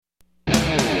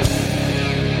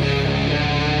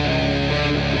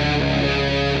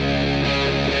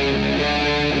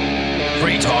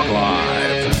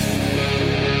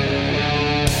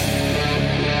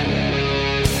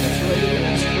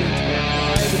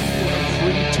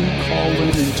to call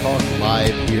in and talk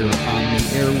live here on the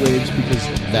airwaves, because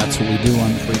that's what we do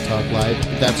on Free Talk Live.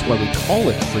 That's why we call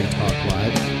it Free Talk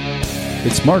Live.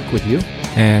 It's Mark with you.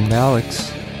 And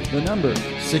Alex. The number,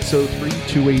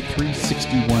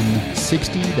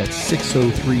 603-283-6160. That's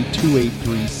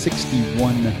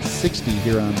 603-283-6160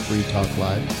 here on Free Talk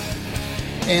Live.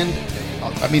 And,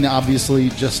 I mean, obviously,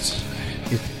 just...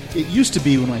 It used to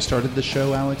be when I started the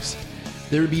show, Alex,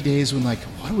 there would be days when, like,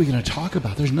 what are we going to talk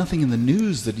about? There's nothing in the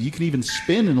news that you can even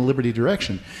spin in a liberty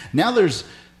direction. Now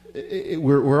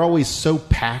we're always so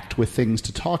packed with things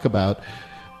to talk about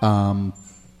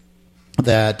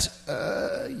that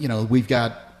we've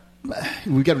got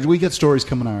stories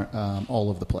coming all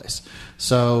over the place.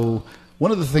 So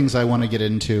one of the things I want to get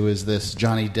into is this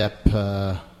Johnny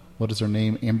Depp. What is her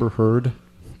name? Amber Heard.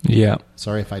 Yeah.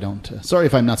 Sorry if I'm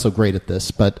not so great at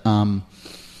this, but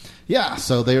yeah.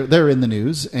 So they're in the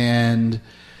news, and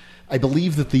I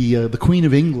believe that the Queen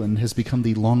of England has become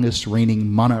the longest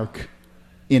reigning monarch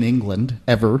in England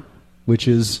ever, which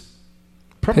is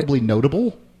probably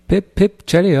notable. Pip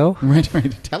cheerio. Right,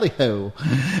 tally-ho.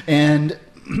 And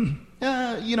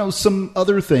some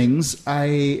other things.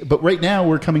 But right now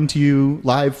we're coming to you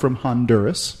live from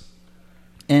Honduras,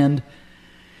 and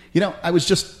I was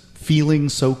just feeling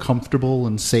so comfortable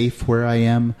and safe where I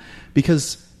am,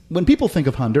 because when people think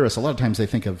of Honduras, a lot of times they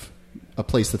think of a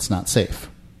place that's not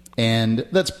safe. And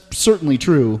that's certainly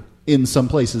true in some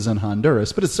places in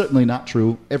Honduras, but it's certainly not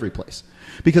true every place.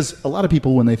 Because a lot of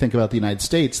people, when they think about the United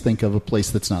States, think of a place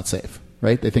that's not safe,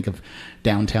 right? They think of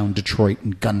downtown Detroit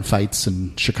and gunfights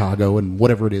and Chicago and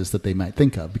whatever it is that they might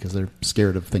think of, because they're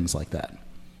scared of things like that.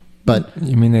 But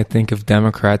you mean they think of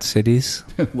Democrat cities?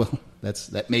 Well,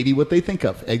 that may be what they think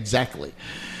of, exactly.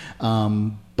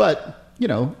 But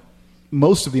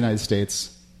most of the United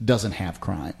States doesn't have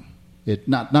crime.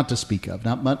 Not to speak of,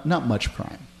 not much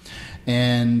crime,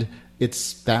 and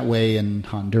it's that way in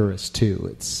Honduras too.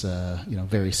 It's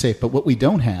very safe. But what we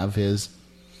don't have is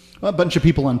a bunch of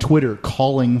people on Twitter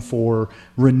calling for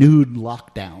renewed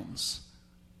lockdowns.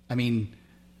 I mean,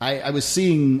 I was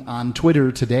seeing on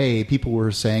Twitter today, people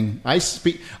were saying, I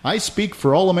speak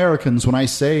for all Americans when I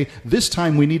say this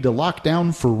time we need to lock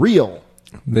down for real.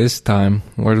 This time?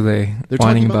 What are they're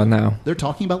whining about now? They're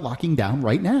talking about locking down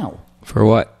right now. For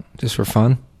what? Just for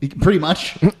fun? Pretty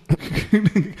much.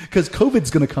 Because COVID's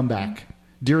going to come back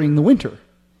during the winter.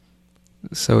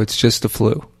 So it's just the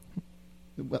flu?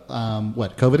 What,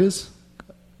 COVID is?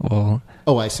 Well...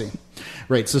 Oh, I see.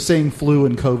 Right, so saying flu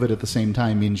and COVID at the same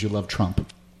time means you love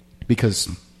Trump. Because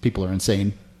people are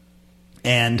insane.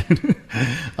 And,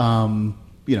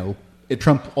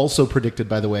 Trump also predicted,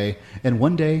 by the way, and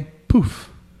one day, poof,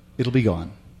 it'll be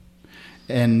gone.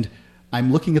 And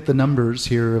I'm looking at the numbers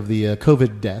here of the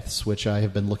COVID deaths, which I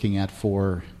have been looking at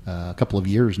for a couple of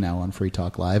years now on Free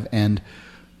Talk Live, and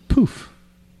poof,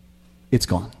 it's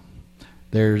gone.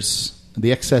 There's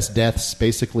the excess deaths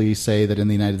basically say that in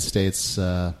the United States,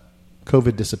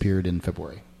 COVID disappeared in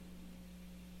February.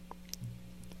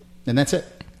 And that's it.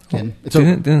 And it's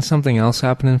didn't something else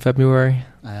happen in February?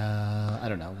 I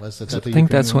don't know. I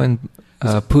think that's when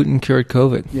Putin cured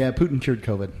COVID. Yeah, Putin cured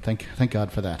COVID. Thank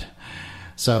God for that.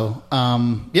 So,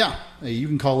 you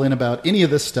can call in about any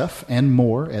of this stuff and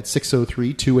more at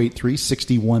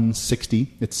 603-283-6160.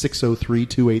 It's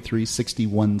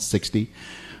 603-283-6160.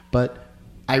 But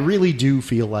I really do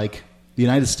feel like the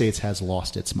United States has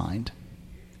lost its mind.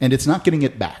 And it's not getting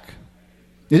it back.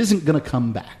 It isn't going to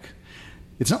come back.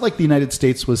 It's not like the United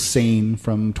States was sane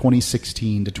from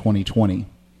 2016 to 2020.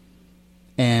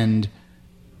 And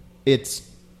it's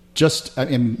just,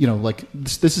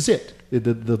 this is it.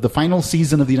 The final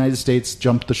season of the United States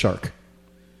jumped the shark.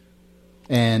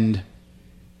 And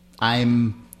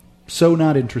I'm so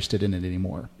not interested in it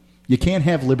anymore. You can't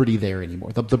have liberty there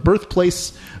anymore. The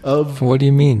birthplace of... What do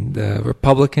you mean? The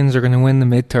Republicans are going to win the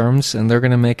midterms, and they're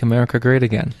going to make America great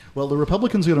again. Well, the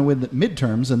Republicans are going to win the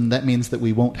midterms, and that means that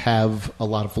we won't have a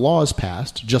lot of laws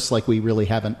passed, just like we really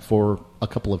haven't for a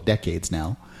couple of decades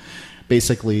now.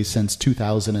 Basically, since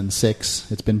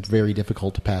 2006, it's been very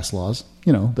difficult to pass laws.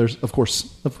 There's, of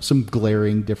course, some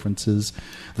glaring differences.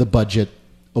 The budget,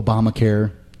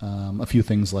 Obamacare, a few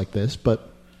things like this. But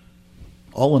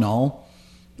all in all...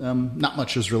 not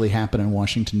much has really happened in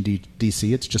Washington,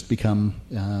 D.C. It's just become,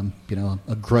 a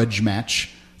grudge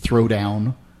match,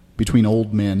 throwdown between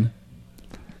old men.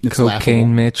 It's Cocaine laughable.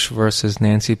 Mitch versus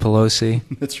Nancy Pelosi.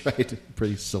 That's right.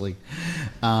 Pretty silly.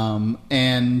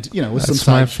 That's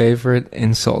my favorite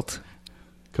insult.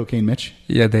 Cocaine Mitch?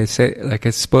 Yeah, they say like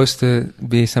it's supposed to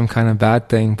be some kind of bad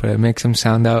thing, but it makes him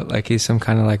sound out like he's some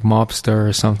kind of like mobster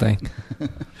or something.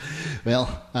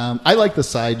 Well, I like the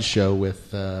sideshow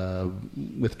with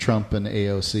Trump and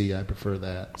AOC. I prefer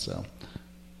that. So,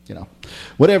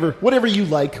 whatever you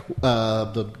like,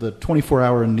 the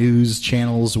 24-hour news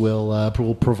channels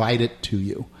will provide it to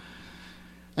you.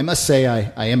 I must say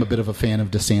I am a bit of a fan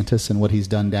of DeSantis and what he's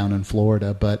done down in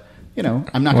Florida, but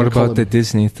I'm not. What about the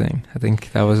Disney thing? I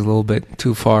think that was a little bit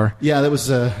too far. Yeah, that was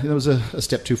a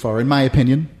step too far, in my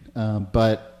opinion.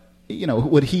 But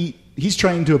what he's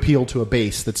trying to appeal to a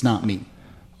base that's not me.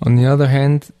 On the other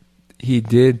hand, he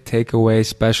did take away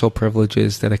special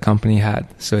privileges that a company had.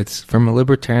 So it's from a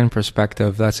libertarian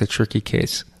perspective, that's a tricky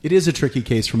case. It is a tricky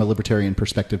case from a libertarian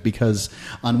perspective because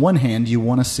on one hand, you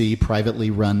want to see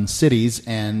privately run cities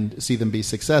and see them be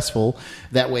successful.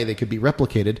 That way they could be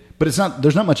replicated. But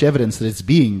there's not much evidence that it's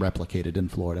being replicated in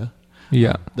Florida.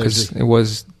 Yeah, because it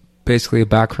was basically a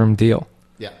backroom deal.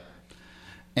 Yeah.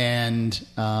 And,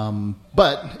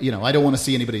 but, I don't want to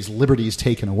see anybody's liberties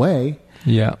taken away.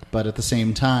 Yeah. But at the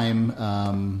same time...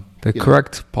 the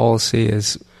correct policy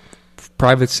is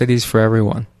private cities for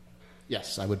everyone.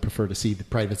 Yes, I would prefer to see the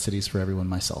private cities for everyone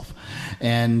myself.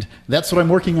 And that's what I'm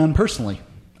working on personally.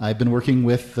 I've been working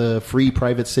with the Free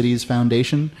Private Cities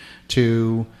Foundation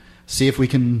to see if we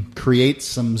can create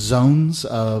some zones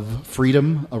of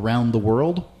freedom around the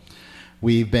world.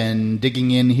 We've been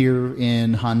digging in here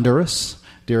in Honduras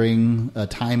during a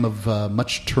time of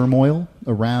much turmoil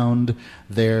around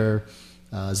their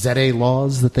ZE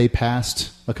laws that they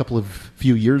passed a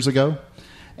few years ago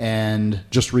and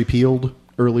just repealed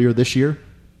earlier this year.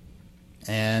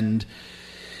 And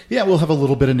yeah, we'll have a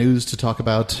little bit of news to talk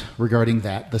about regarding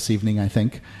that this evening, I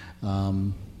think. Not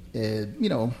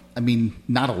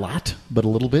a lot, but a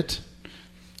little bit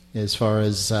as far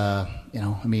as,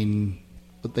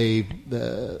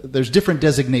 there's different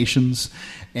designations,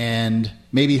 and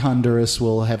maybe Honduras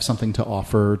will have something to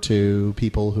offer to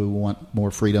people who want more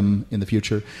freedom in the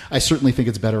future. I certainly think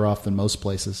it's better off than most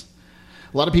places.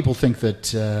 A lot of people think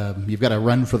that you've got to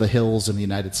run for the hills in the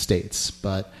United States,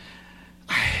 but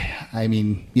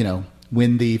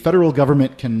when the federal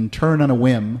government can turn on a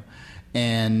whim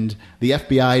and the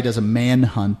FBI does a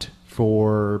manhunt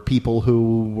for people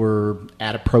who were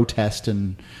at a protest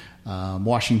in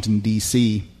Washington,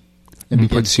 D.C., and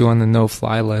puts you on the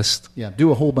no-fly list. Yeah,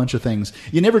 do a whole bunch of things.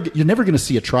 You're never going to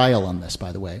see a trial on this,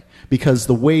 by the way, because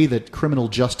the way that criminal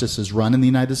justice is run in the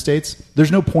United States,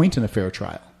 there's no point in a fair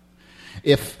trial.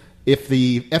 If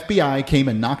the FBI came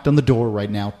and knocked on the door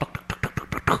right now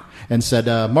and said,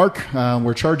 Mark,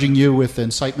 we're charging you with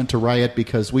incitement to riot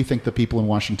because we think the people in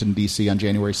Washington, D.C. on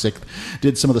January 6th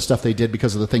did some of the stuff they did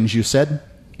because of the things you said,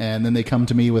 and then they come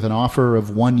to me with an offer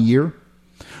of 1 year,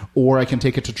 or I can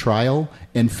take it to trial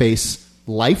and face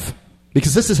life,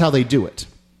 because this is how they do it.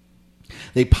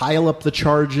 They pile up the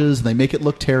charges, they make it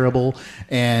look terrible,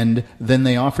 and then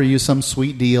they offer you some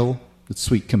sweet deal. It's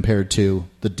sweet compared to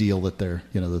the deal that they're,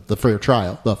 the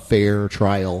fair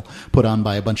trial put on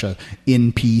by a bunch of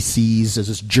NPCs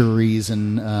as juries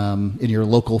in your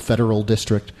local federal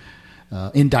district,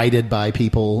 indicted by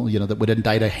people, that would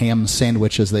indict a ham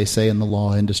sandwich, as they say in the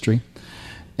law industry.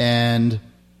 And,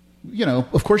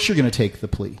 of course you're going to take the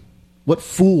plea. What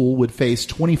fool would face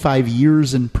 25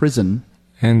 years in prison?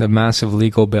 And a massive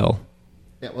legal bill.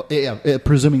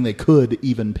 Presuming they could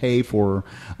even pay for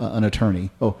an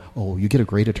attorney. Oh, you get a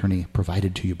great attorney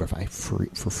provided to you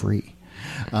for free.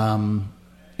 And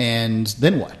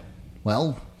then what?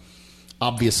 Well,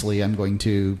 obviously I'm going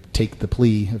to take the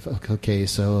plea. Okay,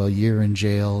 so a year in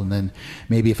jail, and then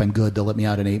maybe if I'm good, they'll let me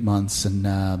out in 8 months, and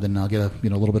then I'll get a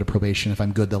little bit of probation. If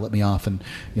I'm good, they'll let me off, and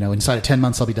inside of 10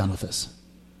 months I'll be done with this.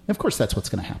 And of course, that's what's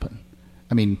going to happen.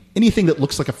 I mean, anything that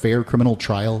looks like a fair criminal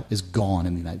trial is gone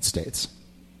in the United States.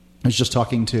 I was just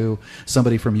talking to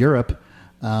somebody from Europe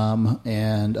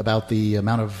and about the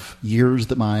amount of years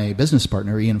that my business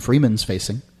partner, Ian Freeman's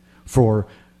facing for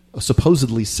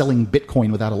supposedly selling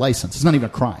Bitcoin without a license. It's not even a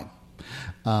crime.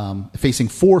 Facing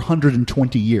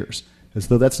 420 years. As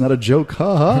though that's not a joke.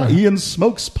 Ha ha. Ian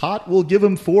smokes pot. We'll give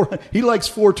him he likes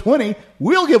 420.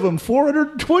 We'll give him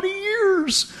 420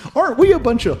 years. Aren't we a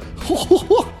bunch of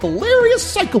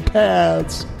hilarious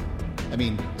psychopaths? I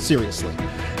mean, seriously.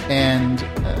 And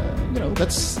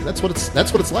that's what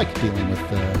it's like dealing with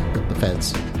the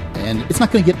feds. And it's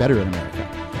not going to get better in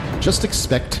America. Just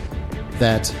expect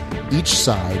that each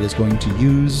side is going to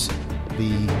use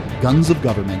the guns of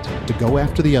government to go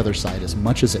after the other side as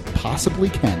much as it possibly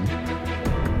can.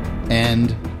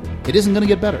 And it isn't going to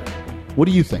get better. What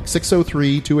do you think?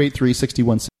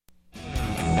 603-283-6160.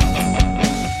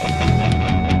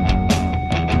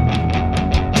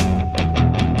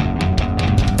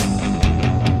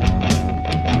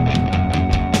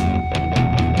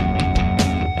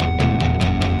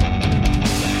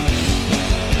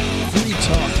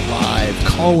 Talk Live.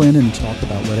 Call in and talk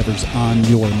about whatever's on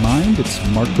your mind. It's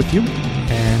Mark with you.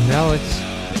 And Alex.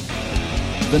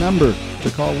 The number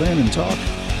to call in and talk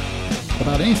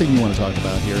about anything you want to talk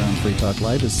about here on Free Talk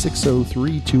Live is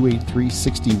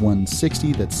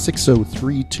 603-283-6160. That's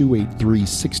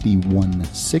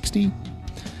 603-283-6160.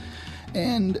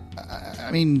 And,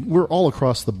 I mean, we're all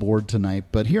across the board tonight,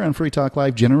 but here on Free Talk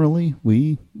Live, generally,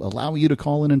 we allow you to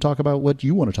call in and talk about what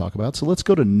you want to talk about. So let's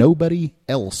go to nobody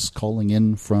else calling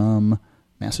in from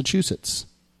Massachusetts.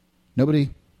 Nobody,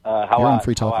 you're on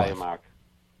Free Talk Live. How are you, Mark?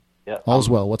 Yeah, All's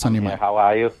well. What's on your mind? How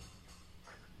are you?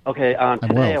 Okay,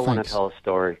 today I want thanks. to tell a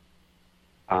story.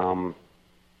 I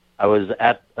was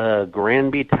at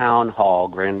Granby Town Hall,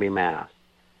 Granby, Mass.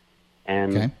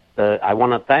 And Okay. I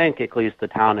want to thank at least the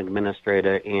town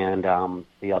administrator and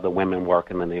the other women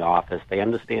working in the office. They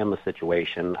understand the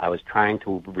situation. I was trying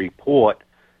to report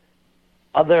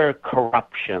other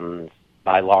corruptions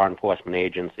by law enforcement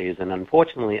agencies, and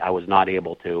unfortunately I was not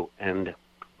able to. And,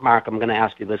 Mark, I'm going to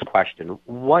ask you this question.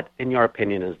 What, in your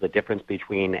opinion, is the difference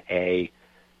between an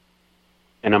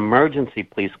emergency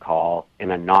police call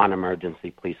and a non-emergency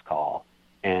police call?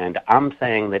 And I'm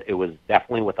saying that it was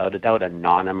definitely, without a doubt, a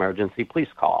non-emergency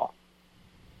police call.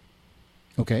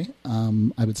 Okay.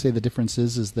 I would say the difference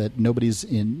is that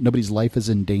nobody's life is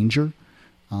in danger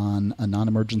on a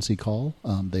non-emergency call.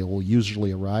 They will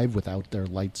usually arrive without their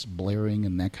lights blaring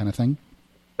and that kind of thing.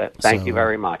 Thank you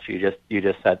very much. You just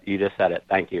said it.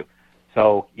 Thank you.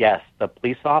 So yes, the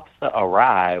police officer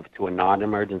arrived to a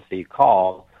non-emergency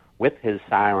call with his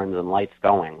sirens and lights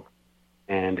going,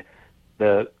 and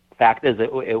the fact is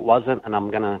it wasn't. And I'm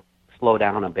going to slow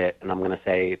down a bit, and I'm going to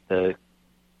say the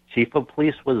chief of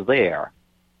police was there.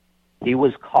 He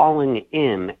was calling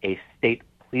in a state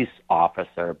police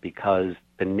officer because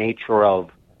the nature of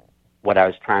what I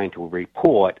was trying to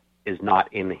report is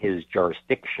not in his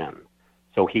jurisdiction.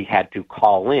 So he had to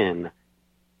call in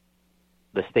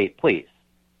the state police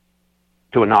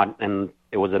and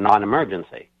it was a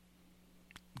non-emergency.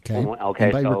 Okay. Okay.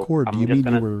 And by so record, do you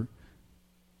mean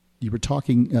you were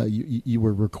talking? You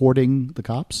were recording the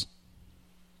cops?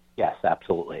 Yes,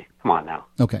 absolutely. Come on now.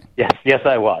 Okay. Yes,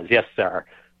 I was. Yes, sir.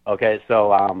 Okay,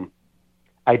 so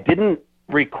I didn't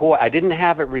record. I didn't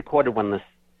have it recorded when the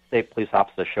state police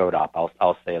officer showed up.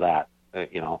 I'll say that,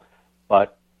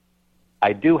 but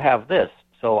I do have this.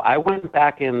 So I went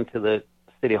back into the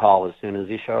city hall as soon as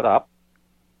he showed up,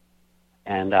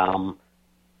 and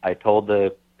I told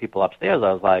the people upstairs,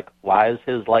 I was like, "Why is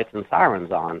his lights and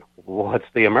sirens on? What's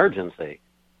the emergency?"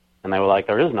 And they were like,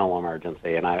 "There is no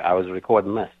emergency." And I was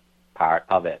recording this part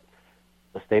of it.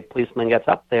 The state policeman gets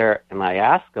up there, and I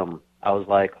ask him, I was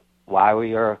like, "Why were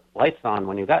your lights on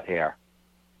when you got here?"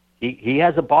 He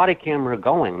has a body camera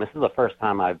going. This is the first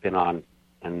time I've been on,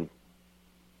 and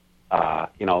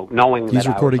knowing he's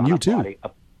that recording I was you on too.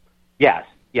 Yes.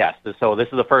 So this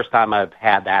is the first time I've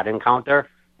had that encounter,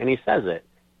 and he says it,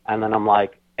 and then I'm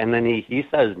like, and then he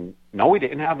says, "No, he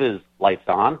didn't have his lights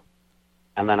on."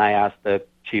 And then I asked the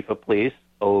chief of police,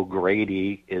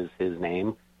 O'Grady is his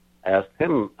name. I asked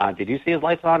him, "Did you see his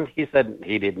lights on?" He said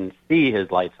he didn't see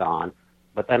his lights on.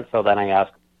 But then I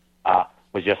asked,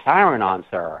 "Was your siren on,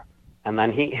 sir?" And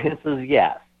then he answers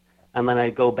yes. And then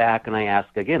I go back and I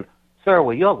ask again, "Sir,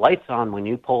 were your lights on when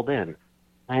you pulled in?"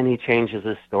 And he changes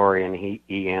his story and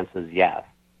he answers yes.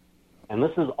 And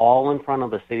this is all in front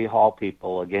of the City Hall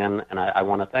people again, and I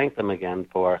want to thank them again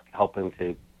for helping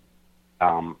to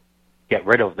get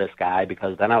rid of this guy,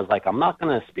 because then I was like, I'm not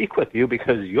going to speak with you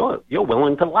because you're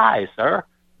willing to lie, sir.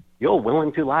 You're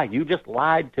willing to lie. You just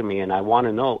lied to me, and I want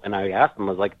to know. And I asked him,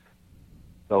 I was like,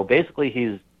 so basically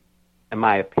he's, in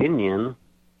my opinion,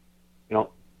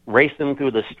 racing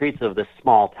through the streets of this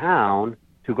small town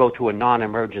to go to a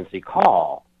non-emergency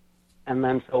call. And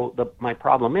then my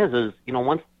problem is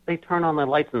once they turn on their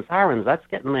lights and sirens, that's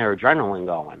getting their adrenaline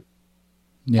going.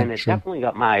 Yeah, and it sure. definitely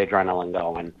got my adrenaline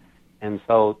going. And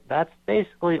so that's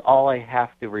basically all I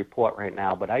have to report right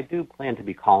now, but I do plan to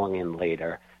be calling in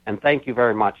later. And thank you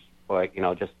very much for,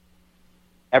 just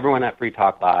everyone at Free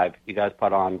Talk Live. You guys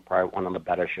put on probably one of the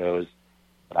better shows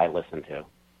that I listen to.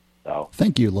 So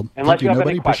Thank you. unless Thank you, have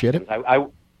nobody. any Appreciate it.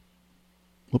 questions,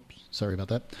 Whoops, sorry about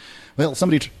that. Well,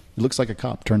 somebody, it looks like a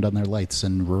cop turned on their lights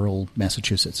in rural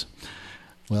Massachusetts.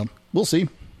 Well, we'll see.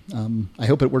 I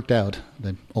hope it worked out,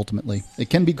 but ultimately it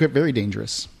can be very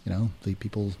dangerous. The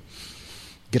people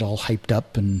get all hyped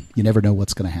up and you never know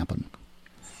what's going to happen.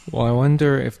 Well, I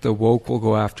wonder if the woke will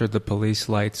go after the police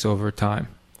lights over time.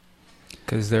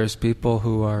 Because there's people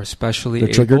who are especially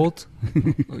able.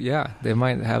 Yeah, they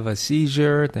might have a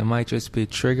seizure. They might just be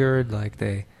triggered, like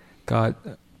they got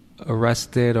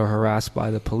arrested or harassed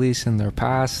by the police in their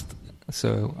past.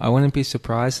 So I wouldn't be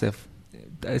surprised if,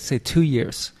 I'd say 2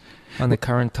 years on the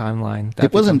current timeline.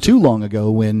 It wasn't too long ago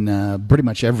when pretty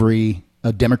much every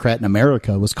Democrat in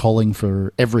America was calling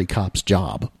for every cop's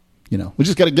job. We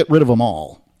just got to get rid of them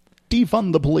all.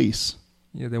 Defund the police.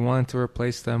 Yeah, they wanted to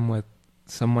replace them with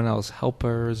someone else,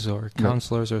 helpers or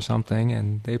counselors or something,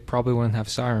 and they probably wouldn't have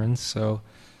sirens. So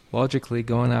logically,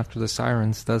 going after the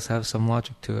sirens does have some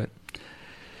logic to it.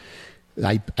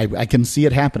 I can see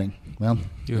it happening. Well,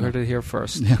 you heard it here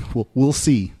first. Yeah, we'll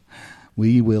see.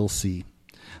 We will see.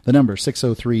 The number,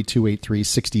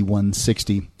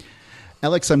 603-283-6160.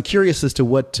 Alex, I'm curious as to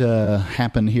what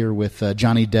happened here with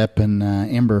Johnny Depp and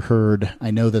Amber Heard.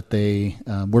 I know that they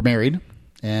were married,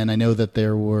 and I know that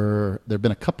there have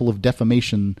been a couple of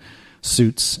defamation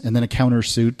suits and then a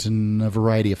countersuit and a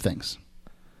variety of things.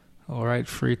 All right,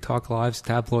 Free Talk Live's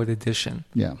tabloid edition.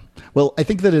 Yeah. Well, I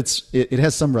think that it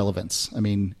has some relevance. I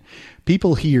mean,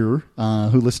 people here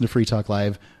who listen to Free Talk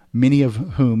Live, many of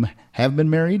whom have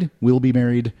been married, will be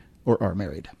married, or are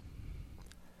married.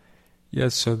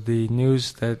 Yes, so the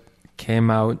news that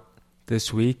came out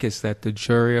this week is that the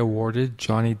jury awarded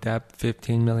Johnny Depp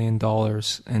 $15 million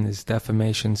in his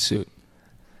defamation suit.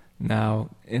 Now,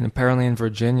 apparently in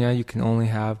Virginia, you can only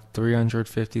have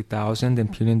 $350,000 in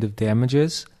punitive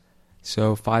damages.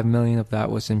 So $5 million of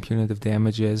that was in punitive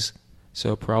damages.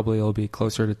 So probably it'll be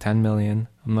closer to $10 million.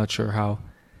 I'm not sure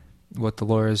what the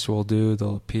lawyers will do.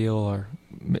 They'll appeal or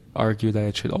argue that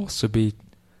it should also be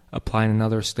applied in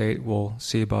another state. We'll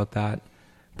see about that.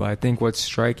 But I think what's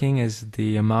striking is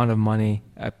the amount of money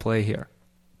at play here.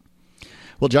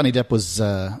 Well, Johnny Depp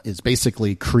is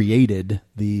basically created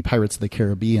the Pirates of the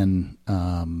Caribbean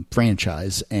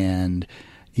franchise, and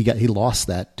he lost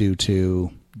that due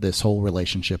to this whole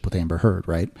relationship with Amber Heard,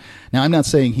 right? Now, I'm not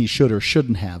saying he should or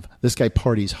shouldn't have. This guy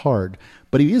parties hard,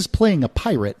 but he is playing a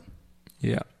pirate.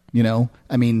 Yeah.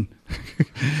 I mean,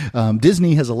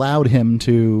 Disney has allowed him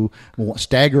to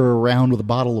stagger around with a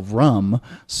bottle of rum,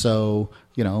 so,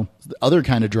 other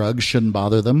kind of drugs shouldn't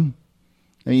bother them.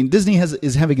 I mean, Disney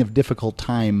is having a difficult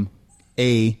time,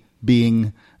 A,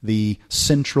 being the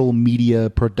central media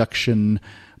production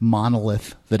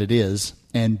monolith that it is,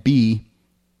 and B,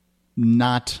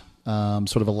 not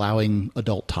sort of allowing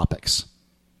adult topics.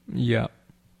 Yeah.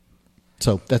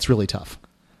 So that's really tough.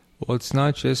 Well, it's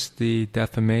not just the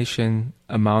defamation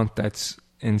amount that's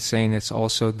insane. It's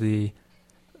also the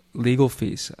legal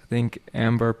fees. I think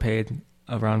Amber paid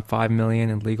around $5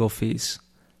 million in legal fees,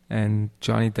 and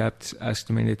Johnny Depp's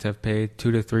estimated to have paid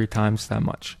 2 to 3 times that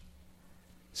much.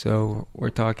 So we're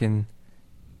talking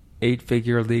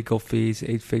 8-figure legal fees,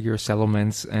 8-figure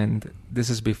settlements, and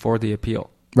this is before the appeal.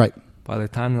 Right. By the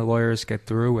time the lawyers get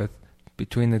through with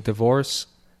between the divorce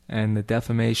and the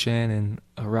defamation and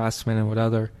harassment and what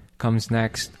other comes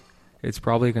next, it's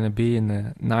probably going to be in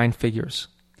the 9 figures.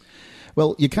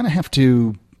 Well, you kind of have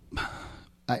to...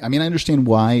 I mean, I understand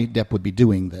why Depp would be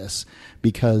doing this,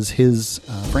 because his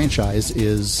franchise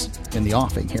is in the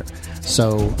offing here.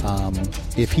 So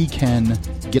if he can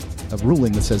get a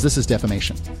ruling that says this is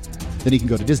defamation, then he can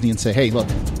go to Disney and say, hey, look,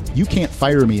 you can't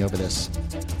fire me over this.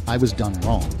 I was done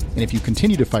wrong. And if you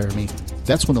continue to fire me,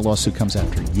 that's when the lawsuit comes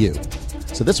after you.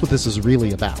 So that's what this is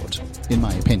really about, in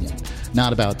my opinion.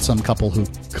 Not about some couple who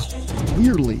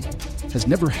clearly has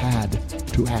never had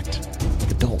to act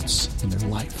like adults in their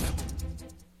life.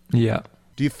 Yeah.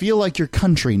 Do you feel like your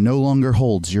country no longer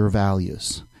holds your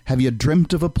values? Have you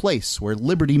dreamt of a place where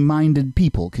liberty-minded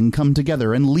people can come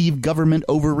together and leave government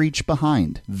overreach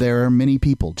behind? There are many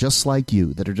people just like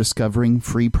you that are discovering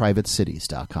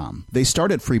FreePrivateCities.com. They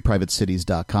start at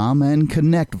FreePrivateCities.com and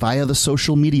connect via the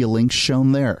social media links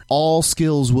shown there. All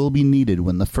skills will be needed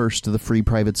when the first of the Free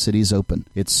Private Cities open.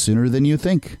 It's sooner than you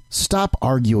think. Stop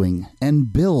arguing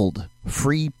and build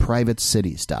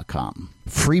FreePrivateCities.com.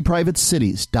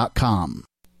 FreePrivateCities.com.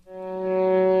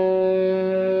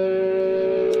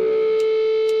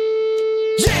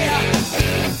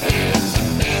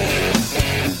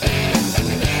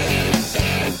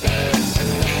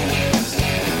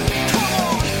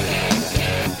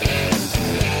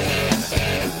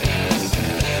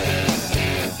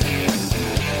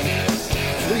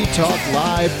 Talk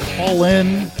Live, call in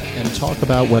and talk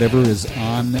about whatever is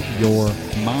on your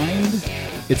mind.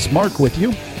 It's Mark with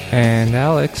you. And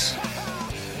Alex.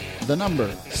 The number,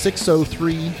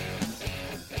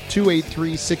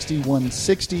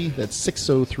 603-283-6160. That's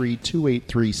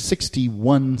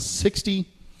 603-283-6160.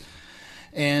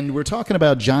 And we're talking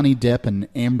about Johnny Depp and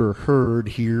Amber Heard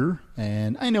here.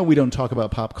 And I know we don't talk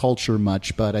about pop culture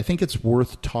much, but I think it's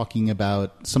worth talking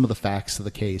about some of the facts of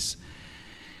the case.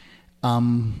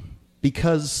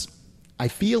 Because I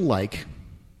feel like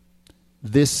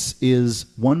this is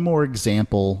one more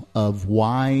example of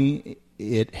why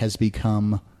it has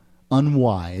become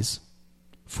unwise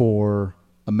for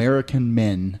American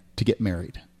men to get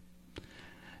married.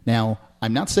 Now,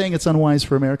 I'm not saying it's unwise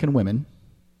for American women,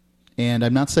 and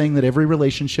I'm not saying that every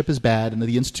relationship is bad and that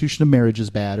the institution of marriage is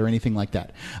bad or anything like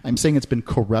that. I'm saying it's been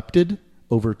corrupted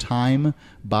over time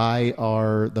by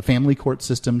the family court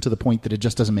system to the point that it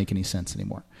just doesn't make any sense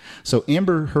anymore. So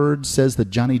Amber Heard says that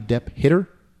Johnny Depp hit her,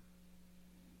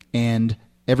 and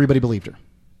everybody believed her.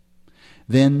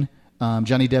 Then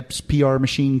Johnny Depp's PR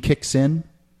machine kicks in,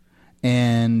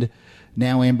 and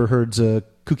now Amber Heard's a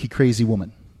kooky, crazy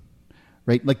woman.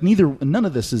 Right? Like none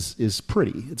of this is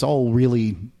pretty. It's all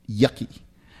really yucky.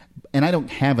 And I don't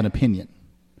have an opinion.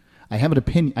 I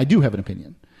do have an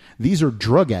opinion. These are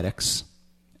drug addicts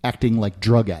acting like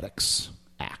drug addicts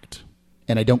act.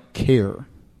 And I don't care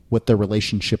what their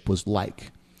relationship was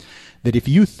like. That if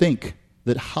you think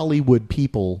that Hollywood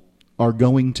people are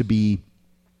going to be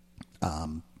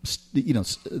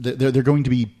they're going to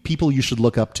be people you should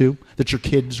look up to, that your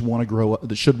kids should want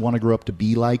to grow up to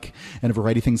be like, and a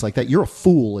variety of things like that. You're a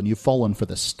fool, and you've fallen for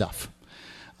this stuff.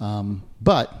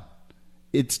 But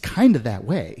it's kind of that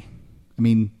way. I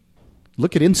mean,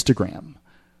 look at Instagram.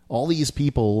 All these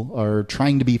people are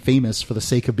trying to be famous for the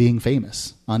sake of being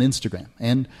famous on Instagram.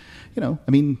 And,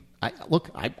 I'm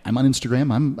on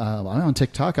Instagram. I'm on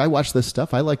TikTok. I watch this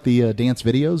stuff. I like the dance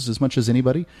videos as much as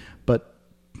anybody. But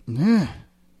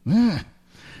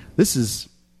this is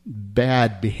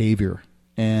bad behavior,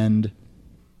 and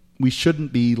we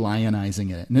shouldn't be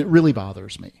lionizing it. And it really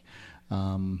bothers me.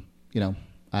 You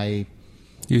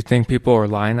think people are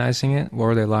lionizing it? What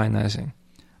are they lionizing?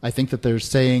 I think that they're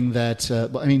saying that,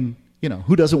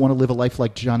 who doesn't want to live a life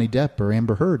like Johnny Depp or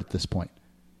Amber Heard at this point?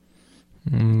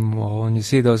 Well, when you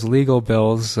see those legal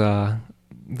bills,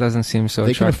 doesn't seem so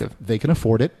attractive. They can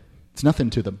afford it. It's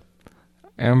nothing to them.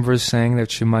 Amber's saying that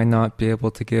she might not be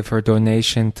able to give her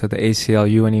donation to the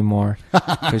ACLU anymore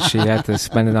because she had to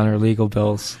spend it on her legal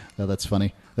bills. Oh, that's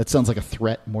funny. That sounds like a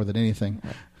threat more than anything.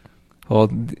 Well,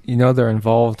 they're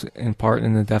involved in part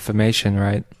in the defamation,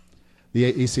 right?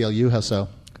 The ACLU, how so?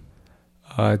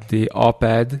 The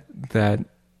op-ed that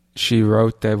she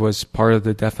wrote that was part of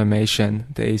the defamation,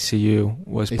 the ACU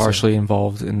was partially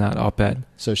involved in that op-ed.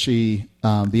 So the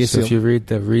ACLU... So if you read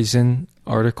the Reason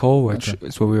article, which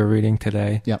is what we were reading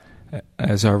today,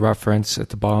 as our reference at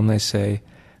the bottom, they say,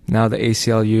 now the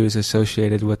ACLU is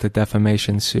associated with the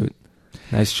defamation suit.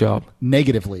 Nice job.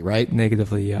 Negatively, right?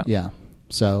 Negatively, yeah. Yeah.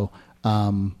 So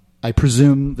I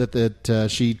presume that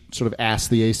she sort of asked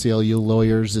the ACLU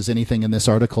lawyers, is anything in this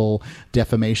article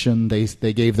defamation?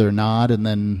 They gave their nod, and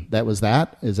then that was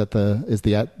that? Is that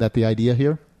the idea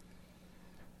here?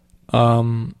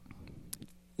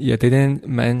 Yeah, they didn't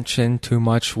mention too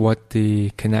much what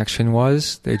the connection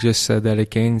was. They just said that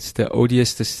it gains the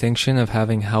odious distinction of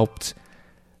having helped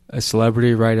a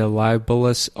celebrity write a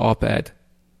libelous op-ed,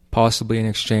 possibly in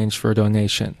exchange for a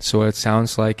donation. So what it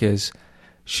sounds like is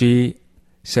she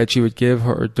said she would give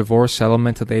her divorce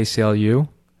settlement to the ACLU,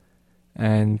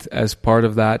 and as part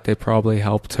of that, they probably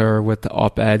helped her with the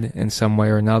op-ed in some way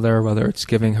or another, whether it's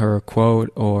giving her a quote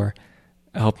or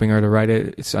helping her to write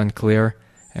it, it's unclear.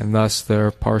 And thus,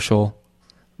 they're partially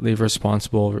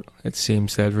responsible, it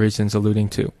seems, that Reason's alluding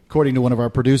to. According to one of our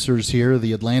producers here,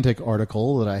 the Atlantic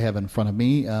article that I have in front of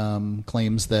me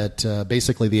claims that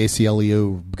basically the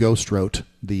ACLU ghost wrote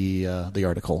the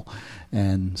article.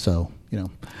 And so,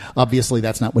 obviously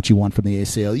that's not what you want from the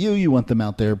ACLU. You want them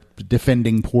out there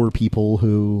defending poor people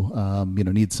who,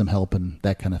 need some help and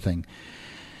that kind of thing.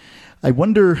 I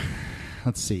wonder,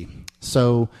 let's see.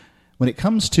 So when it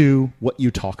comes to what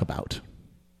you talk about,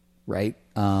 right?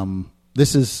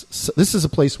 This is a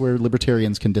place where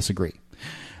libertarians can disagree.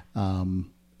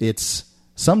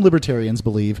 Some libertarians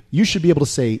believe you should be able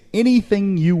to say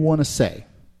anything you want to say,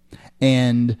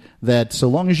 and that so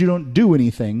long as you don't do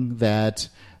anything, that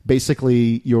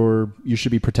basically you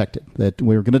should be protected. That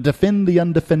we're going to defend the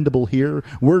undefendable here.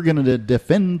 We're going to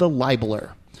defend the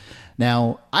libeler.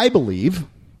 Now, I believe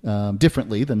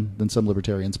differently than some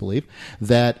libertarians believe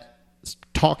that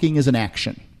talking is an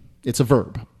action. It's a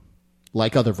verb.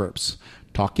 Like other verbs.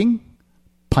 Talking,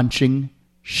 punching,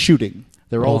 shooting.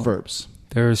 They're all verbs.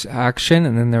 There's action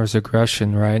and then there's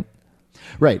aggression, right?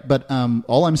 Right, but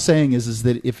all I'm saying is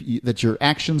that that your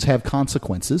actions have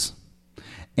consequences,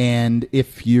 and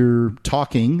if your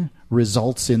talking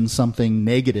results in something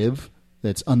negative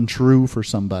that's untrue for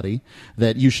somebody,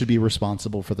 that you should be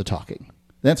responsible for the talking.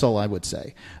 That's all I would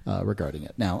say regarding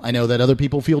it. Now, I know that other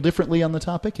people feel differently on the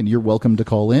topic, and you're welcome to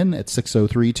call in at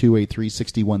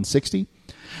 603-283-6160.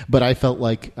 But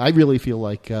I really feel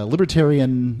like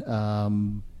libertarian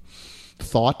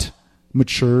thought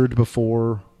matured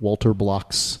before Walter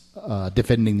Block's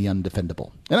Defending the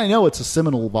Undefendable. And I know it's a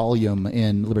seminal volume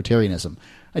in libertarianism.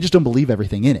 I just don't believe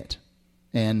everything in it.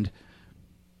 And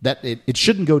that it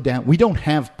shouldn't go down. We don't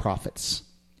have prophets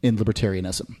in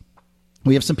libertarianism.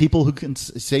 We have some people who can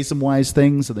say some wise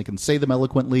things, and they can say them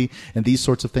eloquently and these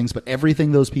sorts of things, but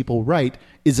everything those people write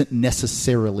isn't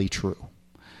necessarily true.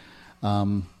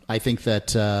 I think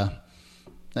that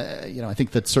I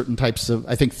think that certain types of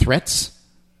threats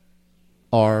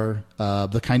are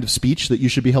the kind of speech that you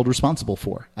should be held responsible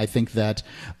for. I think that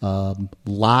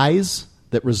lies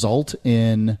that result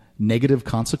in negative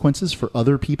consequences for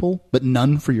other people, but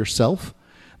none for yourself,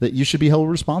 that you should be held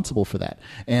responsible for that.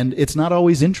 And it's not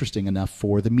always interesting enough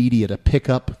for the media to pick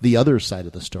up the other side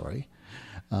of the story.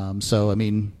 So, I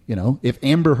mean, if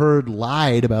Amber Heard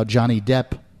lied about Johnny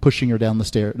Depp pushing her down the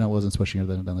stairs, no, it wasn't pushing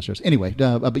her down the stairs. Anyway,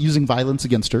 but using violence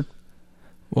against her,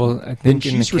 well, I think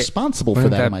then she's responsible for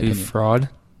that, in my opinion. Wouldn't that be fraud?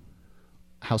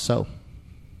 How so?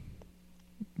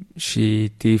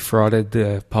 She defrauded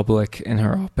the public in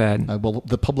her op-ed. Well,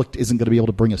 the public isn't going to be able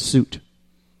to bring a suit.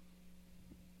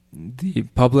 The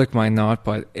public might not,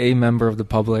 but a member of the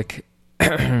public,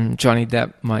 Johnny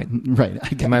Depp, might. Right.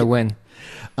 He might win.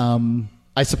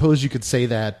 I suppose you could say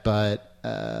that, but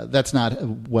that's not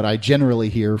what I generally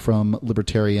hear from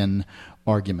libertarian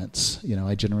arguments.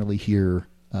 I generally hear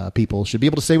people should be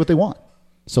able to say what they want,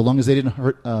 so long as they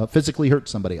didn't physically hurt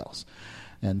somebody else.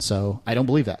 And so I don't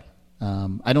believe that.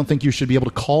 I don't think you should be able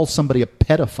to call somebody a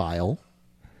pedophile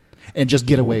and just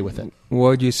get away with it. What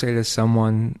would you say to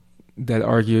someone that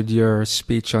argued your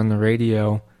speech on the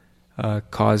radio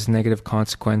caused negative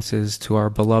consequences to our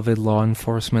beloved law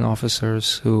enforcement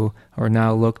officers who are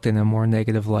now looked in a more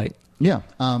negative light? Yeah.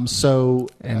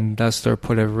 And thus they're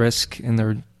put at risk in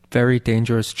their very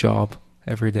dangerous job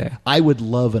every day. I would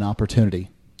love an opportunity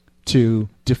to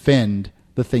defend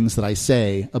the things that I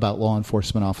say about law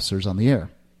enforcement officers on the air.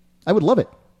 I would love it.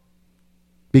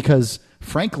 Because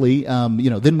frankly,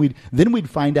 then we'd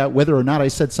find out whether or not I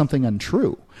said something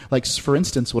untrue. Like, for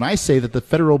instance, when I say that the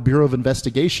Federal Bureau of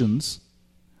Investigations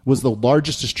was the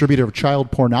largest distributor of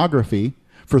child pornography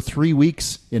for 3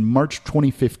 weeks in March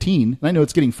 2015, and I know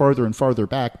it's getting farther and farther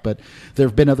back, but there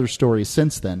have been other stories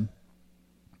since then,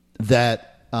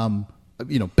 that,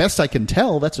 best I can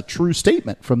tell, that's a true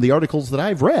statement from the articles that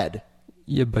I've read.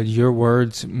 Yeah, but your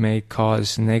words may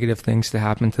cause negative things to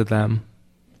happen to them.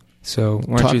 So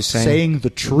weren't you saying the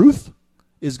truth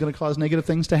is going to cause negative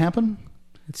things to happen?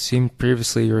 It seemed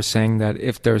previously you were saying that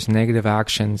if there's negative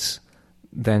actions,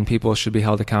 then people should be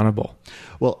held accountable.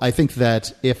 Well, I think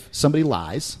that if somebody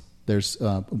lies, there's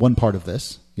one part of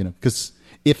this, because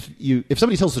if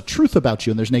somebody tells the truth about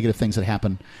you and there's negative things that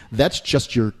happen, that's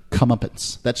just your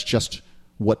comeuppance. That's just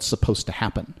what's supposed to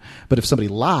happen. But if somebody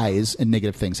lies and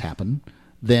negative things happen,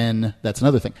 then that's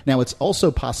another thing. Now, it's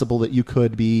also possible that you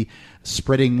could be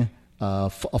spreading a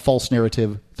false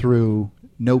narrative through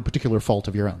no particular fault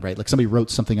of your own, right? Like somebody wrote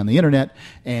something on the internet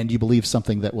and you believe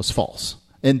something that was false.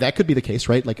 And that could be the case,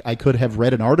 right? Like I could have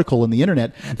read an article on the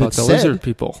internet about the lizard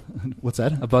people. What's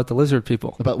that? About the lizard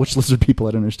people. About which lizard people?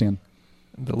 I don't understand.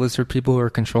 The lizard people who are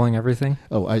controlling everything.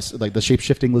 Oh, like the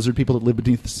shape-shifting lizard people that live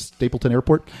beneath Stapleton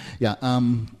Airport. Yeah,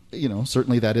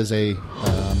 certainly that is a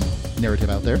narrative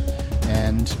out there.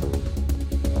 And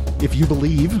if you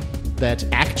believe that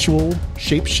actual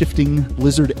shape-shifting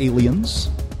lizard aliens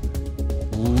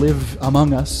live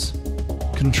among us,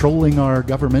 controlling our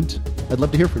government, I'd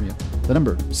love to hear from you. The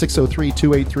number,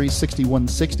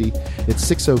 603-283-6160. It's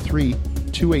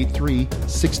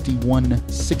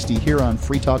 603-283-6160 here on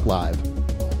Free Talk Live.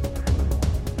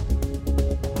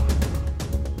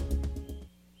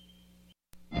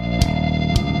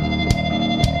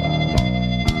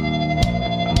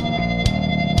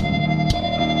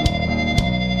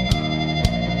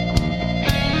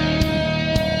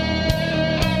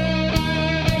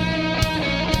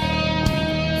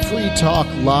 Talk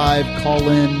Live, call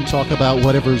in, talk about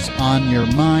whatever's on your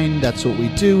mind. That's what we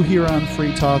do here on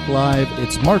Free Talk Live.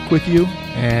 It's Mark with you.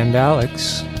 And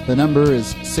Alex. The number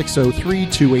is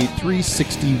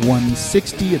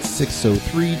 603-283-6160. It's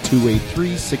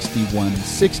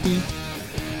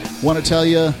 603-283-6160. Want to tell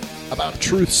you about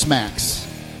Truth Smacks.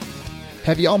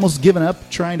 Have you almost given up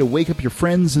trying to wake up your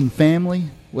friends and family?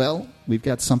 Well, we've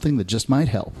got something that just might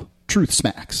help. Truth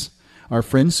Smacks Our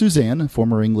friend Suzanne, a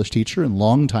former English teacher and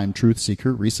longtime truth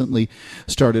seeker, recently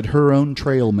started her own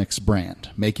trail mix brand,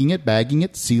 making it, bagging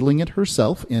it, sealing it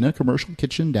herself in a commercial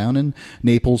kitchen down in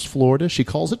Naples, Florida. She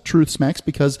calls it Truth Smacks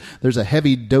because there's a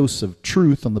heavy dose of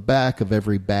truth on the back of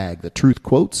every bag. The truth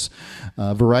quotes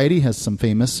variety has some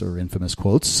famous or infamous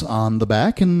quotes on the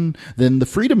back, and then the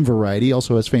freedom variety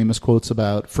also has famous quotes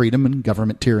about freedom and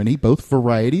government tyranny. Both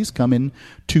varieties come in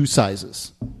 2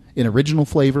 sizes, in original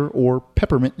flavor or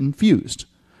peppermint infused.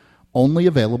 Only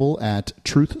available at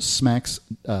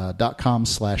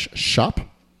truthsmacks.com/shop.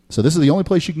 So this is the only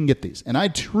place you can get these, and I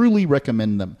truly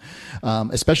recommend them,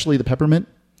 especially the peppermint.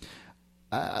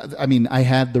 I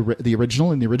had the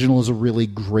original, and the original is a really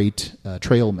great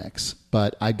trail mix.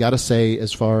 But I gotta say,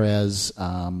 as far as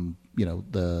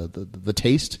the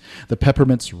taste, the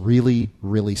peppermint's really,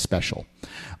 really special.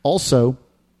 Also,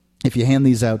 if you hand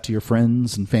these out to your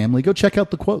friends and family, go check out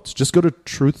the quotes. Just go to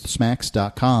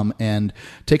truthsmacks.com and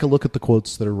take a look at the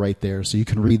quotes that are right there, so you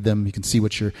can read them. You can see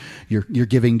what you're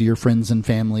giving to your friends and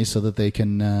family, so that they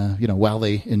can, while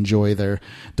they enjoy their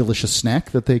delicious snack,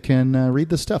 that they can read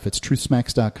the stuff. It's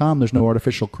truthsmacks.com. There's no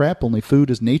artificial crap, only food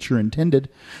as nature intended,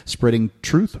 spreading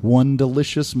truth one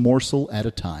delicious morsel at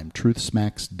a time.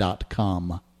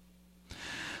 Truthsmacks.com.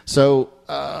 So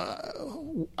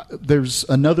there's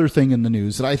another thing in the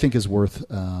news that I think is worth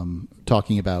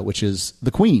talking about, which is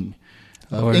the Queen.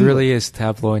 It really is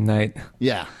tabloid night.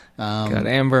 Yeah. Got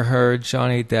Amber Heard,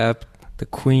 Johnny Depp, the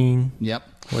Queen. Yep.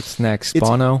 What's next?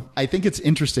 Bono? I think it's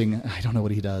interesting. I don't know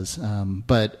what he does,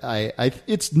 but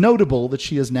it's notable that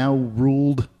she has now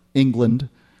ruled England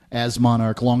as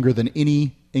monarch longer than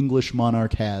any English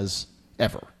monarch has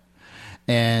ever.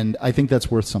 And I think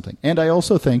that's worth something. And I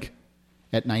also think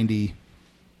at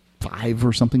 95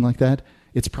 or something like that,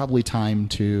 it's probably time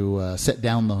to set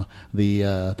down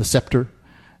the scepter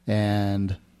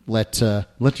and let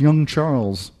young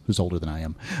Charles, who's older than I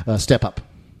am, step up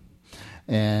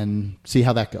and see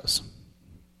how that goes.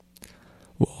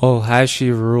 Well, has she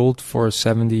ruled for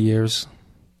 70 years?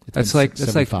 That's like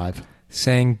 75.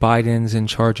 Saying Biden's in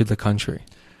charge of the country.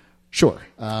 Sure.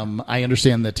 I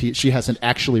understand that she hasn't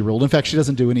actually ruled. In fact, she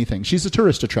doesn't do anything. She's a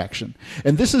tourist attraction.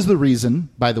 And this is the reason,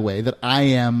 by the way, that I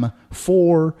am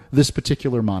for this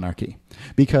particular monarchy.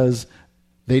 Because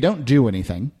they don't do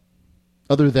anything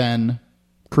other than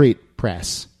create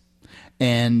press.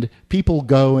 And people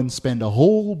go and spend a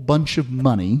whole bunch of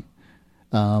money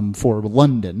for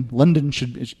London.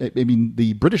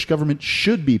 The British government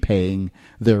should be paying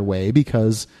their way,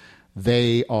 because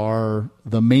they are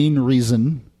the main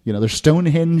reason. They're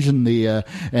Stonehenge and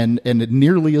and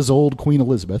nearly as old Queen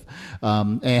Elizabeth,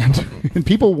 and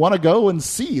people want to go and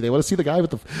see. They want to see the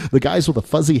guys with the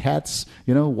fuzzy hats,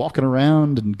 walking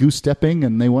around and goose stepping,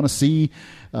 and they want to see,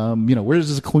 where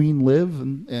does the Queen live,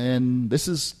 and this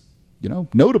is,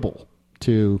 notable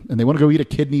to, and they want to go eat a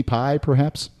kidney pie,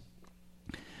 perhaps.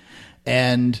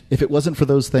 And if it wasn't for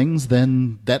those things,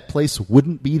 then that place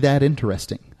wouldn't be that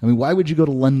interesting. I mean, why would you go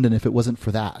to London if it wasn't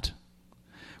for that?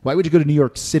 Why would you go to New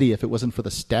York City if it wasn't for the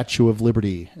Statue of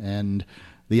Liberty and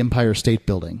the Empire State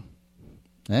Building?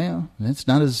 Yeah, it's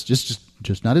not as just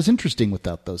not as interesting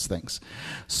without those things.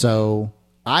 So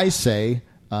I say,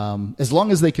 as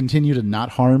long as they continue to not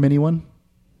harm anyone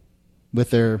with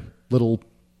their little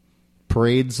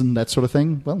parades and that sort of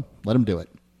thing, well, let them do it.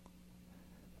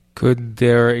 Could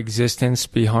their existence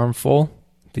be harmful?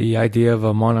 The idea of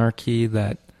a monarchy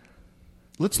that...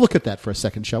 Let's look at that for a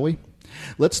second, shall we?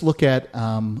 Let's look at,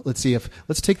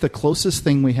 let's take the closest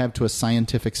thing we have to a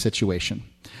scientific situation.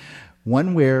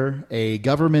 One where a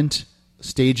government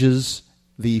stages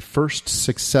the first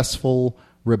successful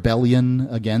rebellion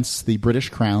against the British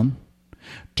Crown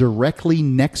directly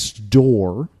next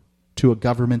door to a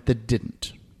government that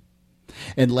didn't.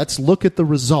 And let's look at the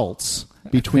results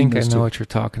between those two. I know what you're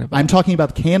talking about. I'm talking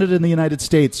about Canada and the United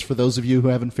States, for those of you who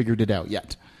haven't figured it out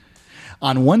yet.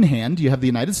 On one hand, you have the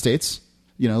United States,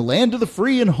 land of the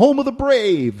free and home of the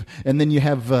brave. And then you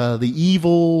have the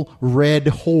evil red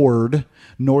horde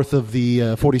north of the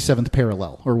 47th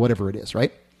parallel, or whatever it is,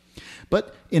 right?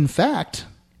 But in fact,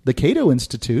 the Cato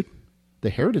Institute, the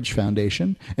Heritage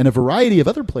Foundation, and a variety of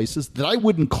other places that I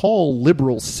wouldn't call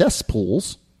liberal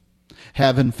cesspools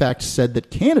have in fact said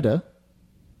that Canada,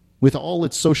 with all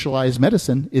its socialized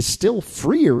medicine, is still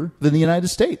freer than the United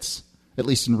States, at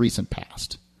least in recent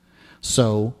past.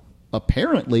 So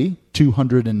apparently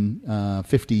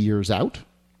 250 years out,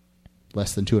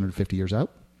 less than 250 years out,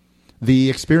 the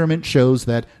experiment shows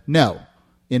that no,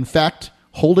 in fact,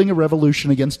 holding a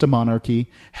revolution against a monarchy,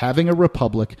 having a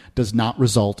republic, does not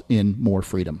result in more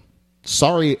freedom.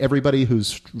 Sorry, everybody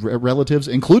whose relatives,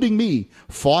 including me,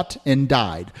 fought and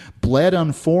died, bled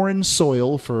on foreign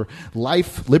soil for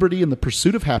life, liberty, and the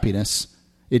pursuit of happiness.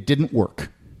 It didn't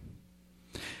work.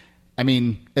 I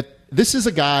mean, this is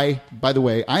a guy, by the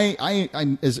way,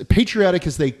 I'm as patriotic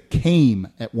as they came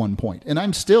at one point, and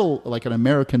I'm still like an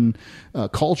American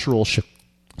cultural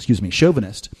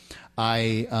chauvinist.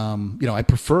 I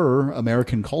prefer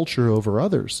American culture over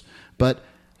others, but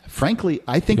frankly,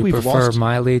 I think we've lost. You prefer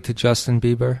Miley to Justin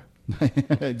Bieber?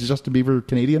 Justin Bieber,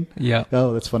 Canadian? Yeah.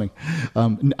 Oh, that's funny.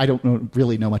 I don't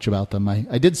really know much about them.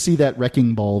 I did see that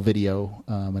Wrecking Ball video,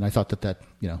 and I thought that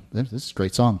this is a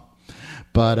great song.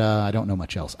 But I don't know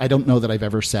much else. I don't know that I've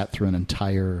ever sat through an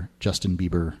entire Justin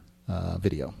Bieber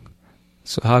video.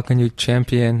 So how can you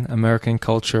champion American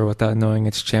culture without knowing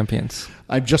its champions?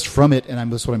 I'm just from it,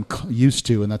 and that's what I'm used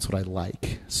to, and that's what I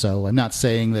like. So I'm not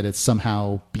saying that it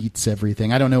somehow beats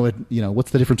everything. I don't know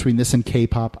what's the difference between this and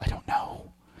K-pop? I don't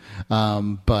know.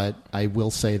 But I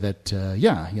will say that,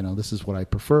 this is what I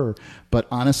prefer. But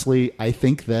honestly, I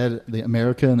think that the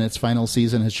America in its final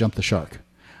season has jumped the shark.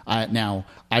 Now,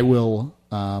 I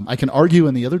can argue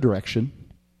in the other direction,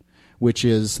 which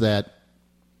is that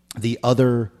the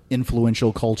other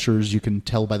influential cultures, you can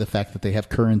tell by the fact that they have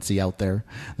currency out there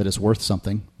that is worth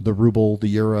something. The ruble, the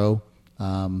euro,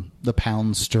 the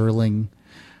pound sterling,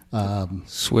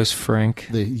 Swiss franc,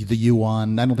 the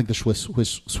yuan. I don't think the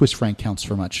Swiss franc counts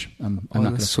for much.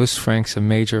 The Swiss franc's a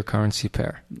major currency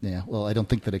pair. Yeah, well, I don't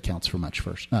think that it counts for much.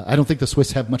 First, I don't think the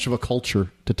Swiss have much of a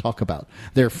culture to talk about.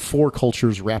 They're 4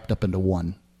 cultures wrapped up into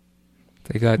one.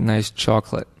 They got nice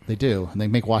chocolate. They do, and they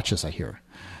make watches, I hear,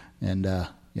 and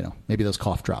maybe those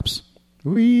cough drops.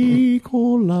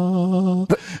 Ricola.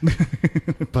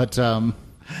 But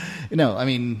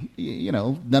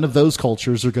none of those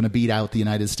cultures are going to beat out the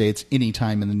United States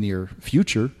anytime in the near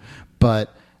future.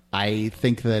 But I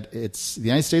think that the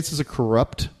United States is a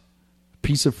corrupt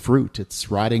piece of fruit. It's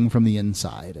rotting from the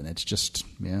inside, and it's just,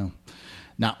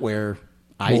 not where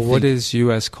I think. What is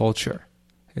U.S. culture?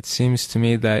 It seems to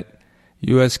me that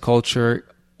U.S. culture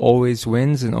always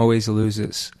wins and always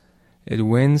loses. It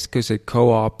wins because it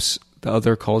co-ops the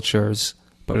other cultures,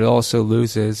 but it also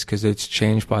loses because it's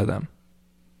changed by them.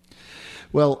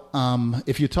 Well,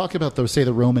 if you talk about,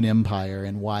 the Roman Empire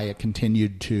and why it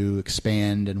continued to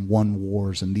expand and won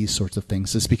wars and these sorts of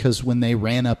things, it's because when they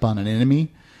ran up on an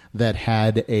enemy that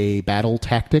had a battle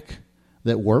tactic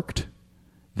that worked,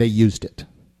 they used it.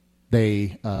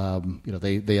 They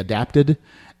adapted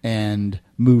and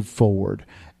moved forward,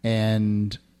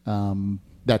 and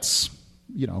that's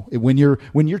when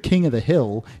you're king of the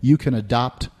hill, you can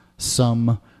adopt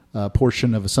some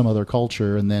portion of some other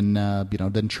culture and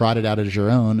then trot it out as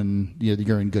your own, and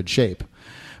you're in good shape.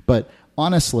 But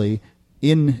honestly,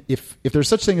 if there's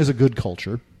such thing as a good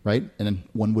culture, right? And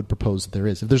one would propose that there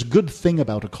is. If there's a good thing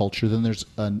about a culture, then there's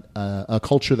a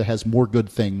culture that has more good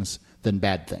things than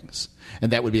bad things,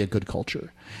 and that would be a good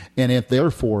culture. And if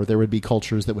therefore there would be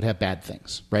cultures that would have bad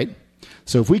things, right?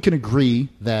 So if we can agree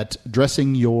that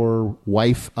dressing your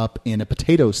wife up in a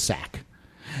potato sack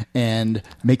and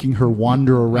making her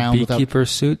wander around beekeeper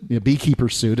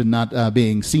suit and not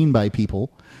being seen by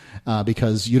people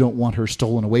because you don't want her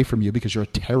stolen away from you because you're a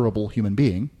terrible human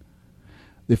being,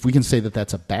 if we can say that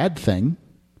that's a bad thing,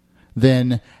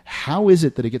 then how is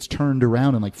it that it gets turned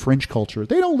around in like French culture?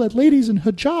 They don't let ladies in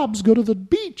hijabs go to the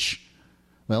beach.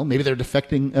 Well, maybe they're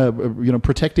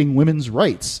protecting women's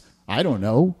rights. I don't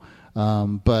know.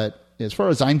 But as far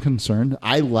as I'm concerned,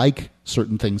 I like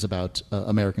certain things about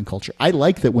American culture. I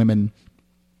like that women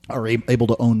are able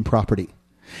to own property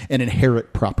and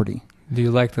inherit property. Do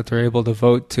you like that they're able to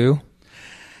vote too?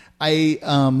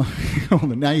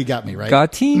 Now you got me, right?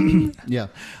 Got him. Yeah.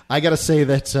 I got to say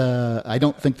that I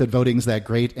don't think that voting's that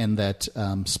great, and that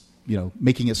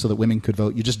making it so that women could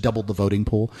vote, you just doubled the voting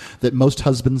pool, that most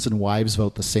husbands and wives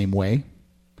vote the same way.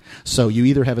 So you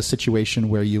either have a situation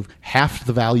where you've halved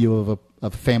the value of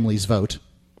a family's vote,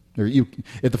 or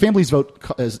if the family's vote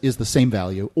is the same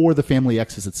value, or the family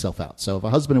X's itself out. So if a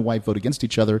husband and wife vote against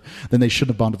each other, then they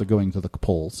shouldn't have bothered going to the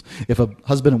polls. If a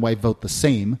husband and wife vote the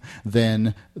same,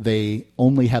 then they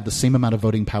only have the same amount of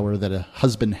voting power that a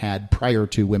husband had prior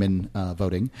to women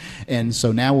voting. And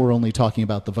so now we're only talking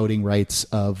about the voting rights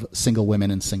of single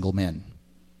women and single men.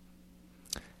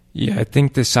 Yeah, I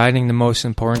think deciding the most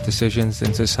important decisions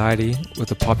in society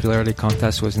with a popularity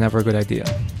contest was never a good idea.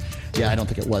 Yeah, I don't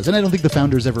think it was. And I don't think the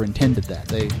founders ever intended that.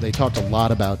 They talked a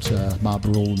lot about mob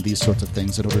rule and these sorts of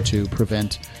things in order to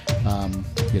prevent,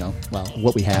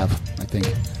 what we have, I think.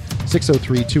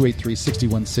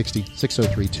 603-283-6160,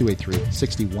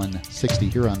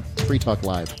 603-283-6160 here on Free Talk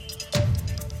Live.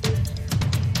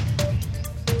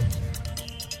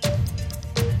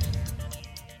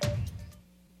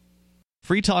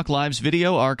 Free Talk Live's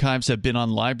video archives have been on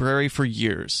LBRY for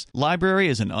years. LBRY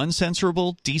is an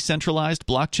uncensorable, decentralized,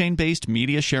 blockchain-based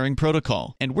media sharing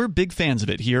protocol, and we're big fans of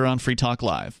it here on Free Talk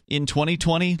Live. In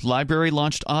 2020, LBRY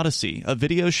launched Odysee, a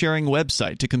video sharing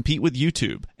website to compete with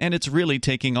YouTube, and it's really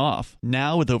taking off,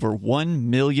 now with over 1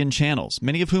 million channels,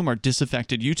 many of whom are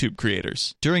disaffected YouTube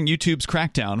creators. During YouTube's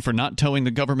crackdown for not towing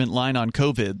the government line on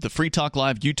COVID, the Free Talk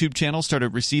Live YouTube channel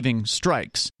started receiving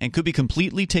strikes and could be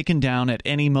completely taken down at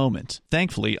any moment.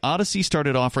 Thankfully, Odysee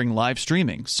started offering live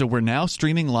streaming, so we're now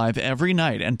streaming live every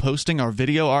night and posting our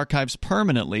video archives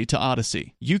permanently to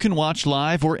Odysee. You can watch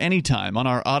live or anytime on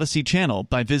our Odysee channel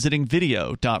by visiting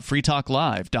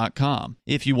video.freetalklive.com.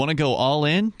 If you want to go all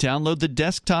in, download the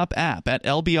desktop app at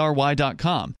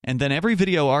lbry.com, and then every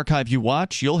video archive you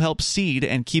watch, you'll help seed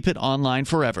and keep it online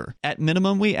forever. At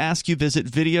minimum, we ask you visit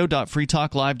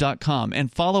video.freetalklive.com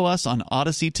and follow us on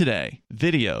Odysee today.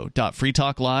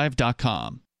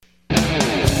 video.freetalklive.com.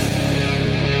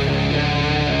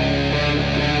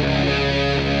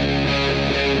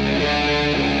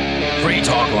 Free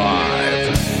Talk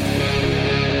Live.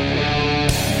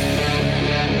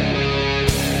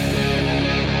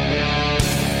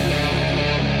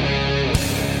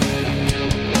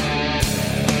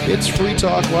 It's Free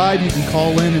Talk Live. You can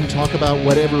call in and talk about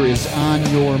whatever is on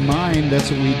your mind.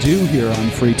 That's what we do here on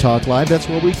Free Talk Live. That's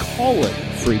why we call it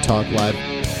Free Talk Live.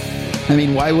 I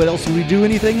mean, why would else would we do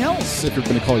anything else if you're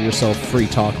going to call yourself Free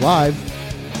Talk Live?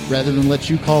 Rather than let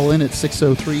you call in at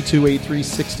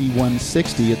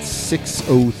 603-283-6160. It's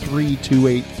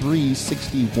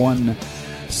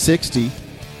 603-283-6160.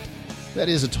 That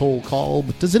is a toll call,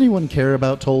 but does anyone care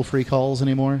about toll-free calls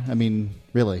anymore? I mean,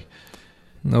 really?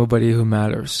 Nobody who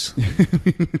matters.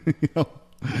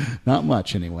 Not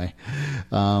much, anyway.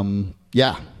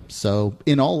 Yeah, so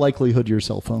in all likelihood, your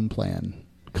cell phone plan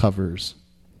covers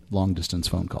long-distance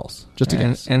phone calls. Just in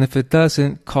case. And if it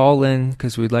doesn't, call in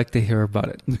because we'd like to hear about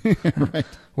it. Right.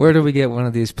 Where do we get one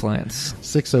of these plans?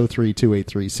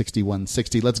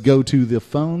 603-283-6160. Let's go to the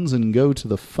phones and go to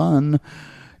the fun.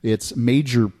 It's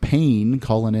Major Payne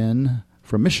calling in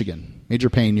from Michigan. Major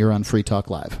Payne, you're on Free Talk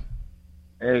Live.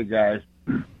 Hey, guys.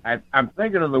 I'm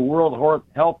thinking of the World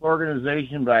Health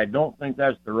Organization, but I don't think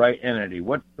that's the right entity.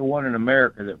 What's the one in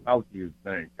America that Fauci's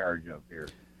been in charge of here?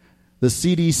 The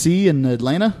CDC in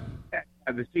Atlanta?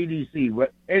 The CDC.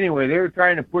 But anyway, they were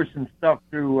trying to push some stuff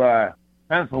through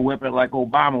pencil whip it like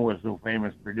Obama was so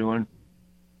famous for doing.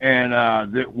 And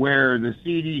where the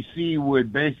CDC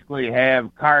would basically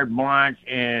have carte blanche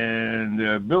and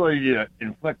the ability to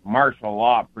inflict martial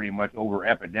law pretty much over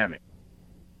epidemics.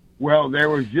 Well,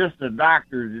 there was just a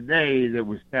doctor today that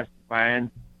was testifying,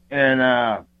 and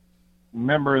a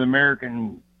member of the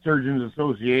American Surgeons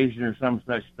Association or some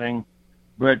such thing.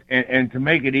 But and to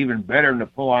make it even better and to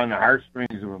pull on the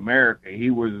heartstrings of America,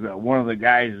 he was one of the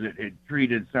guys that had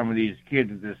treated some of these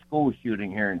kids at the school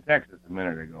shooting here in Texas a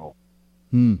minute ago.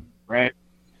 Right?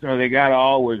 So they got to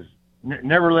always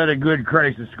never let a good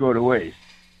crisis go to waste.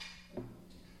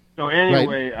 So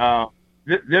anyway, right.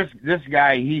 This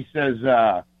guy, he says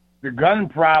the gun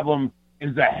problem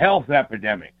is a health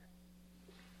epidemic.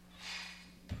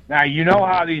 Now, you know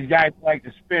how these guys like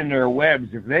to spin their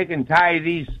webs. If they can tie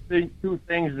these two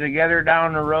things together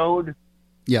down the road,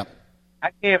 yeah,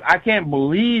 I can't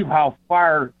believe how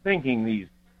far thinking these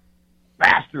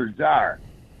bastards are.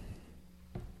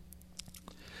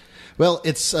 Well,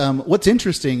 it's what's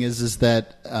interesting is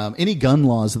that any gun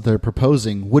laws that they're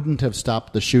proposing wouldn't have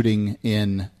stopped the shooting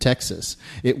in Texas.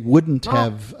 It wouldn't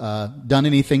have done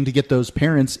anything to get those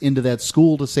parents into that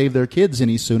school to save their kids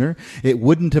any sooner. It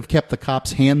wouldn't have kept the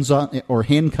cops' hands on or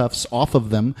handcuffs off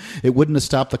of them. It wouldn't have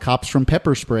stopped the cops from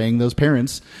pepper spraying those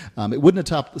parents. It wouldn't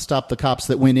have stopped the cops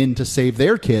that went in to save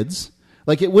their kids.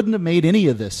 Like, it wouldn't have made any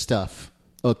of this stuff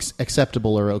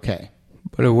acceptable or okay.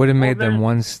 But it would have made them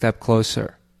one step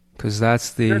closer. Because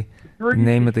that's the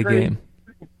name of the game.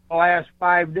 The last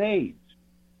 5 days,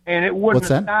 and it wouldn't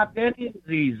have stopped any of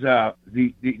these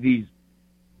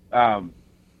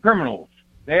criminals.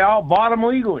 They all bought them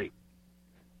legally.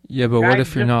 Yeah, but what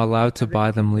if you're not allowed to buy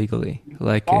them legally,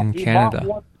 like in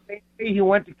Canada? He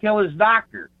went to kill his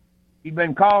doctor. He'd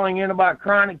been calling in about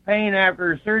chronic pain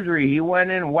after his surgery. He went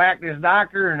in and whacked his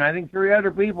doctor and I think 3 other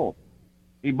people.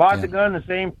 He bought the gun the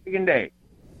same freaking day,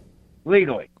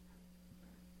 legally.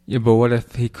 Yeah, but what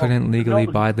if he couldn't legally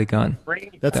buy the gun?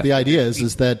 That's the idea.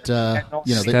 Is that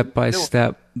step by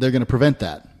step they're going to prevent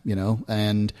that.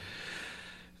 And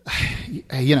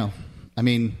I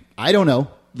mean, I don't know.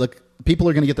 Look, people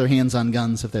are going to get their hands on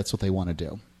guns if that's what they want to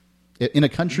do. In a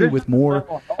country with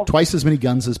twice as many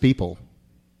guns as people,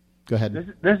 Go ahead.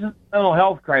 This is a mental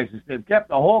health crisis. They've kept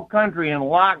the whole country in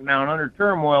lockdown under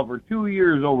turmoil for 2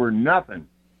 years over nothing.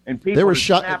 And people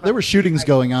there were shootings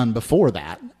going on before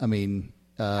that. I mean,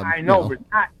 I know, but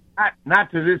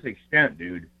not to this extent,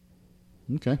 dude.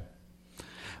 Okay.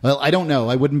 Well, I don't know.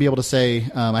 I wouldn't be able to say.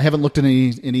 I haven't looked at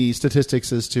any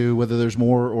statistics as to whether there's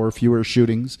more or fewer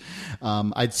shootings.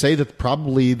 I'd say that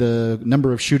probably the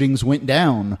number of shootings went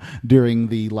down during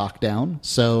the lockdown.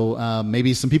 So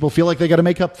maybe some people feel like they got to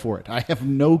make up for it. I have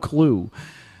no clue.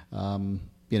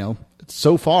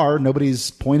 So far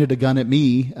nobody's pointed a gun at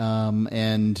me,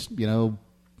 and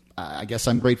I guess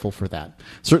I'm grateful for that.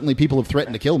 Certainly, people have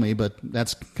threatened to kill me, but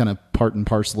that's kind of part and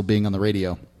parcel of being on the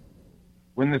radio.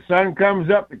 When the sun comes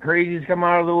up, the crazies come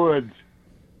out of the woods.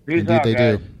 Peace Indeed, out, they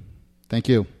guys. do. Thank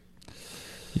you.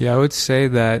 Yeah, I would say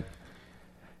that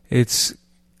it's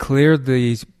clear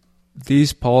these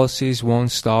policies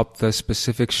won't stop the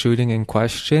specific shooting in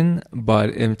question,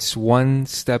 but it's one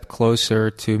step closer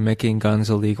to making guns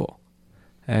illegal.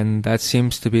 And that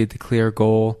seems to be the clear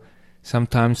goal.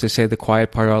 Sometimes they say the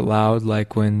quiet part out loud,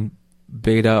 like when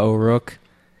Beta O'Rourke,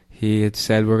 he had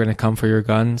said, we're going to come for your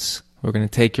guns. We're going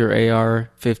to take your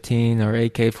AR-15 or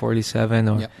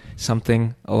AK-47 or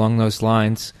something along those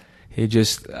lines. He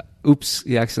just,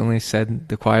 he accidentally said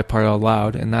the quiet part out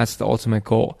loud, and that's the ultimate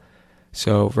goal.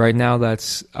 So right now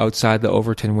that's outside the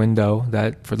Overton window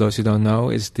that, for those who don't know,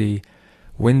 is the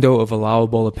window of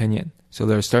allowable opinion. So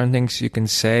there are certain things you can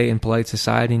say in polite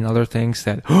society and other things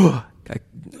that, I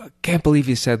can't believe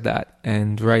you said that.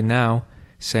 And right now,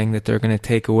 saying that they're going to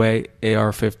take away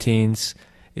AR-15s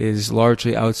is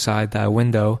largely outside that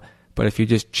window. But if you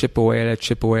just chip away at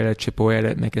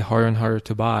it, make it harder and harder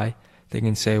to buy, they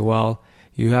can say, well,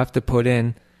 you have to put in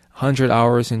 100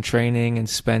 hours in training and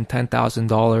spend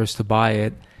 $10,000 to buy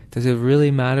it. Does it really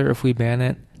matter if we ban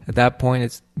it? At that point,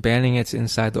 it's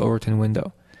inside the Overton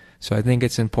window. So I think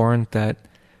it's important that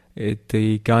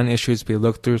the gun issues be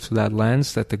looked through that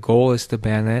lens, that the goal is to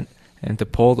ban it and to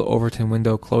pull the Overton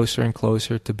window closer and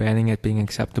closer to banning it being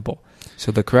acceptable.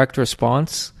 So the correct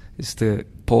response is to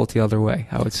pull it the other way,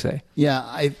 I would say. Yeah,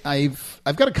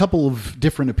 I've got a couple of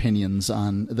different opinions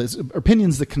on this,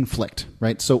 opinions that conflict,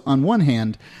 right? So on one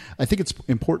hand, I think it's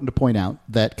important to point out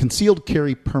that concealed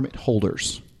carry permit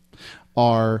holders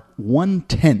are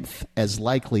 1/10 as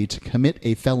likely to commit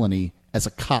a felony as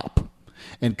a cop,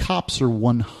 and cops are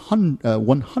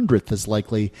 100th as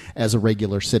likely as a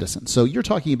regular citizen. So you're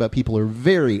talking about people who are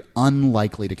very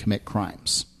unlikely to commit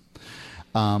crimes.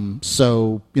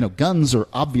 So, guns are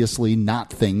obviously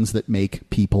not things that make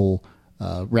people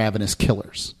ravenous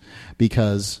killers,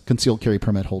 because concealed carry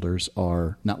permit holders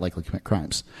are not likely to commit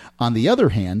crimes. On the other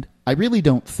hand, I really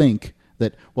don't think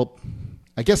that,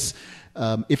 I guess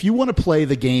if you want to play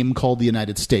the game called the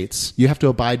United States, you have to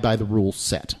abide by the rule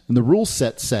set. And the rule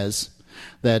set says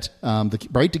that the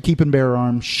right to keep and bear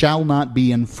arms shall not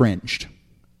be infringed.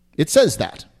 It says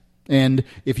that. And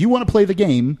if you want to play the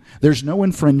game, there's no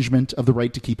infringement of the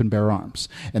right to keep and bear arms.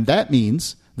 And that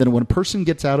means that when a person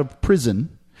gets out of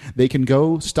prison, they can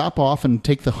go stop off and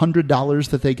take the $100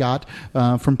 that they got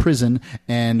from prison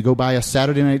and go buy a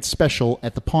Saturday night special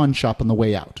at the pawn shop on the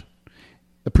way out.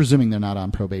 Presuming they're not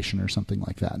on probation or something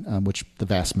like that, which the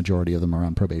vast majority of them are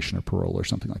on probation or parole or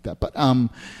something like that. But,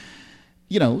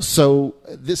 so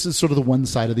this is sort of the one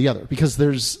side or the other, because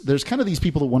there's kind of these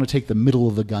people that want to take the middle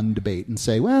of the gun debate and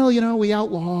say, well, we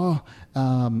outlaw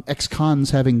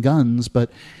ex-cons having guns,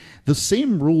 but the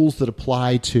same rules that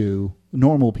apply to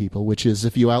normal people, which is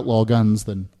if you outlaw guns,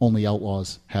 then only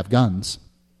outlaws have guns,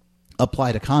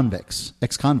 apply to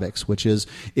ex-convicts, which is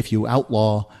if you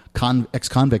outlaw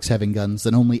ex-convicts having guns,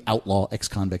 then only outlaw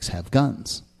ex-convicts have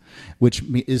guns, which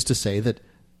is to say that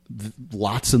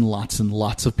lots and lots and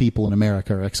lots of people in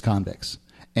America are ex-convicts,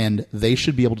 and they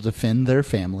should be able to defend their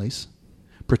families,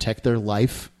 protect their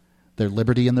life, their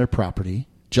liberty, and their property,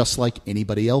 just like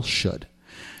anybody else should.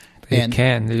 They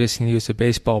just can use a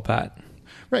baseball bat.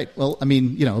 Right. Well, I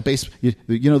mean, you know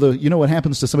what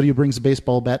happens to somebody who brings a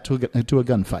baseball bat to a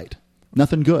gunfight?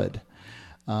 Nothing good.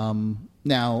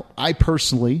 Now, I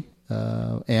personally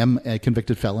am a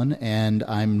convicted felon, and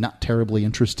I'm not terribly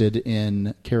interested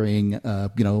in carrying,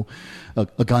 a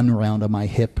gun around on my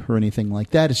hip or anything like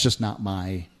that. It's just not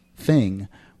my thing.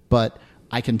 But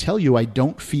I can tell you, I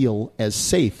don't feel as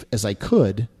safe as I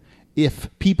could if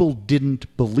people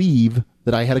didn't believe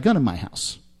that I had a gun in my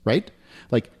house. Right?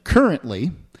 Like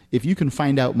currently, if you can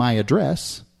find out my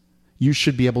address, you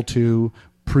should be able to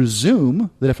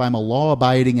presume that if I'm a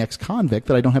law-abiding ex-convict,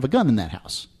 that I don't have a gun in that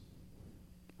house.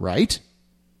 Right?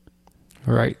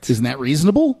 Right. Isn't that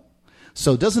reasonable?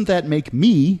 So doesn't that make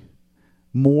me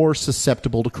more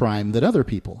susceptible to crime than other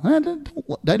people. And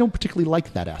I don't particularly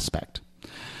like that aspect.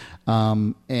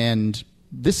 And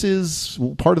this is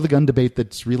part of the gun debate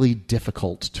that's really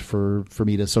difficult for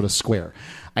me to sort of square.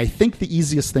 I think the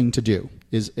easiest thing to do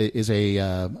is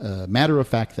a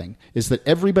matter-of-fact thing, is that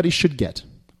everybody should get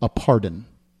a pardon,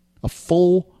 a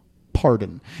full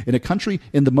pardon. In a country,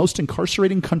 in the most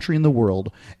incarcerating country in the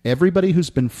world, everybody who's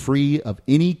been free of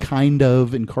any kind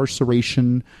of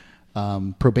incarceration,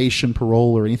 probation,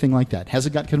 parole, or anything like that,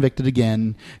 hasn't got convicted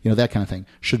again, that kind of thing,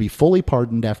 should be fully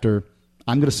pardoned after,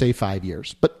 I'm going to say 5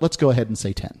 years, but let's go ahead and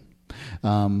say 10.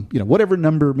 Whatever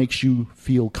number makes you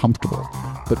feel comfortable.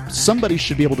 But somebody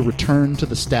should be able to return to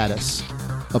the status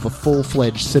of a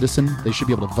full-fledged citizen. They should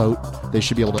be able to vote. They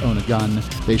should be able to own a gun.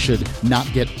 They should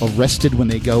not get arrested when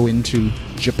they go into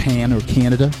Japan or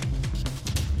Canada.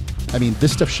 I mean,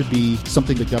 this stuff should be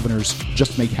something that governors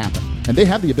just make happen. And they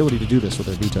have the ability to do this with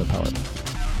their veto power.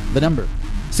 The number,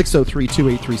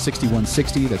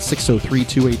 603-283-6160. That's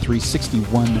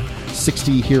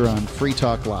 603-283-6160 here on Free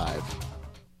Talk Live.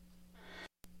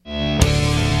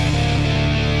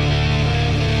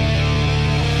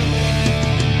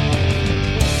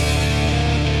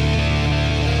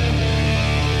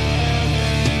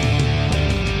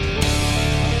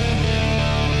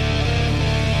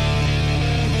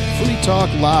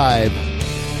 Talk Live.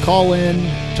 Call in,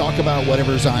 talk about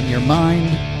whatever's on your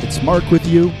mind. It's Mark with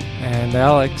you. And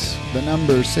Alex. The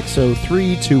number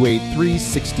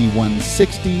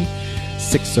 603-283-6160.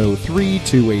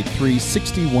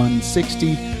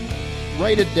 603-283-6160.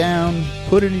 Write it down.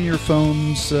 Put it in your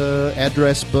phone's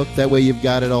address book. That way you've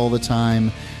got it all the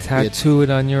time. Tattoo it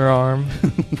on your arm.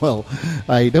 Well,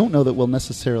 I don't know that we'll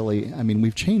necessarily... I mean,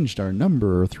 we've changed our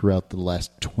number throughout the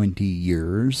last 20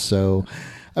 years, so...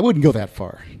 I wouldn't go that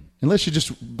far. Unless you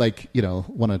just,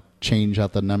 want to change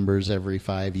out the numbers every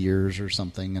 5 years or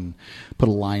something and put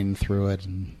a line through it.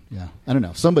 And I don't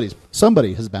know. Somebody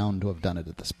has bound to have done it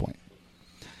at this point.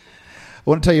 I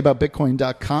want to tell you about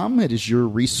Bitcoin.com. It is your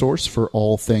resource for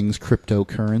all things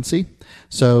cryptocurrency.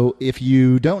 So if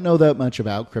you don't know that much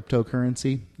about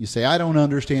cryptocurrency, you say, I don't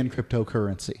understand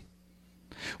cryptocurrency.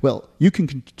 Well, you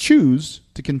can choose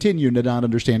to continue to not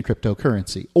understand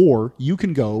cryptocurrency. Or you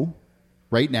can go...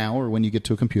 right now, or when you get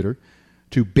to a computer,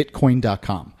 to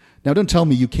Bitcoin.com. Now, don't tell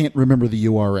me you can't remember the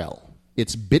URL.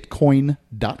 It's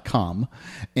Bitcoin.com,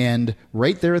 and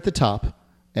right there at the top,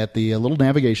 at the little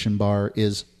navigation bar,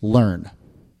 is Learn.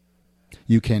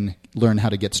 You can learn how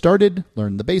to get started,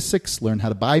 learn the basics, learn how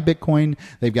to buy Bitcoin.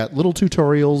 They've got little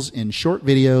tutorials in short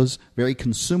videos, very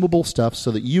consumable stuff,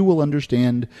 so that you will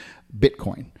understand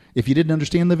Bitcoin. If you didn't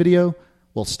understand the video,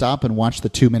 well, stop and watch the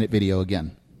 2-minute video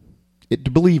again.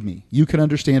 Believe me, you can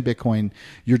understand Bitcoin.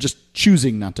 You're just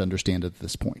choosing not to understand it at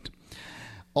this point.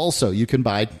 Also, you can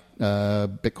buy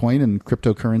Bitcoin and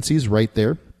cryptocurrencies right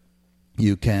there.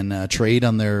 You can trade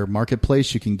on their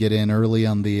marketplace. You can get in early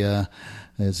on the,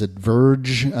 is it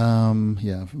Verge?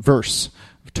 Verse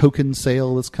token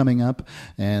sale that's coming up.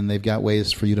 And they've got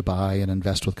ways for you to buy and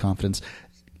invest with confidence.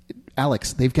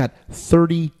 Alex, they've got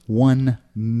 31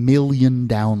 million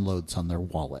downloads on their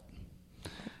wallet.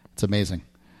 It's amazing.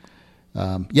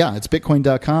 It's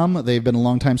Bitcoin.com. They've been a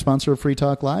longtime sponsor of Free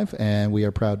Talk Live, and we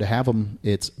are proud to have them.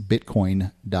 It's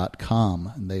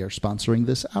Bitcoin.com, and they are sponsoring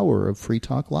this hour of Free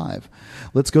Talk Live.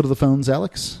 Let's go to the phones,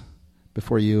 Alex,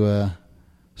 before you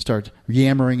start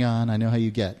yammering on. I know how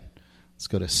you get. Let's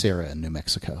go to Sarah in New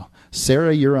Mexico.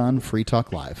 Sarah, you're on Free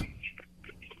Talk Live.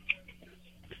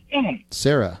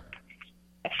 Sarah.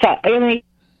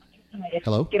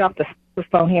 Hello? Get off the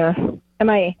phone here. Am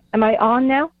I on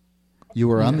now? You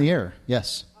were on the air,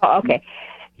 yes. Oh, okay.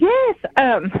 Yes.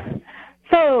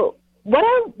 So what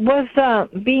I was what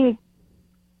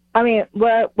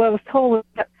I was told was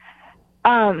that,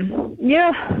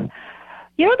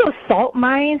 those salt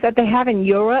mines that they have in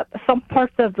Europe. Some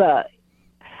parts of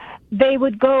they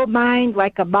would go mine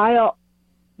like 1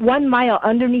 mile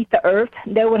underneath the earth.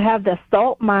 They would have the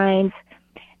salt mines,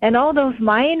 and all those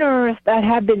miners that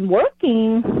have been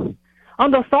working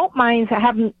on those salt mines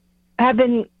have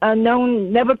been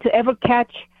known never to ever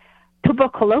catch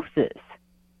tuberculosis.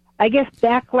 I guess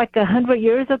back like 100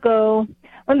 years ago,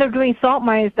 when they're doing salt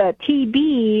mines, the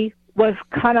TB was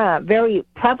kind of very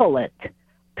prevalent.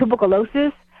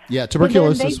 Tuberculosis. Yeah,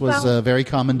 tuberculosis was a very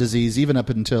common disease, even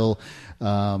up until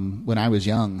when I was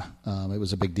young. It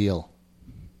was a big deal.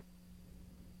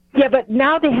 Yeah, but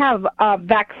now they have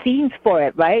vaccines for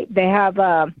it, right? They have,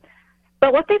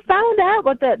 but what they found out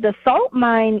was that the salt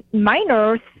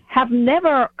miners have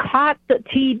never caught the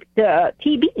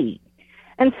TB.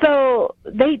 And so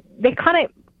they kind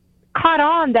of caught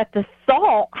on that the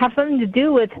salt has something to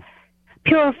do with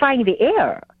purifying the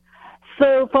air.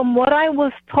 So from what I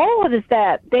was told is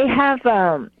that they have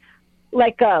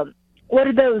what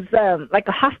are those like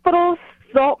a hospitals,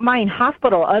 salt mine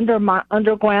hospital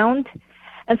underground,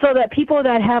 and so that people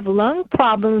that have lung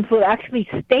problems would actually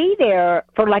stay there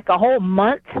for like a whole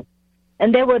month,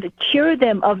 and they would cure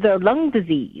them of their lung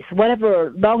disease,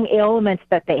 whatever lung ailments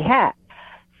that they had.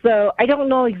 So I don't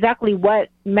know exactly what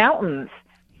mountains,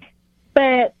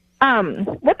 but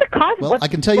what the cause? Well, I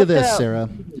can tell you this, Sarah.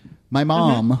 My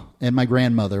mom and my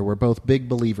grandmother were both big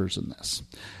believers in this.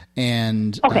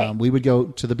 And we would go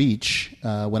to the beach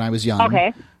when I was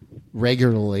young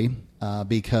regularly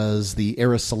because the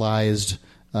aerosolized,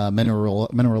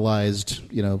 mineralized,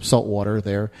 salt water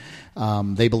there,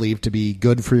 they believed to be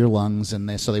good for your lungs.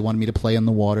 And so they wanted me to play in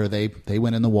the water. They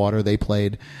went in the water. They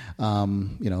played,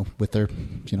 with their,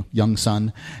 young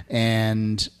son.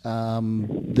 And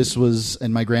this was,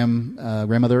 and my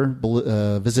grandmother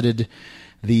visited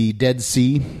the Dead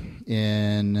Sea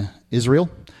in Israel,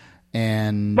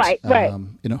 and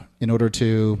in order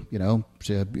to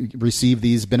to receive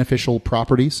these beneficial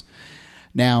properties.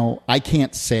 Now, I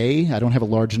can't say, I don't have a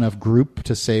large enough group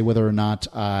to say whether or not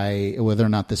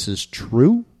this is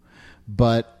true,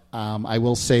 but I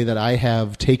will say that I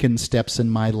have taken steps in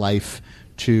my life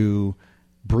to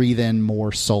breathe in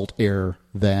more salt air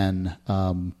than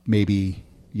maybe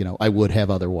I would have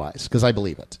otherwise, because I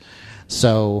believe it.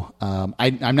 So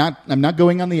I'm not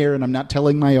going on the air, and I'm not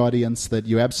telling my audience that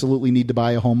you absolutely need to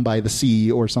buy a home by the sea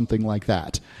or something like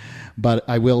that. But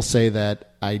I will say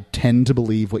that I tend to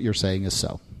believe what you're saying is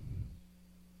so.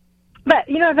 But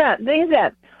what they're saying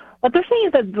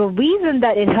is that the reason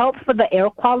that it helps for the air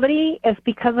quality is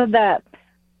because of the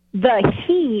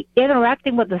heat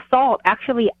interacting with the salt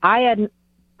actually ionizes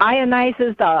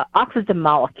the oxygen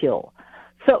molecule.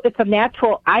 So it's a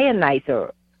natural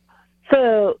ionizer.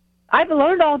 So I've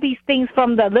learned all these things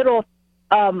from the little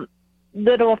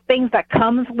things that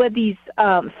comes with these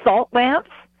salt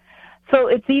lamps. So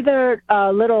it's either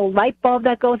a little light bulb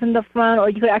that goes in the front, or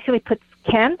you could actually put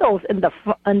candles in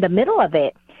the middle of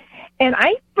it. And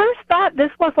I first thought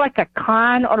this was like a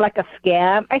con or like a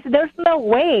scam. I said, there's no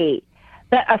way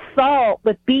that a salt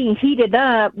with being heated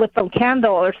up with some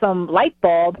candle or some light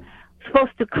bulb is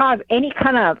supposed to cause any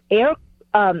kind of air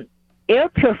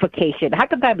purification. How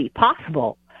could that be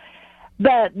possible?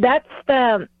 But that's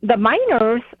the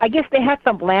miners, I guess they had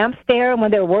some lamps there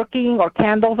when they were working, or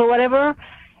candles or whatever.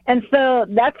 And so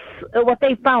that's what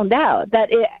they found out,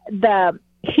 that the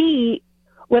heat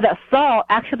with a salt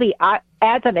actually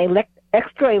adds an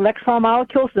extra electron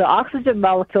molecule to the oxygen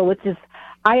molecule, which is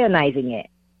ionizing it.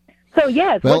 So,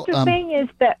 yes, what you're saying is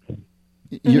that...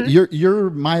 Your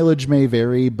mileage may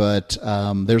vary, but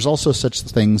there's also such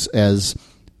things as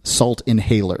salt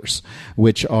inhalers,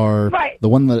 which are the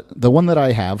one that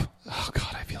I have. Oh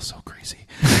God, I feel so crazy.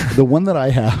 The one that I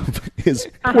have is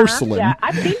porcelain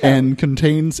and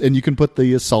contains, and you can put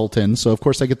the salt in. So, of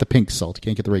course, I get the pink salt. You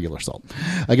can't get the regular salt.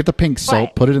 I get the pink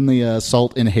salt, put it in the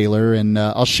salt inhaler, and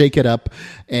I'll shake it up.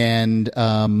 And,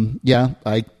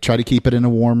 I try to keep it in a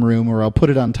warm room, or I'll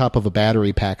put it on top of a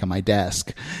battery pack on my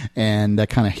desk. And that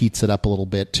kind of heats it up a little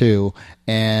bit, too.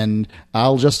 And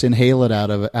I'll just inhale it out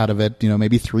of it,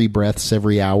 maybe 3 breaths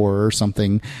every hour or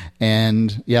something.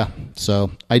 And,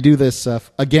 so I do this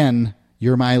again.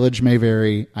 Your mileage may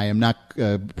vary. I am not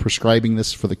prescribing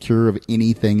this for the cure of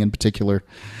anything in particular.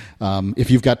 If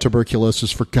you've got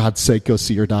tuberculosis, for God's sake, go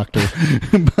see your doctor.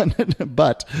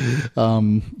 but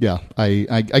I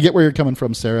get where you're coming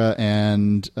from, Sarah,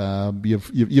 and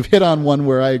you've hit on one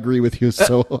where I agree with you.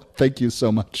 So thank you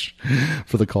so much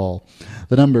for the call.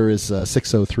 The number is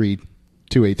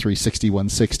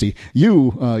 603-283-6160.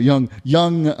 You,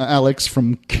 young Alex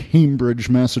from Cambridge,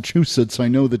 Massachusetts, I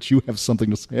know that you have something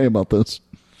to say about this.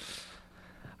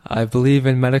 I believe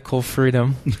in medical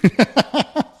freedom.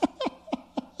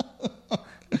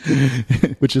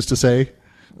 Which is to say?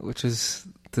 Which is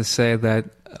to say that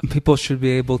people should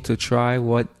be able to try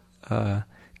what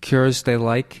cures they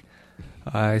like.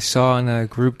 I saw in a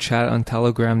group chat on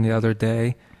Telegram the other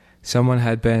day, someone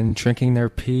had been drinking their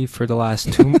pee for the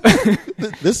last 2 months.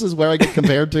 This is where I get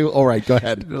compared to? All right, go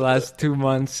ahead. The last 2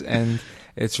 months, and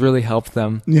it's really helped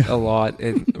them a lot.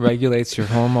 It regulates your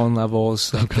hormone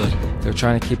levels. They're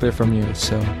trying to keep it from you.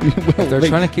 So if they're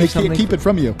trying to keep something... They can't keep it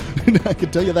from you. I can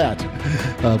tell you that.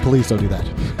 Please don't do that.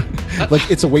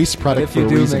 It's a waste product for a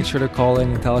reason. If you do, make sure to call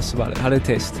in and tell us about it. How did it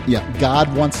taste? Yeah,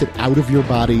 God wants it out of your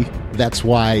body. That's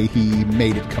why he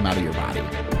made it come out of your body.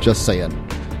 Just saying.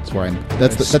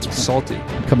 That's salty.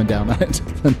 I'm coming down on it.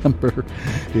 The number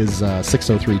is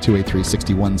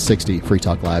 603-283-6160. Free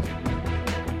Talk Live.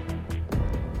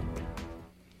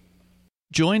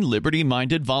 Join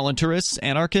liberty-minded voluntarists,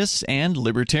 anarchists, and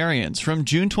libertarians from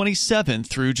June 27th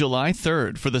through July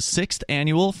 3rd for the 6th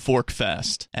annual Fork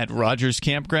Fest at Rogers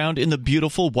Campground in the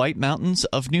beautiful White Mountains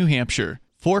of New Hampshire.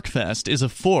 Fork Fest is a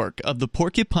fork of the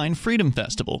Porcupine Freedom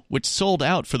Festival, which sold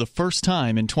out for the first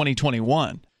time in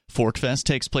 2021. Fork Fest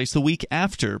takes place the week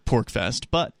after PorcFest,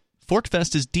 but Fork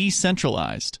Fest is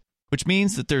decentralized, which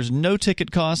means that there's no ticket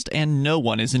cost and no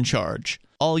one is in charge.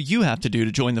 All you have to do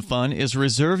to join the fun is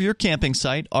reserve your camping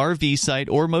site, RV site,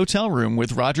 or motel room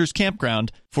with Rogers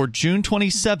Campground for June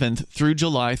 27th through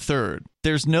July 3rd.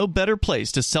 There's no better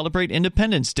place to celebrate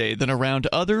Independence Day than around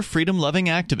other freedom-loving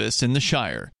activists in the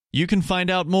Shire. You can find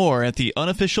out more at the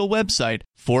unofficial website,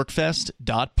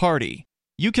 forkfest.party.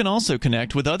 You can also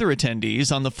connect with other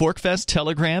attendees on the ForkFest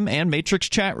Telegram and Matrix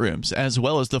chat rooms, as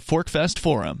well as the ForkFest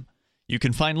forum. You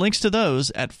can find links to those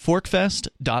at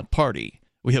forkfest.party.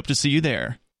 We hope to see you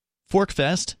there.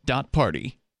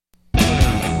 forkfest.party.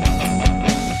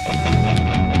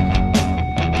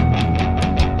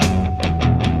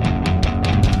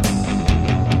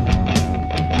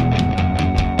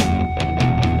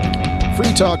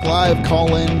 Free Talk Live,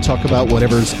 call in, talk about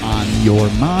whatever's on your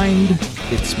mind.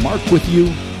 It's Mark with you.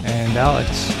 And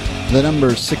Alex. The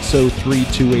number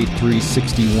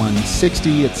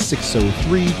 603-283-6160. It's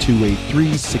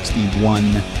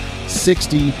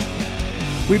 603-283-6160.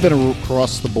 We've been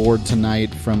across the board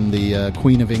tonight from the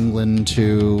Queen of England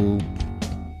to,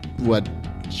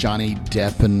 Johnny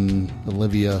Depp and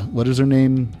Olivia, what is her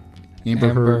name?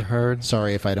 Amber Heard.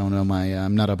 Sorry if I don't know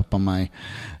I'm not up on my,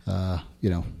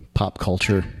 pop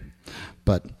culture.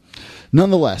 But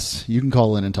nonetheless, you can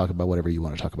call in and talk about whatever you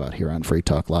want to talk about here on Free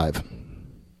Talk Live.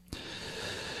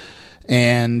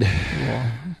 And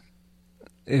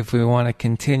if we want to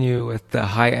continue with the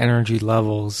high energy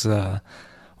levels,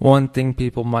 one thing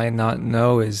people might not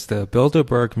know is the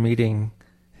Bilderberg meeting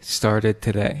started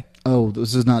today. Oh,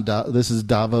 this is not this is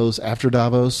Davos after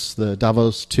Davos, the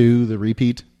Davos 2, the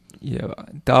repeat. Yeah,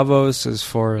 Davos is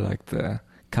for like the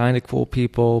kind of cool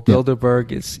people.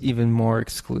 Bilderberg is even more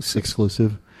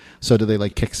exclusive. So do they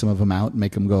like kick some of them out and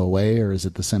make them go away, or is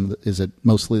it the same? Is it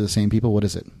mostly the same people? What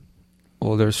is it?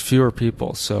 Well, there's fewer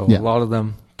people, so a lot of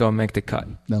them don't make the cut.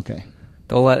 Okay.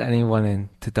 They'll let anyone in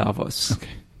to Davos. Okay.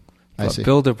 I see.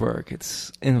 Bilderberg,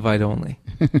 it's invite only.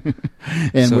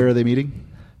 And where are they meeting?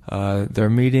 They're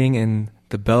meeting in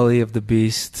the belly of the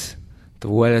beast, the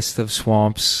wettest of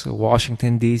swamps,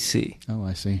 Washington, D.C. Oh,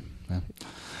 I see. Well,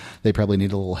 they probably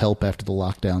need a little help after the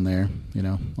lockdown there.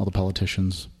 All the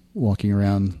politicians walking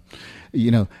around.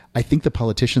 I think the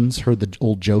politicians heard the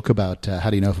old joke about how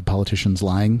do you know if a politician's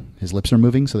lying? His lips are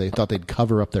moving, so they thought they'd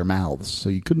cover up their mouths so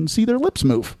you couldn't see their lips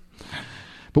move.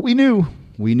 But we knew.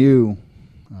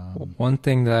 One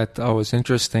thing that was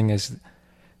interesting is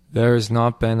there's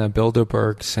not been a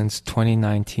Bilderberg since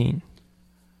 2019.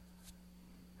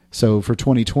 So for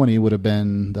 2020 would have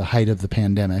been the height of the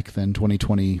pandemic. Then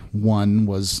 2021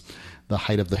 was the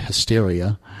height of the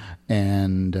hysteria.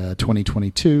 And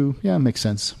 2022, makes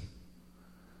sense.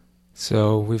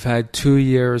 So we've had 2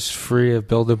 years free of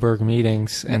Bilderberg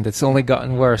meetings, and it's only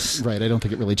gotten worse. Right. I don't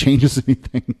think it really changes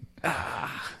anything.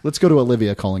 Let's go to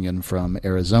Olivia calling in from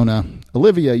Arizona.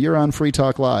 Olivia, you're on Free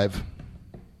Talk Live.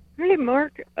 Hey,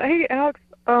 Mark. Hey, Alex.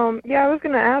 I was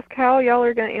going to ask how y'all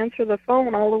are going to answer the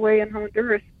phone all the way in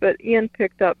Honduras, but Ian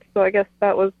picked up, so I guess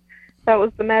that was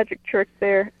the magic trick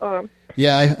there.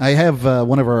 Yeah, I have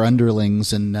one of our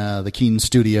underlings in the Keen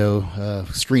studio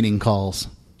screening calls.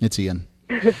 It's Ian.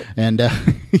 And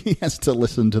he has to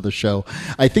listen to the show.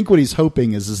 I think what he's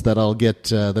hoping is that I'll get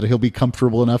that he'll be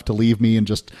comfortable enough to leave me and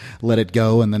just let it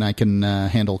go, and then I can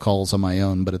handle calls on my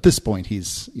own. But at this point,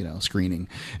 he's screening,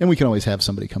 and we can always have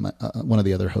somebody come, one of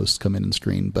the other hosts come in and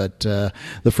screen. But the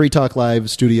Free Talk Live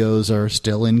studios are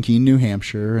still in Keene, New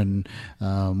Hampshire, and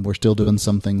we're still doing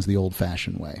some things the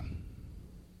old-fashioned way.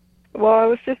 Well, I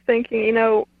was just thinking,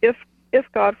 if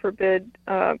God forbid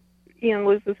Ian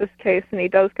loses his case and he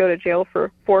does go to jail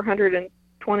for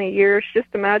 420 years, just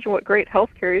imagine what great health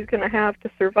care he's going to have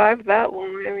to survive that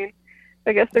long. I mean,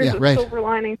 I guess there's a silver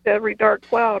lining to every dark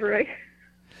cloud, right?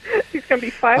 He's going to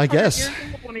be 500 years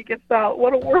old when he gets out.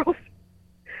 What a world.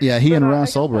 Yeah, and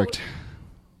Ross Ulbricht.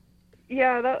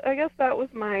 I guess that was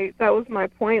my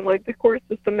point. Like, the court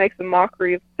system makes a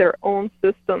mockery of their own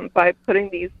system by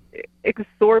putting these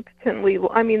exorbitantly,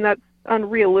 that's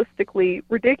unrealistically,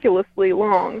 ridiculously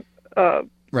long.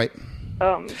 Right.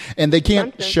 And they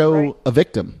can't show a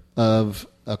victim of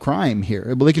a crime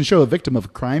here. Well, they can show a victim of a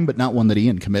crime, but not one that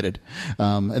Ian committed.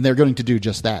 And they're going to do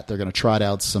just that. They're going to trot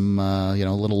out some,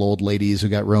 little old ladies who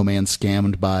got romance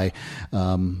scammed by,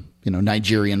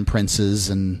 Nigerian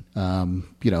princes and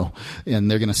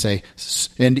they're going to say,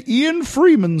 and Ian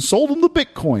Freeman sold them the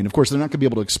Bitcoin. Of course, they're not going to be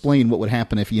able to explain what would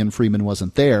happen if Ian Freeman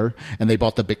wasn't there and they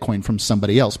bought the Bitcoin from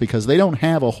somebody else, because they don't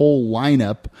have a whole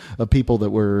lineup of people that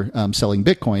were selling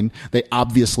Bitcoin. They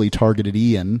obviously targeted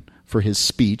Ian for his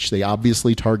speech. They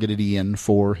obviously targeted Ian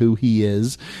for who he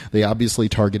is. They obviously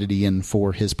targeted Ian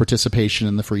for his participation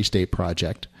in the Free State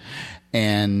Project.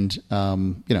 And,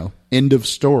 end of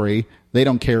story. They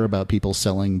don't care about people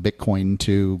selling Bitcoin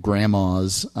to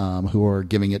grandmas who are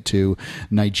giving it to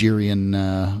Nigerian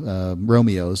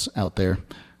Romeos out there.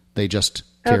 They just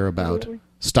care about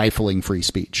stifling free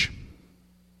speech.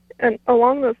 And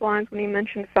along those lines, when you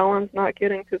mentioned felons not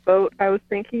getting to vote, I was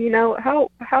thinking,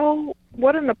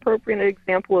 what an appropriate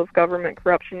example of government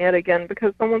corruption yet again,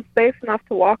 because someone's safe enough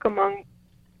to walk among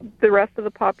the rest of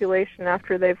the population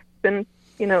after they've been,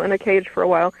 in a cage for a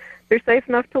while. They're safe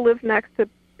enough to live next to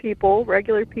people,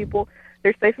 regular people.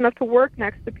 They're safe enough to work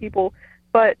next to people,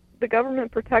 but the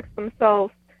government protects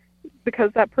themselves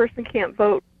because that person can't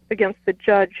vote against the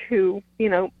judge who,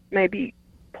 maybe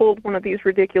pulled one of these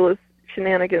ridiculous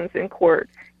shenanigans in court,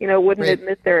 wouldn't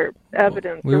admit their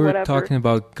evidence we or were whatever. Talking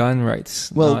about gun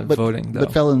rights, not voting, though. Oh.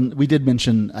 But Felon,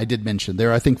 I did mention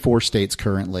there are, I think, 4 states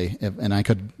currently, and I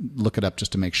could look it up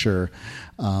just to make sure,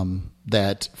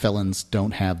 that felons don't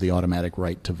have the automatic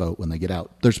right to vote when they get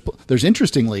out. There's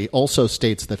interestingly also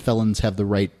states that felons have the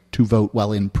right to vote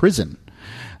while in prison,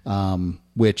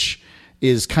 which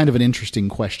is kind of an interesting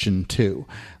question too.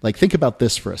 Like, think about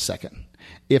this for a second.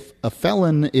 If a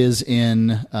felon is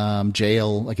in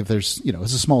jail, like if there's,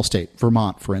 it's a small state,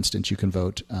 Vermont, for instance, you can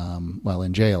vote while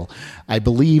in jail. I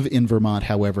believe in Vermont,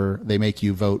 however, they make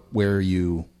you vote where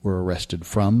you were arrested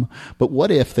from. But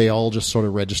what if they all just sort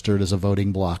of registered as a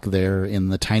voting block there in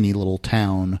the tiny little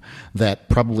town that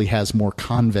probably has more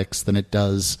convicts than it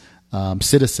does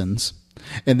citizens?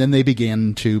 And then they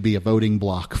began to be a voting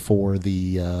block for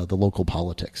the local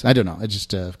politics. I don't know. It's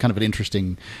just kind of an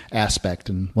interesting aspect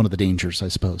and one of the dangers, I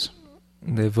suppose.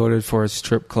 They voted for a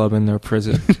strip club in their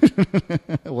prison.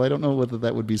 Well, I don't know whether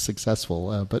that would be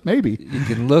successful, but maybe. You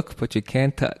can look, but you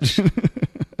can't touch.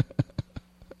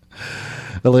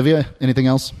 Olivia, anything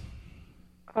else?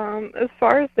 As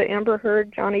far as the Amber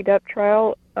Heard Johnny Depp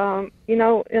trial,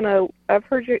 I've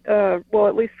heard you,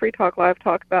 at least Free Talk Live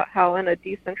talk about how in a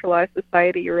decentralized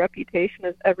society your reputation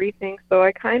is everything. So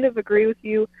I kind of agree with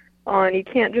you on you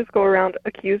can't just go around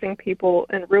accusing people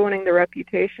and ruining their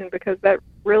reputation, because that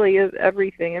really is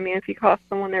everything. I mean, if you cost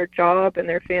someone their job and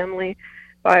their family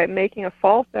by making a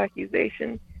false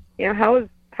accusation, how is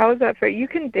that fair? You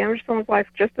can damage someone's life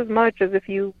just as much as if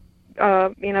you,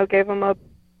 gave them a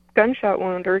gunshot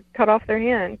wound or cut off their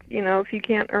hand. If you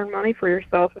can't earn money for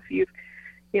yourself, if you've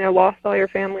lost all your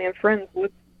family and friends,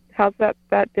 how's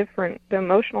that different? The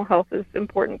emotional health is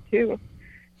important too.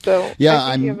 So yeah,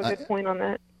 I think you have a good point on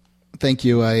that. Thank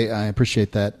you. I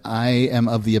appreciate that. I am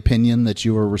of the opinion that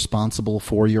you are responsible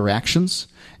for your actions,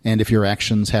 and if your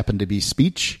actions happen to be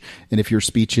speech, and if your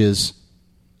speech is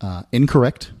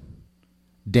incorrect,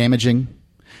 damaging,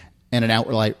 and an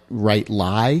outright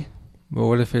lie. But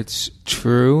what if it's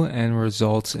true and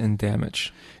results in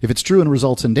damage? If it's true and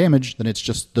results in damage, then it's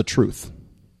just the truth.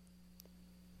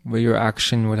 But your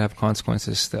action would have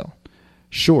consequences still.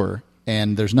 Sure,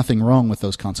 and there's nothing wrong with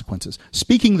those consequences.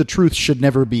 Speaking the truth should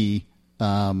never be,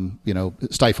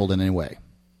 stifled in any way.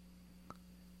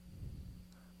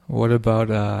 What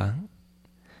about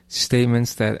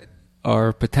statements that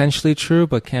are potentially true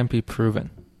but can't be proven?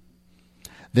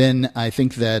 Then I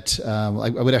think that I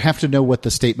would have to know what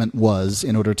the statement was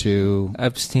in order to...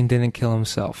 Epstein didn't kill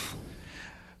himself.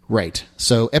 Right.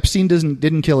 So Epstein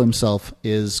didn't kill himself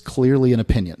is clearly an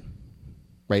opinion,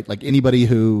 right? Like anybody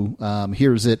who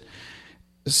hears it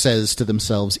says to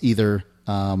themselves either,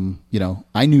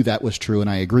 I knew that was true and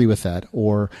I agree with that,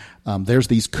 or there's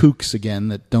these kooks again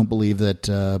that don't believe that,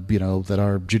 that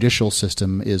our judicial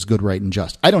system is good, right, and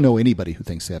just. I don't know anybody who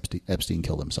thinks Epstein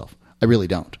killed himself. I really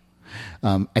don't.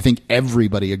 I think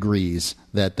everybody agrees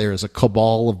that there is a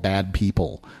cabal of bad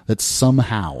people that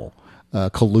somehow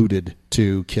colluded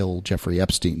to kill Jeffrey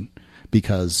Epstein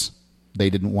because they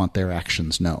didn't want their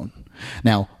actions known.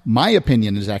 Now, my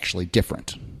opinion is actually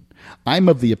different. I'm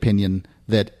of the opinion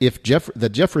that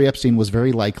that Jeffrey Epstein was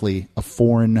very likely a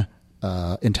foreign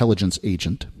intelligence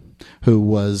agent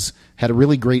who had a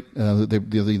really great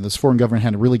this foreign government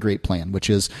had a really great plan, which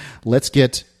is let's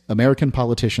get American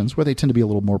politicians, where they tend to be a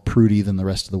little more prudy than the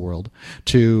rest of the world,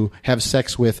 to have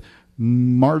sex with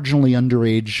marginally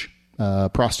underage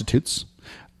prostitutes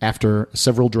after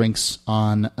several drinks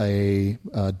on a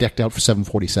decked out for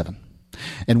 747.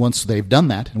 And once they've done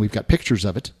that, and we've got pictures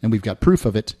of it, and we've got proof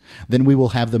of it, then we will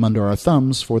have them under our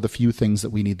thumbs for the few things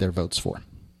that we need their votes for.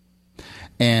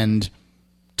 And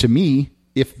to me,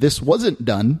 if this wasn't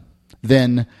done,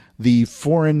 then the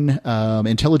foreign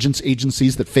intelligence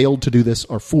agencies that failed to do this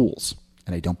are fools.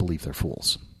 And I don't believe they're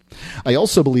fools. I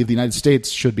also believe the United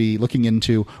States should be looking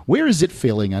into where is it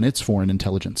failing on its foreign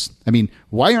intelligence. I mean,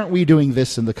 why aren't we doing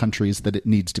this in the countries that it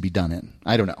needs to be done in?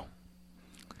 I don't know.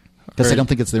 Because I don't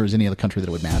think there is any other country that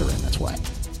it would matter in. That's why.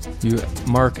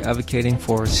 Mark advocating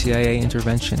for CIA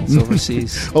interventions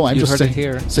overseas. I'm just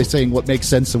saying what makes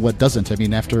sense and what doesn't. I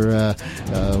mean, after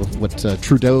what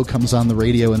Trudeau comes on the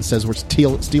radio and says we're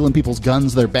stealing people's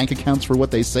guns, their bank accounts for what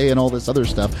they say, and all this other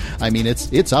stuff. I mean,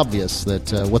 it's obvious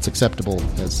that what's acceptable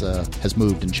has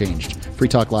moved and changed. Free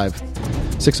Talk Live,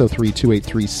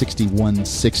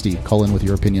 603-283-6160. Call in with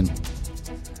your opinion.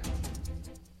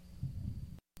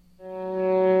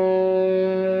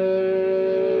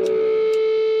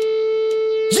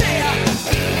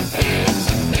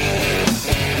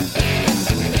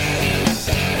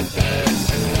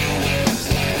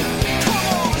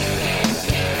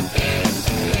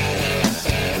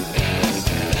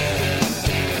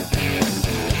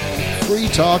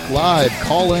 Talk Live.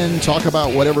 Call in, talk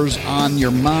about whatever's on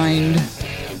your mind.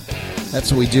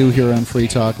 That's what we do here on Free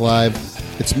Talk Live.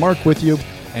 It's Mark with you.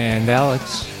 And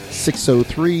Alex.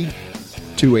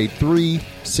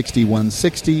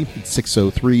 603-283-6160. It's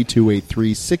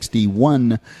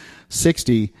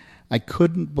 603-283-6160. I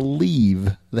couldn't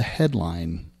believe the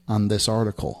headline on this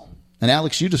article. And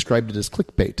Alex, you described it as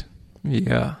clickbait.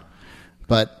 Yeah.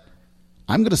 But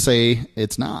I'm going to say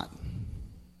it's not.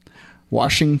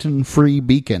 Washington Free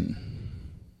Beacon.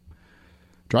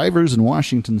 Drivers in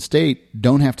Washington State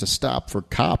don't have to stop for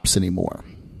cops anymore.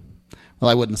 Well,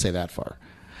 I wouldn't say that far.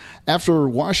 After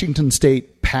Washington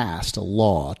State passed a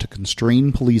law to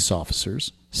constrain police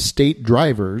officers, state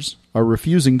drivers are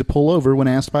refusing to pull over when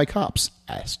asked by cops.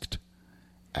 Asked.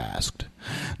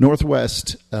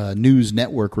 Northwest News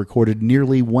Network recorded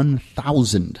nearly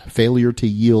 1,000 failure to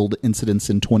yield incidents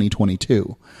in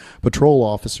 2022. Patrol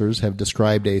officers have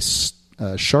described a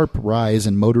sharp rise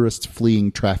in motorists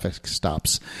fleeing traffic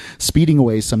stops, speeding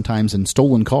away sometimes in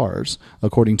stolen cars,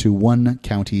 according to one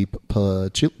county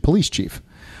police chief.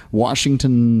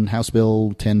 Washington House Bill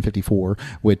 1054,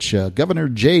 which Governor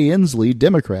Jay Inslee,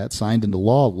 Democrat, signed into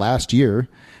law last year,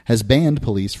 has banned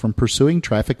police from pursuing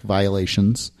traffic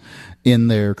violations in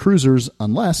their cruisers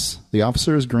unless the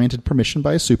officer is granted permission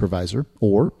by a supervisor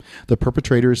or the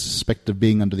perpetrator is suspected of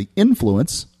being under the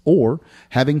influence or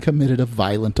having committed a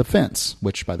violent offense,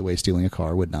 which, by the way, stealing a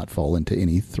car would not fall into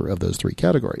any of those three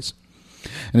categories,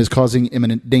 and is causing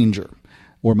imminent danger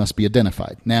or must be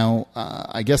identified. Now,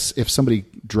 I guess if somebody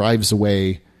drives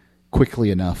away quickly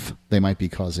enough, they might be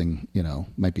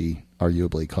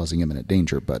arguably causing imminent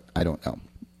danger, but I don't know.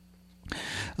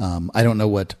 I don't know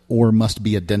what or must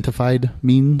be identified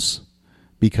means,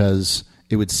 because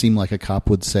it would seem like a cop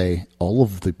would say, all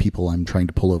of the people I'm trying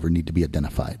to pull over need to be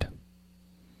identified.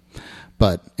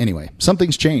 But anyway,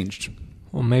 something's changed.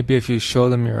 Well, maybe if you show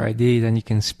them your ID, then you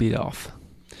can speed off.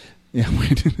 Yeah,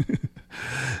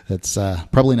 that's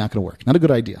probably not going to work. Not a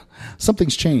good idea.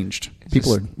 Something's changed.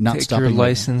 People are not stopping. Take your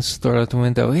license, throw it out the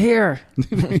window. Here.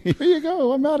 Here you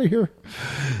go. I'm out of here.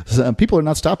 People are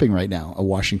not stopping right now. A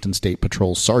Washington State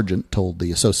Patrol sergeant told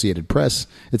the Associated Press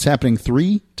it's happening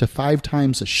 3 to 5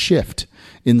 times a shift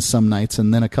in some nights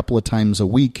and then a couple of times a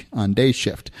week on day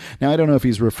shift. Now, I don't know if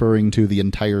he's referring to the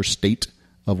entire state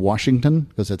of Washington,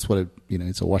 because that's what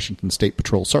it's a Washington State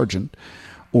Patrol sergeant,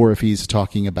 or if he's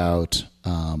talking about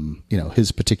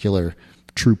his particular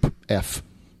Troop F.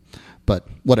 But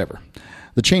whatever.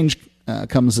 The change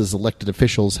comes as elected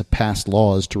officials have passed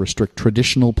laws to restrict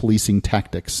traditional policing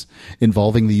tactics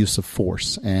involving the use of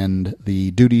force and the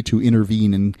duty to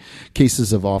intervene in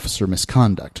cases of officer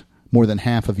misconduct. More than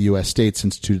half of U.S. states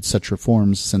instituted such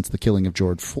reforms since the killing of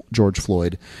George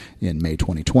Floyd in May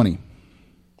 2020.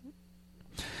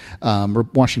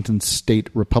 Washington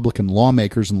State Republican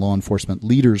lawmakers and law enforcement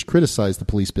leaders criticized the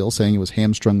police bill, saying it was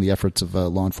hamstrung the efforts of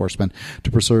law enforcement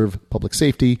to preserve public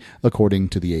safety, according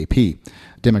to the AP.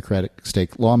 Democratic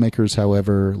state lawmakers,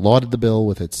 however, lauded the bill,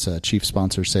 with its chief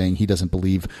sponsor saying he doesn't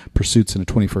believe pursuits in a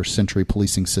 21st century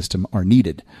policing system are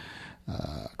needed.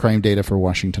 Crime data for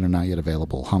Washington are not yet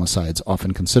available. Homicides,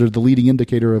 often considered the leading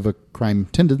indicator of a crime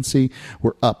tendency,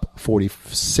 were up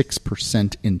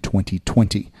 46% in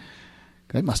 2020.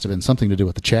 That must have been something to do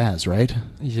with the Chaz, right?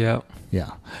 Yeah.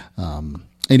 Yeah.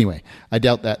 Anyway, I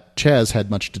doubt that Chaz had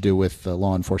much to do with the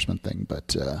law enforcement thing,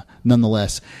 but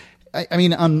nonetheless, I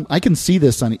mean, I can see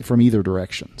this from either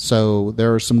direction. So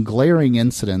there are some glaring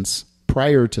incidents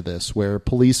prior to this where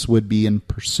police would be in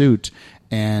pursuit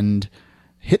and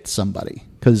hit somebody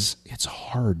because it's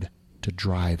hard to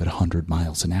drive at 100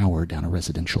 miles an hour down a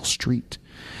residential street.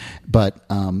 But,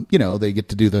 they get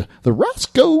to do the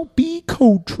Roscoe B.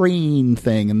 Coltrane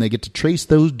thing, and they get to trace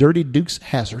those dirty Dukes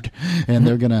Hazzard. And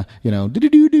they're going to,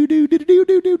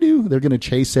 do-do-do-do-do-do-do-do-do. They're going to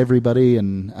chase everybody,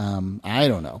 and I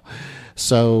don't know.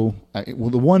 So, the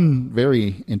one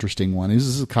very interesting one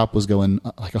is this cop was going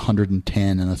like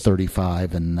 110 in a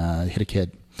 35 and hit a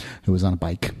kid who was on a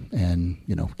bike and,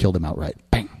 killed him outright.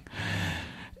 Bang.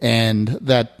 And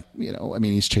that,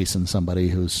 he's chasing somebody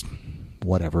who's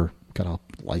whatever, got a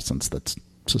license that's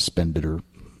suspended or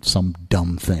some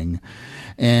dumb thing.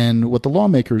 And what the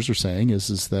lawmakers are saying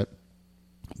is that,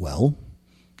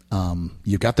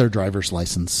 you've got their driver's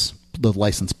license, the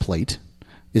license plate.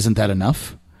 Isn't that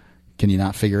enough? Can you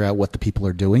not figure out what the people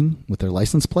are doing with their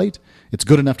license plate? It's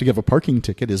good enough to give a parking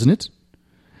ticket, isn't it?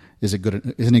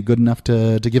 Isn't it good enough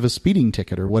to give a speeding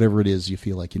ticket or whatever it is you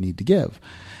feel like you need to give?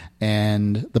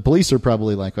 And the police are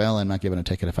probably like, well, I'm not giving a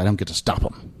ticket if I don't get to stop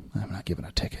them. I'm not giving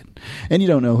a ticket. And you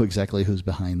don't know exactly who's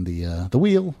behind the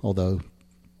wheel, although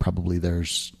probably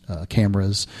there's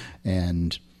cameras,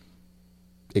 and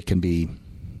it can be,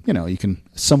 you can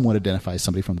somewhat identify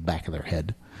somebody from the back of their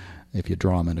head if you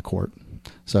draw them into court.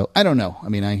 So I don't know. I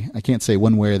mean, I can't say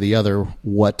one way or the other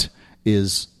what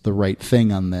is the right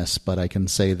thing on this, but I can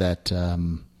say that,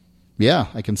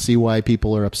 I can see why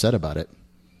people are upset about it.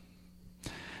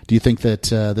 Do you think that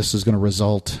this is going to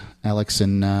result, Alex,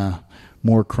 in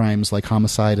more crimes like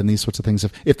homicide and these sorts of things?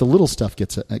 If the little stuff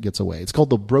gets away, it's called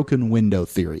the broken window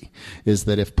theory. Is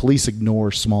that if police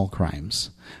ignore small crimes,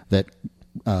 that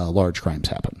large crimes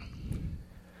happen?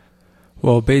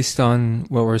 Well, based on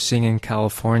what we're seeing in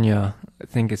California, I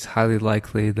think it's highly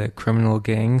likely that criminal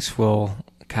gangs will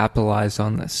capitalize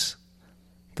on this.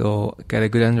 They'll get a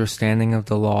good understanding of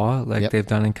the law, like they've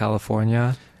done in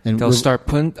California. And they'll start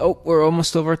putting, we're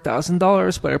almost over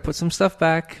 $1,000, better put some stuff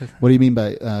back. What do you mean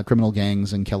by criminal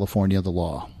gangs in California, the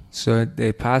law? So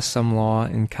they passed some law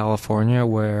in California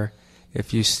where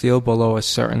if you steal below a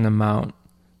certain amount,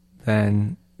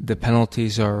 then the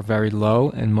penalties are very low,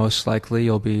 and most likely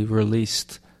you'll be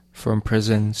released from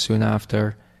prison soon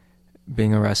after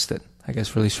being arrested. I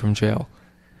guess released from jail.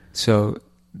 So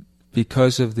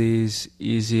because of these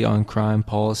easy on crime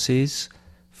policies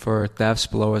for thefts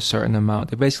below a certain amount,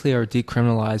 they basically are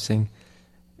decriminalizing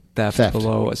theft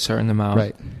below a certain amount.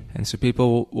 Right. And so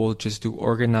people will just do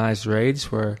organized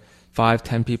raids where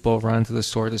 5-10 people run to the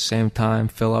store at the same time,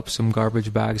 fill up some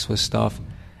garbage bags with stuff,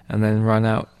 and then run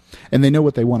out. And they know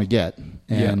what they want to get.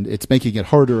 And it's making it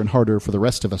harder and harder for the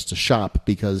rest of us to shop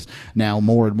because now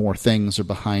more and more things are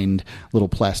behind little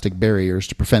plastic barriers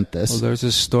to prevent this. Well, there's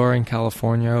a store in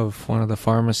California of one of the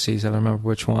pharmacies, I don't remember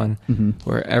which one,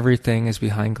 where everything is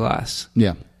behind glass.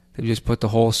 Yeah. They just put the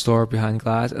whole store behind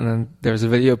glass, and then there's a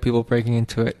video of people breaking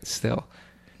into it still.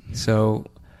 So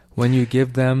when you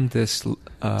give them this,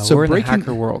 we're in the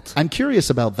hacker world. I'm curious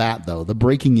about that, though. The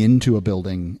breaking into a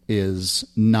building is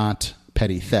not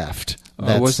petty theft.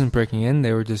 It wasn't breaking in.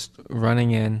 They were just running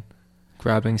in,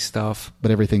 grabbing stuff. But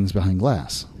everything's behind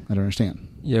glass. I don't understand.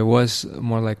 Yeah, it was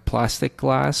more like plastic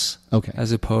glass. Okay.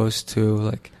 As opposed to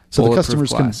like so the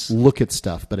customers glass. Can look at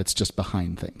stuff, but it's just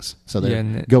behind things. So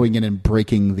they're going in and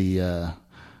breaking the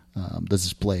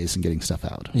displays and getting stuff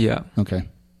out. Yeah. Okay.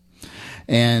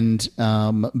 And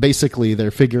basically they're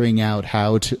figuring out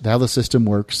how the system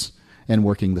works and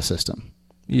working the system.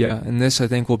 Yeah, and this I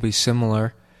think will be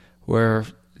similar, where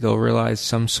they'll realize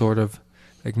some sort of,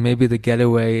 like maybe the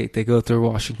getaway, they go through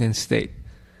Washington State,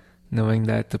 knowing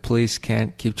that the police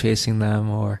can't keep chasing them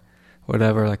or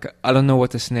whatever. Like, I don't know what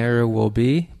the scenario will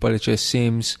be, but it just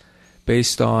seems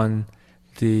based on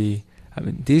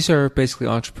these are basically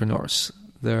entrepreneurs.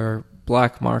 They're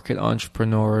black market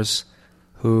entrepreneurs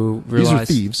who realize... These are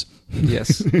thieves.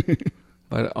 Yes.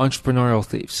 But entrepreneurial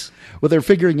thieves. Well, they're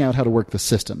figuring out how to work the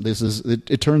system.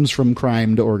 It turns from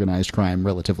crime to organized crime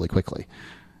relatively quickly.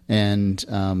 And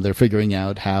they're figuring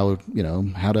out how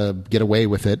to get away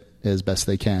with it as best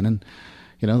they can. And,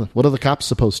 what are the cops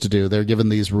supposed to do? They're given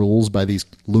these rules by these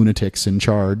lunatics in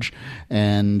charge,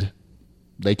 and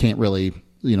they can't really,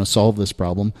 solve this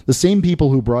problem. The same people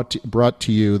who brought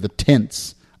to you the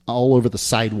tents all over the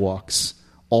sidewalks,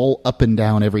 all up and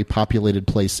down every populated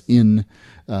place on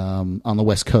the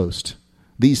West Coast,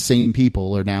 these same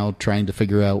people are now trying to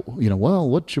figure out, well,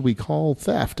 what should we call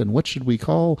theft and what should we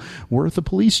call worth a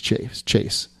police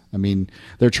chase? I mean,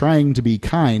 they're trying to be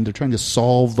kind. They're trying to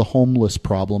solve the homeless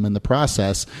problem. In the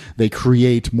process, they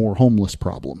create more homeless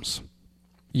problems.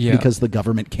 Yeah. Because the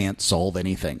government can't solve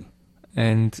anything.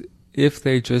 And if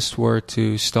they just were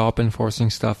to stop enforcing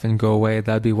stuff and go away,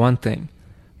 that'd be one thing.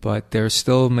 But they're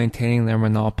still maintaining their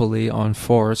monopoly on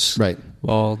force, right?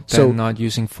 While then not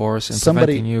using force and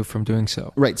preventing you from doing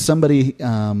so. Right. Somebody,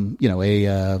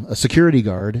 a security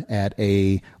guard at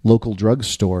a local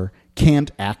drugstore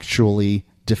can't actually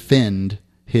defend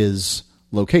his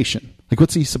location. Like,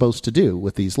 what's he supposed to do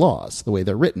with these laws, the way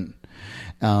they're written?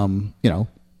 Supposed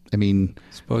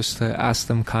to ask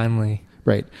them kindly.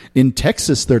 Right. In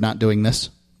Texas, they're not doing this.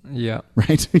 Yeah.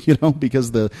 Right.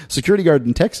 Because the security guard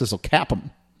in Texas will cap them.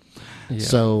 Yeah.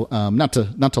 So, not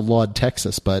to laud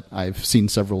Texas, but I've seen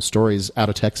several stories out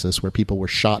of Texas where people were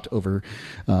shot over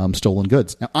stolen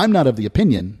goods. Now, I'm not of the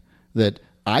opinion that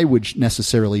I would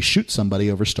necessarily shoot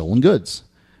somebody over stolen goods.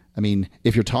 I mean,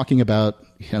 if you're talking about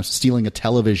stealing a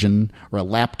television or a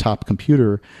laptop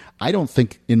computer, I don't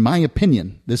think, in my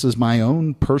opinion, this is my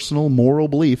own personal moral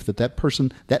belief, that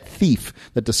person, that thief,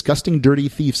 that disgusting, dirty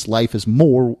thief's life is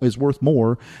worth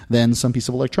more than some piece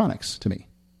of electronics to me.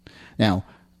 Now,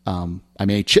 I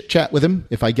may chit-chat with him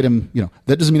if I get him,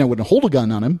 that doesn't mean I wouldn't hold a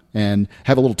gun on him and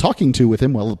have a little talking to with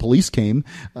him while the police came.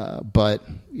 But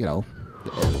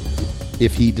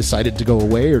if he decided to go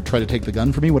away or try to take the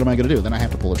gun from me, what am I going to do? Then I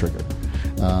have to pull a trigger.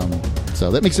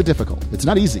 So that makes it difficult. It's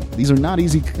not easy. These are not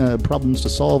easy problems to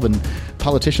solve, and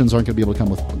politicians aren't going to be able to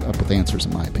come up with answers,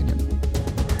 in my opinion.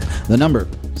 The number,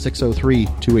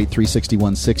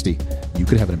 603-283-6160. You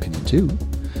could have an opinion, too.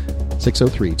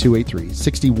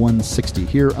 603-283-6160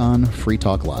 here on Free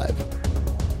Talk Live.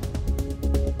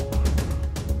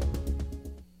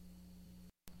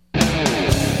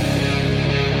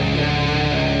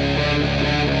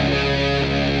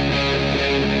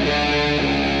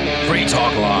 Free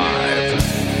Talk Live.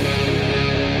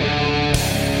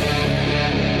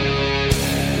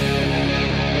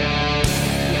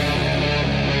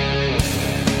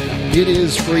 It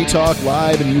is Free Talk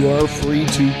Live, and you are free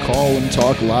to call and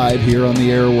talk live here on the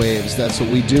airwaves. That's what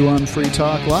we do on Free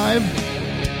Talk Live.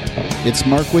 It's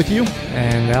Mark with you.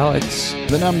 And Alex.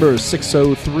 The number is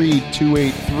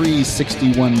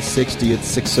 603-283-6160.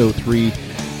 It's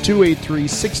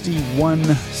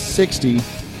 603-283-6160.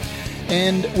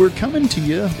 And we're coming to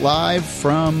you live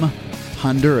from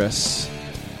Honduras,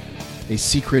 a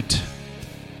secret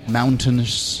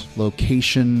mountainous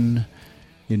location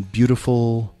in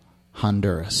beautiful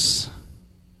Honduras.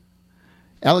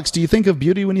 Alex, do you think of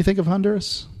beauty when you think of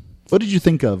Honduras? What did you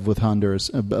think of with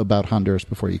Honduras, about Honduras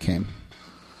before you came?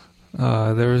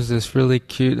 There was this really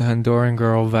cute Honduran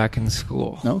girl back in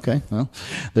school. Okay, well,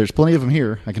 there's plenty of them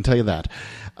here, I can tell you that.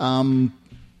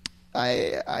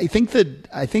 I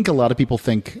think a lot of people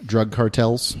think drug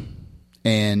cartels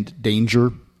and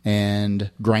danger and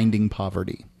grinding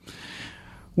poverty,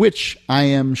 which I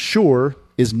am sure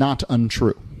is not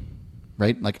untrue.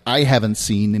 Right? Like, I haven't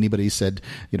seen anybody said,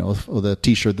 the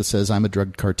T-shirt that says I'm a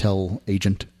drug cartel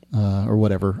agent or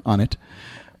whatever on it.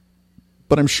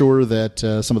 But I'm sure that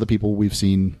some of the people we've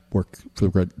seen work for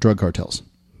the drug cartels.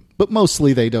 But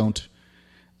mostly they don't,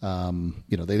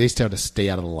 they try to stay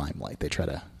out of the limelight. They try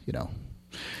to,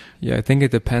 Yeah, I think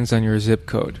it depends on your zip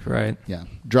code, right? Yeah.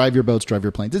 Drive your boats, drive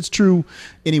your planes. It's true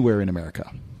anywhere in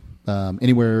America.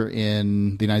 Anywhere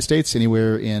in the United States,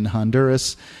 anywhere in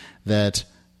Honduras, that...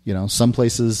 some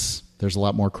places there's a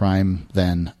lot more crime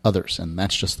than others, and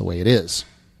that's just the way it is.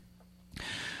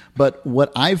 But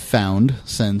what I've found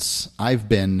since I've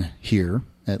been here,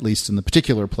 at least in the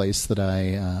particular place that I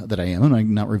am, and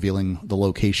I'm not revealing the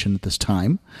location at this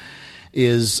time,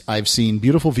 is I've seen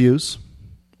beautiful views,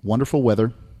 wonderful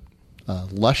weather,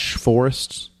 lush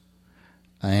forests,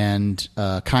 and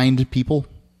kind people,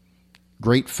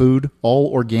 great food,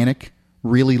 all organic,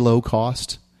 really low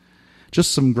cost.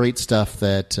 Just some great stuff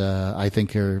that I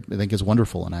think is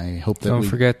wonderful, and I hope that don't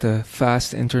forget the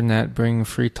fast internet bringing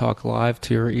Free Talk Live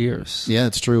to your ears. Yeah,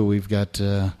 it's true. We've got.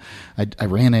 I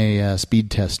ran a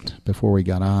speed test before we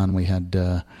got on. We had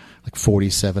like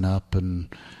 47 up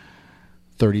and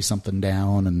 30 something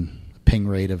down, and a ping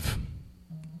rate of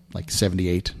like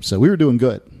 78. So we were doing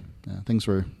good. Things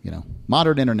were,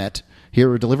 modern internet here.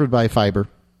 Were delivered by fiber,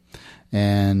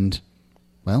 and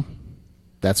well,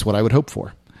 that's what I would hope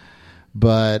for.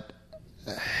 But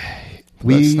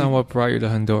that's not what brought you to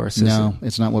Honduras, is it? No,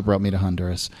 it's not what brought me to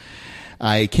Honduras.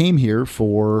 I came here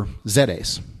for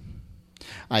Zedes.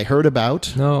 I heard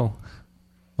about... No.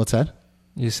 What's that?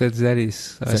 You said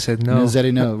Zetes. I said no.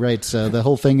 Zeti, no. Right. So the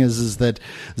whole thing is that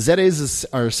Zetes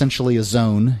are essentially a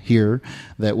zone here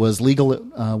that was legal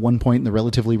at one point in the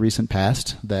relatively recent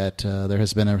past. That there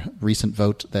has been a recent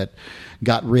vote that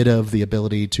got rid of the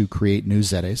ability to create new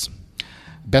Zetes.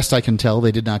 Best I can tell,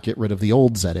 they did not get rid of the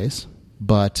old Zetes,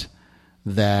 but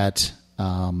that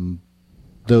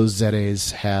those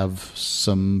Zetes have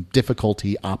some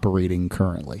difficulty operating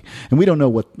currently. And we don't know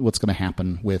what's going to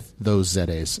happen with those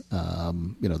Zetes.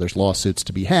 There's lawsuits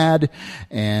to be had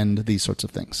and these sorts of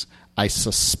things. I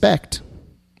suspect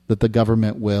that the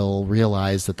government will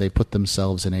realize that they put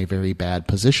themselves in a very bad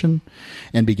position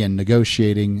and begin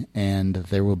negotiating, and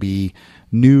there will be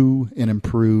new and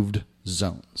improved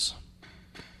zones.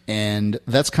 And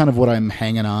that's kind of what I'm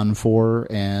hanging on for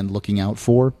and looking out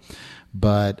for.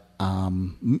 But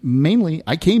mainly,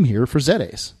 I came here for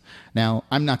Zetes. Now,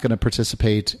 I'm not going to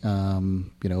participate,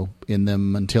 in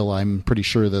them until I'm pretty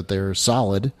sure that they're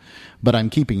solid. But I'm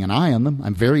keeping an eye on them.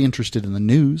 I'm very interested in the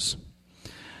news.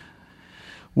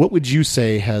 What would you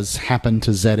say has happened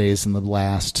to Zetes in the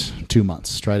last 2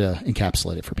 months? Try to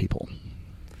encapsulate it for people.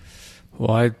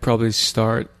 Well, I'd probably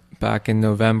start back in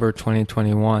November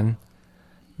 2021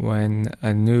 when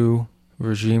a new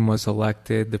regime was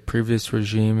elected. The previous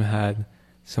regime had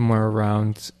somewhere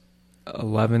around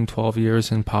 11, 12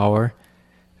 years in power.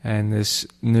 And this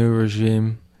new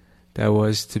regime that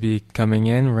was to be coming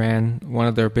in ran, one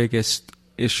of their biggest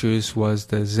issues was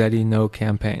the Zeti No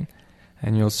campaign.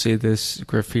 And you'll see this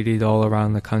graffitied all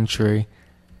around the country.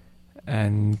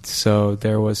 And so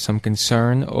there was some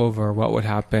concern over what would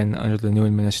happen under the new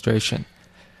administration.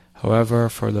 However,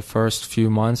 for the first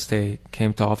few months, they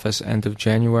came to office end of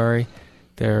January.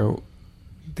 They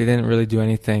didn't really do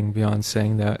anything beyond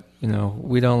saying that,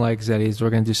 we don't like Zetes,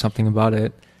 we're going to do something about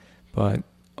it. But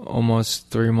almost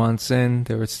 3 months in,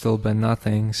 there had still been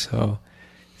nothing. So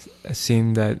it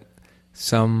seemed that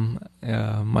some,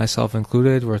 myself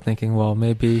included, were thinking, well,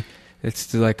 maybe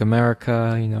it's like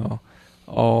America,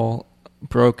 all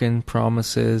broken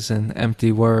promises and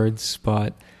empty words.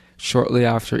 But shortly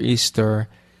after Easter,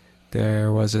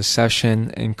 there was a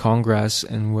session in Congress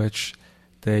in which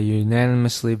they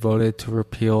unanimously voted to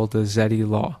repeal the Zeti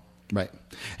law. Right.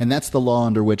 And that's the law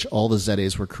under which all the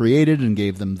Zetes were created and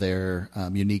gave them their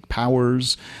unique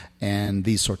powers and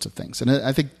these sorts of things. And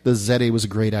I think the Zeti was a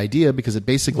great idea because it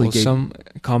basically gave some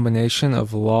combination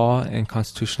of law and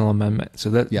constitutional amendment. So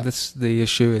that's the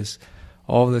issue is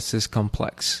all of this is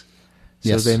complex.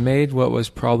 So they made what was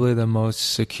probably the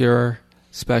most secure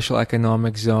special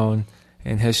economic zone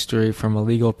in history from a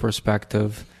legal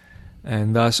perspective,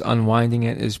 and thus unwinding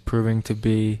it is proving to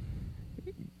be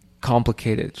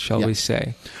complicated, shall we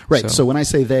say. Right. So when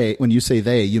you say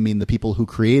they, you mean the people who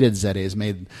created Zetes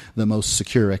made the most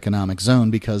secure economic zone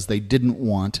because they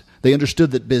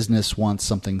understood that business wants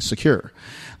something secure.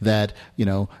 That,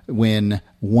 when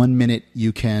 1 minute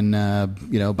you can,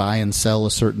 buy and sell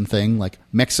a certain thing, like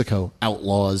Mexico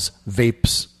outlaws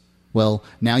vapes. Well,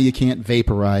 now you can't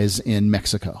vaporize in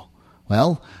Mexico.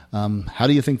 Well, how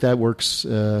do you think that works?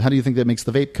 How do you think that makes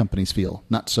the vape companies feel?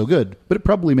 Not so good, but it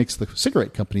probably makes the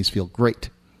cigarette companies feel great.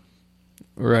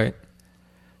 Right.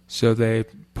 So they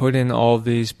put in all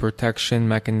these protection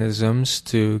mechanisms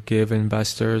to give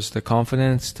investors the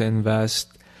confidence to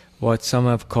invest what some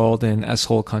have called an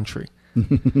S-hole country.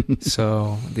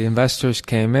 So the investors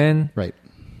came in, right,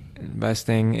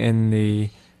 investing in the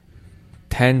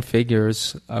 10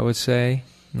 figures, I would say,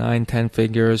 9, 10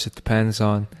 figures. It depends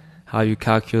on how you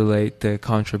calculate the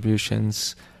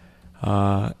contributions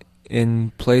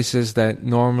in places that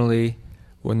normally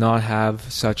would not have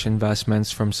such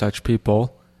investments from such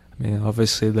people. I mean,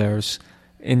 obviously there's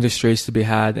industries to be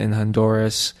had in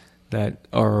Honduras that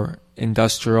are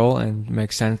industrial and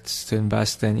make sense to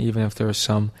invest in, even if there's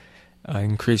some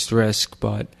increased risk.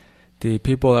 But the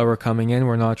people that were coming in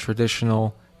were not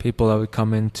traditional people that would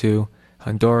come into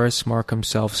Honduras. Mark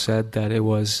himself said that it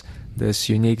was this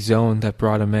unique zone that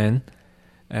brought him in.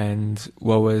 And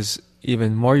what was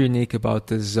even more unique about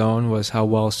this zone was how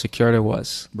well secured it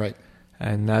was. Right.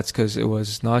 And that's because it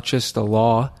was not just a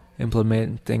law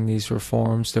implementing these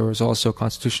reforms. There was also a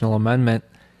constitutional amendment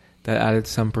that added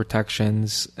some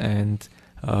protections and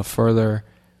further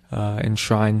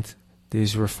enshrined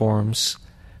these reforms.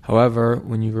 However,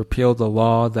 when you repeal the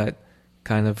law that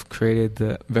kind of created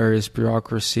the various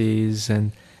bureaucracies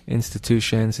and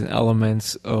institutions and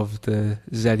elements of the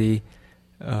Zeti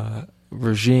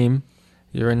regime,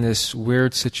 you're in this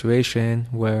weird situation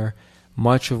where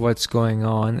much of what's going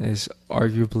on is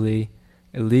arguably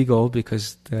illegal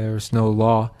because there's no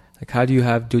law. Like, how do you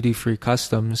have duty-free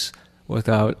customs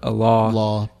without a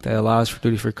law that allows for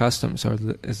duty-free customs? Or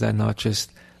is that not just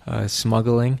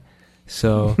smuggling.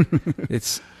 So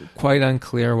it's quite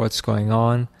unclear what's going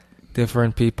on.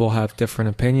 Different people have different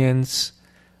opinions.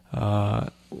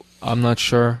 I'm not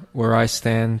sure where I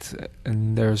stand.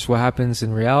 And there's what happens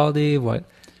in reality, what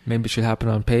maybe should happen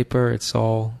on paper. It's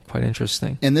all quite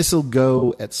interesting. And this will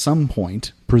go at some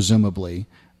point, presumably,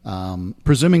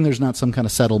 presuming there's not some kind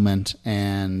of settlement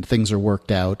and things are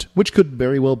worked out, which could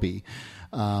very well be.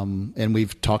 And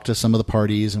we've talked to some of the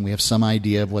parties and we have some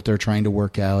idea of what they're trying to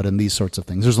work out and these sorts of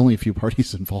things. There's only a few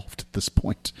parties involved at this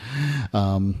point.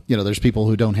 There's people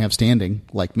who don't have standing,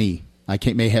 like me. I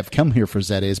may have come here for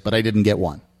ZAs, but I didn't get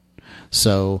one.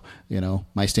 So,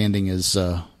 my standing is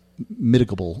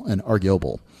mitigable and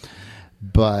arguable.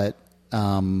 But,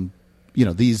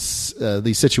 these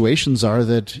situations are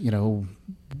that,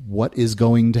 what is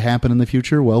going to happen in the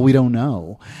future? Well, we don't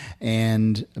know.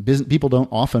 And people don't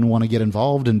often want to get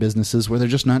involved in businesses where they're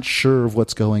just not sure of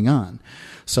what's going on.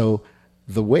 So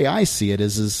the way I see it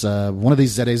is one of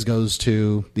these ZAs goes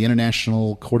to the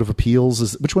International Court of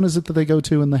Appeals. Which one is it that they go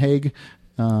to in The Hague?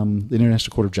 The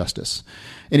International Court of Justice.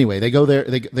 Anyway, they go there.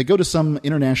 They go to some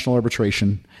international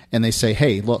arbitration and they say,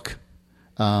 "Hey, look,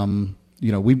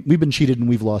 we've been cheated and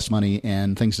we've lost money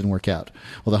and things didn't work out."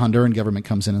 Well, the Honduran government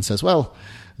comes in and says, "Well,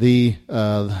 the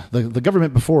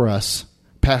government before us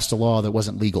passed a law that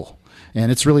wasn't legal,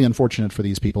 and it's really unfortunate for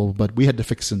these people, but we had to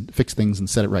fix things and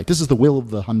set it right. This is the will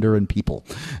of the Honduran people,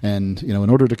 and in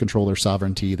order to control their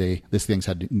sovereignty, these things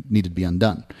needed to be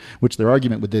undone." Which their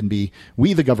argument would then be,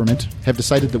 "We, the government, have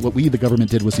decided that what we, the government,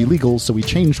 did was illegal, so we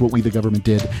changed what we, the government,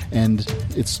 did, and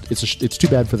it's too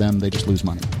bad for them. They just lose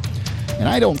money." And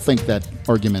I don't think that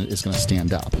argument is going to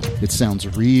stand up. It sounds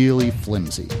really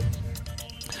flimsy.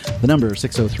 The number is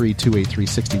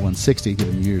 603-283-6160,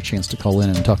 giving you your chance to call in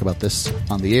and talk about this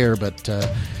on the air. But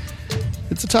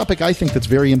it's a topic I think that's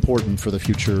very important for the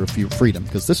future of freedom,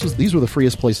 because these were the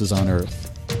freest places on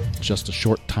earth just a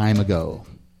short time ago.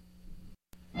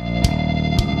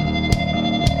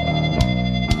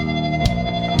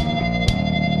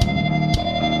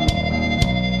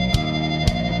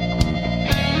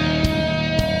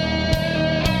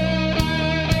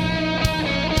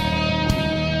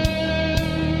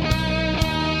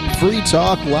 Free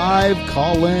Talk Live.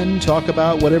 Call in, talk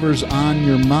about whatever's on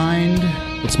your mind.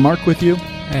 It's Mark with you.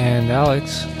 And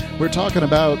Alex. We're talking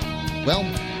about,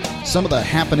 some of the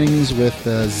happenings with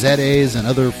ZAs and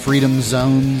other freedom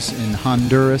zones in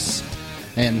Honduras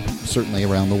and certainly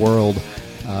around the world.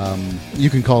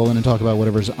 You can call in and talk about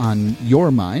whatever's on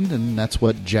your mind, and that's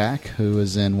what Jack, who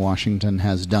is in Washington,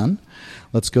 has done.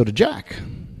 Let's go to Jack.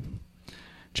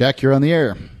 Jack, you're on the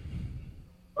air.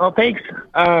 Oh, thanks.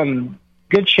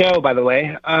 Good show, by the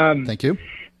way. Thank you.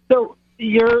 So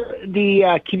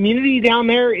the community down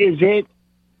there, is it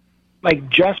like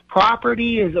just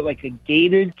property? Is it like a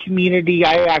gated community?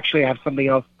 I actually have something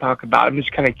else to talk about. I'm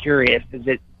just kind of curious. Is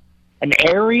it an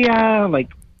area,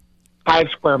 like 5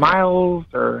 square miles?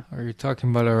 Or are you talking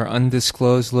about our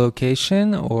undisclosed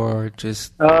location or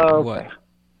just what?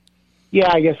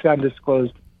 Yeah, I guess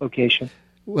undisclosed location.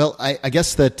 Well, I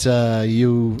guess that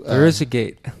there is a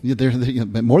gate. There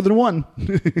more than one.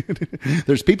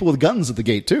 There's people with guns at the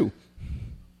gate, too.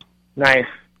 Nice.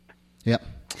 Yep.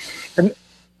 And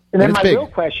then my real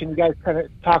question, you guys kind of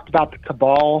talked about the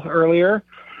cabal earlier.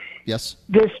 Yes.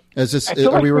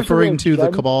 Are we referring to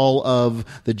the cabal of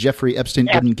the Jeffrey Epstein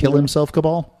didn't kill himself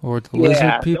cabal? Or the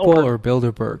lizard people or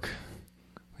Bilderberg?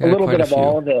 A little bit of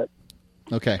all of it.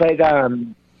 Okay. But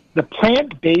the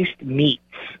plant-based meats.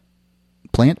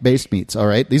 Plant-based meats, all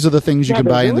right. These are the things you can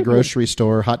buy in the grocery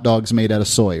store. Hot dogs made out of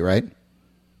soy, right?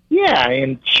 Yeah,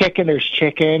 and chicken. There's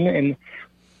chicken, and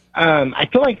I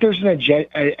feel like there's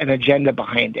an agenda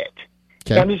behind it.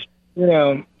 Okay. So I'm just,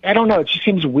 I don't know. It just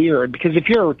seems weird because if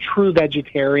you're a true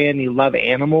vegetarian, you love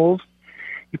animals,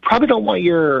 you probably don't want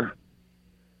your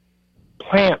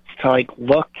plants to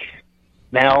look,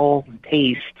 smell, and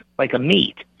taste like a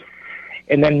meat.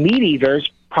 And then meat eaters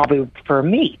probably prefer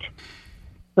meat.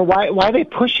 So why are they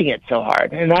pushing it so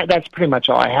hard? And that's pretty much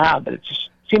all I have. But it just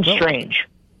seems strange.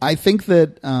 I think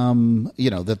that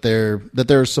that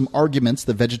there are some arguments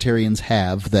that vegetarians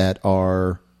have that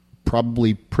are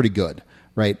probably pretty good,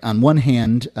 right? On one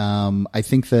hand, I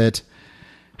think that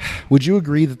would you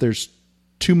agree that there's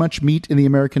too much meat in the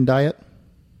American diet?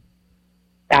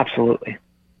 Absolutely.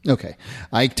 Okay,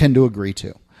 I tend to agree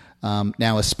too.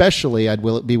 Now, especially, I'd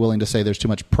be willing to say there's too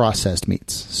much processed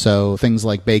meats. So things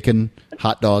like bacon,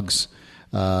 hot dogs,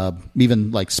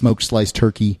 even like smoked sliced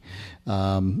turkey,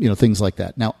 things like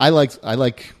that. Now, I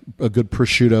like a good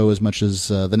prosciutto as much as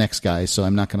the next guy, so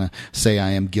I'm not going to say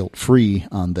I am guilt-free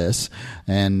on this.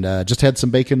 And just had some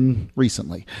bacon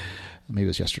recently. Maybe it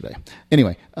was yesterday.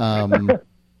 Anyway,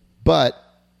 but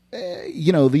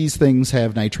these things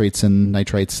have nitrates and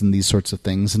nitrites and these sorts of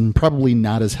things, and probably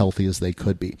not as healthy as they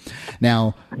could be.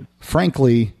 Now,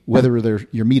 frankly, whether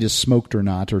your meat is smoked or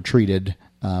not or treated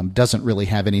doesn't really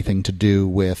have anything to do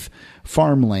with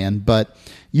farmland, but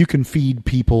you can feed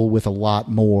people with a lot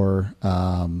more,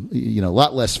 a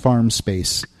lot less farm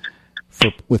space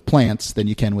with plants than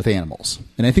you can with animals.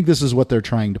 And I think this is what they're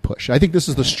trying to push. I think this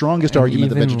is the strongest argument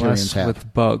that vegetarians have.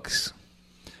 With bugs.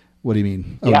 What do you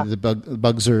mean? Yeah. Oh, the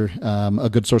bugs are a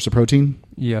good source of protein?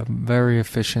 Yeah, very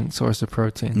efficient source of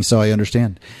protein. So I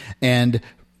understand. And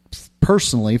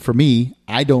personally, for me,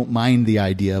 I don't mind the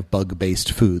idea of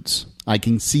bug-based foods. I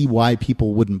can see why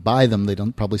people wouldn't buy them. They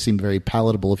don't probably seem very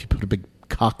palatable. If you put a big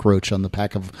cockroach on the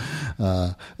pack of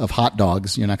hot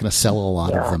dogs, you're not going to sell a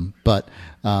lot of them. But,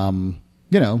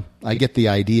 I get the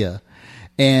idea.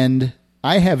 And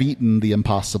I have eaten the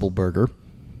Impossible Burger,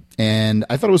 and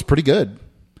I thought it was pretty good.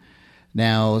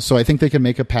 Now, so I think they can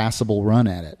make a passable run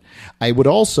at it. I would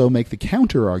also make the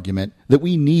counter argument that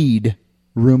we need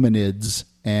ruminids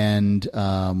and,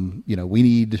 we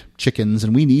need chickens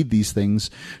and we need these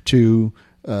things to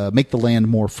make the land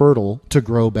more fertile to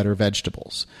grow better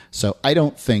vegetables. So I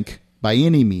don't think by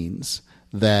any means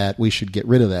that we should get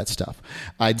rid of that stuff.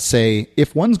 I'd say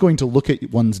if one's going to look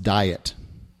at one's diet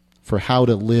for how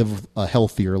to live a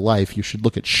healthier life, you should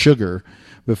look at sugar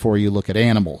before you look at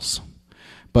animals.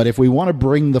 But if we want to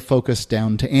bring the focus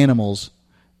down to animals,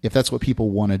 if that's what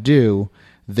people want to do,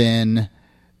 then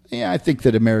I think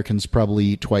that Americans probably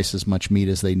eat twice as much meat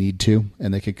as they need to,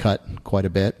 and they could cut quite a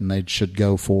bit, and they should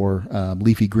go for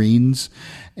leafy greens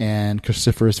and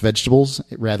cruciferous vegetables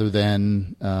rather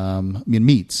than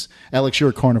meats. Alex, you're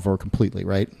a carnivore completely,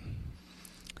 right?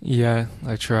 Yeah,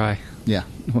 I try. Yeah.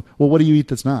 Well, what do you eat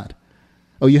that's not?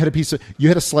 Oh, you had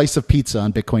a slice of pizza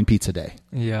on Bitcoin Pizza Day.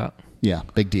 Yeah. Yeah,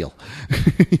 big deal.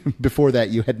 Before that,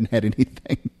 you hadn't had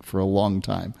anything for a long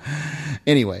time.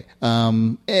 Anyway,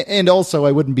 and also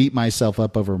I wouldn't beat myself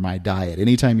up over my diet.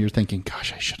 Anytime you're thinking,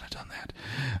 gosh, I shouldn't have done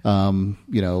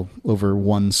that, over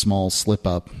one small slip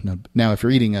up. Now, if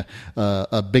you're eating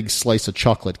a big slice of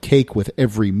chocolate cake with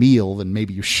every meal, then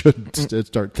maybe you should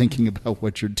start thinking about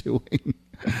what you're doing.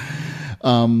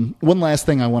 One last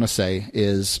thing I want to say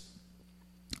is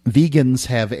vegans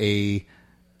have a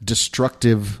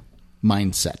destructive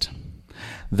mindset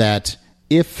that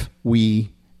if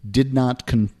we did not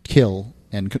kill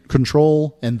and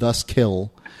control and thus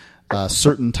kill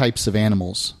certain types of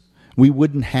animals, we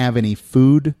wouldn't have any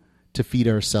food to feed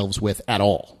ourselves with at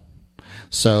all.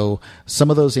 So some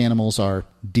of those animals are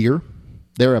deer.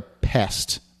 They're a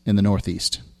pest in the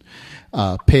Northeast.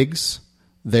 Pigs.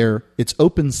 It's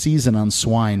open season on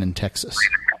swine in Texas.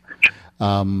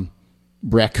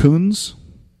 Raccoons,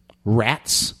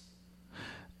 rats.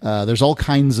 There's all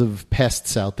kinds of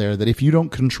pests out there that if you don't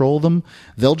control them,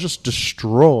 they'll just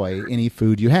destroy any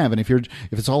food you have. And if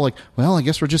it's all like, well, I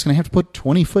guess we're just going to have to put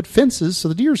 20-foot fences so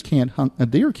the deer can't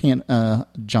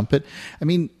jump it. I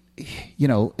mean,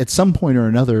 at some point or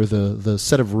another, the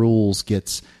set of rules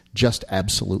gets just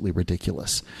absolutely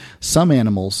ridiculous. Some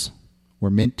animals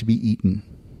were meant to be eaten.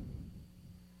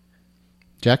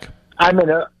 Jack? I'm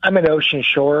in Ocean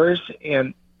Shores,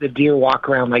 and the deer walk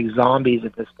around like zombies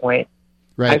at this point.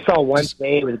 Right. I saw one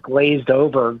day with glazed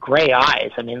over gray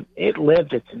eyes. I mean, it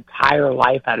lived its entire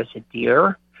life out as a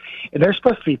deer, and they're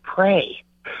supposed to be prey,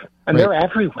 and they're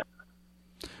everywhere.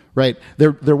 Right.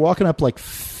 They're walking up like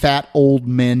fat old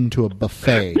men to a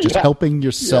buffet, just helping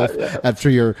yourself after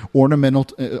your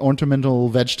ornamental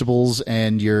vegetables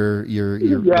and your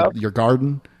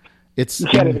garden. It's you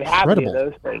can't even have any incredible.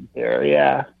 of those things here.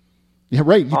 Yeah. Yeah,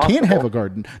 right. You can't have a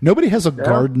garden. Nobody has a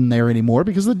garden there anymore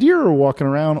because the deer are walking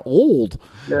around old.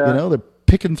 Yeah. They're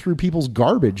picking through people's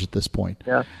garbage at this point.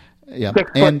 Yeah. Yeah.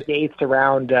 6-foot gates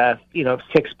around,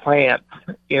 6 plants.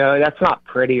 That's not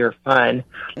pretty or fun.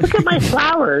 Look at my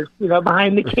flowers,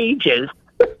 behind the cages.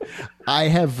 I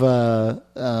have,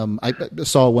 I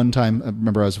saw one time, I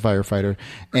remember I was a firefighter,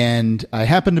 and I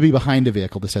happened to be behind a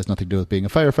vehicle. This has nothing to do with being a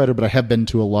firefighter, but I have been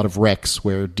to a lot of wrecks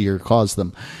where deer caused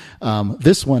them.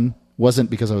 This one wasn't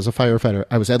because I was a firefighter.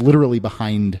 I was literally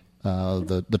behind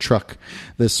the truck.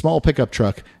 This small pickup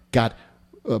truck got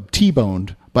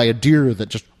T-boned by a deer that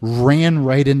just ran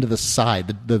right into the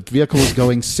side. The vehicle was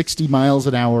going 60 miles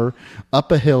an hour up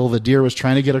a hill. The deer was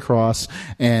trying to get across,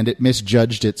 and it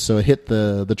misjudged it, so it hit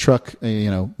the truck,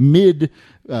 mid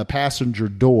passenger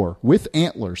door with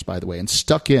antlers, by the way, and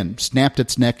snapped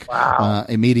its neck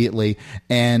immediately.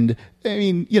 And I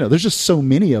mean, there's just so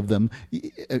many of them.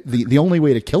 The only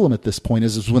way to kill them at this point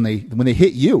is when they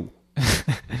hit you.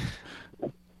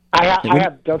 I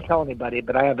have, don't tell anybody,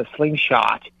 but I have a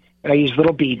slingshot, and I use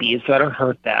little BBs so I don't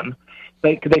hurt them.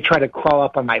 They try to crawl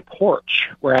up on my porch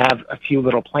where I have a few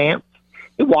little plants.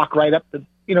 They walk right up the,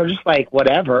 just like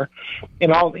whatever,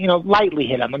 and I'll, lightly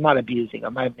hit them. I'm not abusing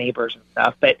them. I have neighbors and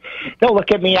stuff, but they'll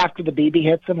look at me after the BB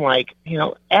hits them like,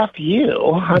 F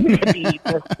you. I'm going to be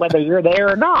whether you're there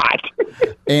or not.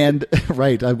 And,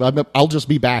 right, I'll just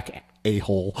be back,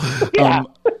 a-hole. Yeah.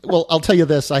 Well, I'll tell you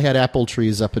this. I had apple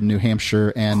trees up in New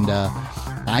Hampshire, and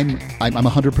I'm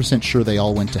 100% sure they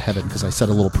all went to heaven because I said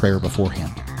a little prayer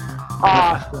beforehand.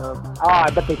 Awesome. Oh, I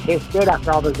bet they taste good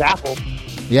after all those apples.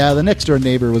 Yeah, the next door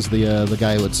neighbor was the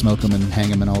guy who would smoke them and hang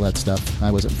them and all that stuff.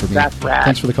 That wasn't for me. That's rad.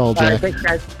 Thanks for the call, Jack. Thanks,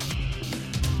 guys.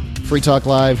 Free Talk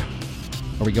Live.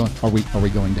 Are we going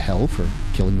to hell for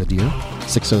killing the deer?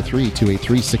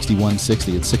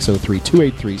 603-283-6160. It's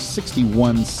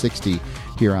 603-283-6160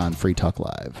 here on Free Talk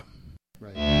Live.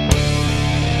 Right.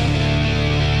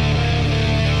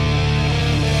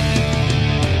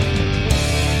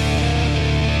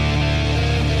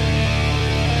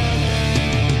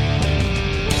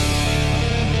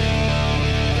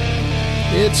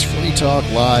 It's Free Talk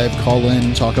Live. Call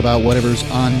in, talk about whatever's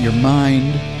on your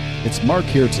mind. It's Mark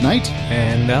here tonight.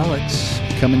 And Alex.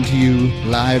 Coming to you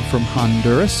live from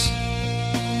Honduras.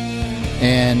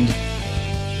 And,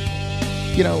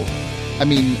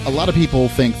 a lot of people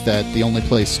think that the only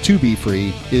place to be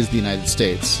free is the United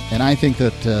States. And I think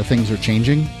that things are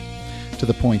changing to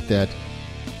the point that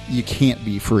you can't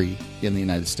be free in the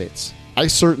United States. I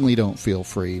certainly don't feel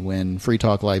free when Free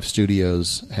Talk Live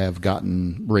studios have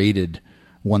gotten raided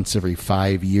once every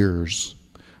 5 years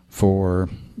for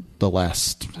the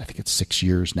last, I think it's 6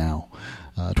 years now,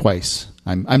 twice.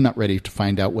 I'm not ready to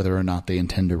find out whether or not they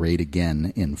intend to raid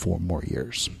again in 4 more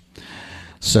years.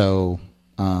 So,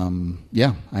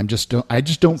 I just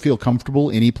don't feel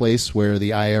comfortable any place where the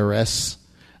IRS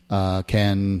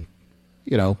can,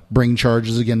 bring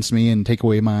charges against me and take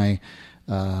away my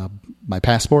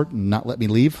passport and not let me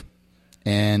leave,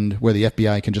 and where the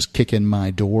FBI can just kick in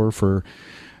my door for.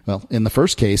 Well, in the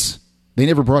first case, they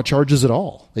never brought charges at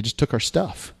all. They just took our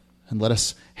stuff and let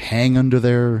us hang under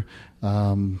their,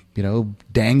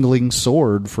 dangling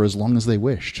sword for as long as they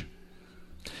wished.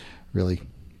 Really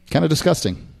kind of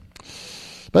disgusting.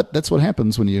 But that's what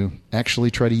happens when you actually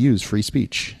try to use free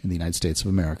speech in the United States of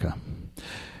America.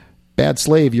 Bad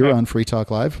Slave, you're on Free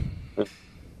Talk Live.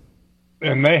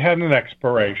 And they had an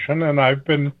expiration, and I've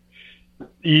been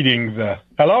eating the...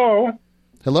 Hello?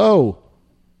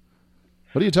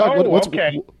 What are you talking? Oh,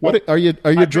 okay. What are you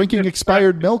drinking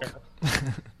expired milk?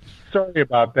 Sorry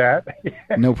about that.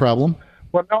 No problem.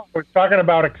 Well, no, I was talking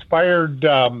about expired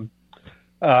storable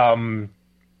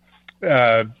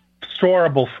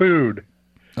food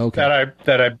that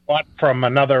I bought from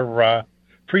another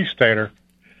Free Stater.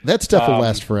 That stuff will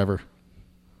last forever.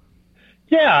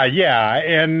 Yeah,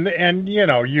 and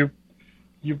if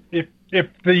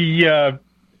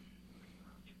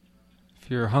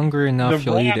you're hungry enough,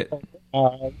 you'll eat it.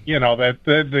 The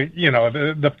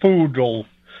food will,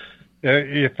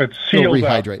 if it's sealed it'll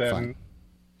rehydrate up, then, fine.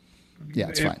 Yeah,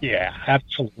 it's fine. Yeah,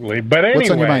 absolutely. But anyway, what's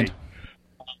on your mind?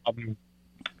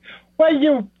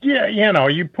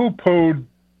 You poo-pooed,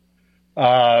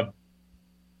 or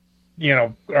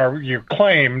you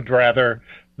claimed rather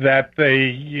that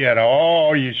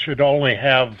you should only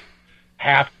have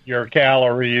half your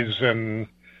calories and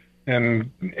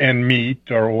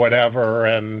meat or whatever,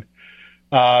 and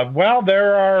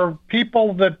there are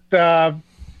people that have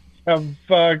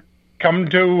come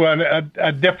to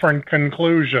a different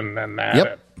conclusion than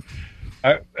that.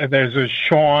 Yep. There's a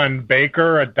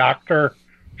Dr.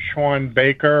 Sean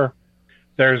Baker.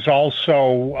 There's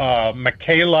also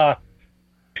Michaela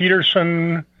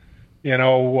Peterson,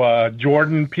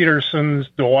 Jordan Peterson's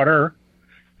daughter,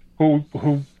 who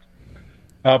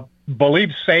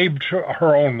believes saved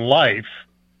her own life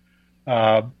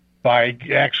by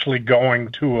actually going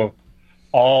to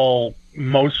I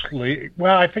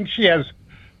think she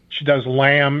does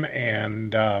lamb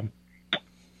and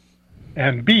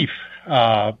beef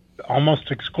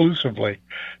almost exclusively.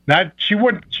 She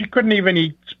couldn't even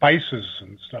eat spices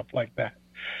and stuff like that.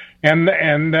 And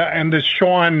this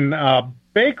Sean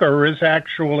Baker is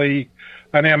actually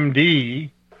an MD,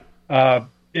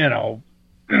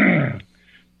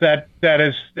 that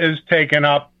is taken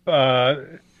up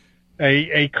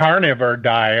a carnivore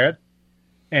diet,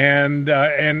 and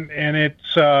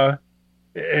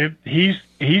he's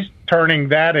turning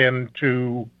that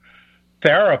into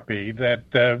therapy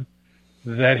that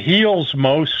heals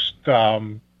most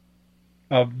of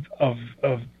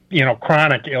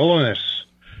chronic illness,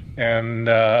 and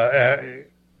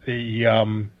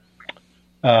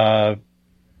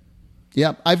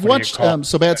Yeah, I've watched,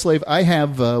 so Bad Slave, I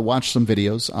have watched some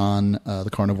videos on the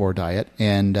carnivore diet.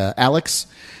 And Alex,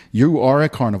 you are a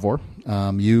carnivore.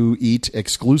 You eat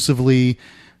exclusively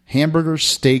hamburger,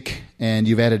 steak, and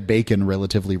you've added bacon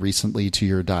relatively recently to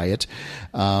your diet.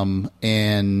 And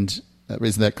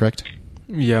isn't that correct?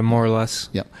 Yeah, more or less.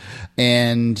 Yep.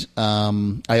 And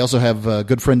I also have a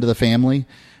good friend of the family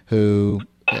who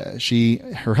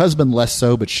her husband less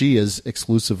so, but she is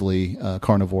exclusively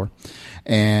carnivore.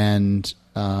 And,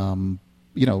 I'm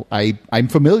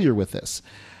familiar with this.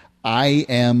 I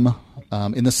am,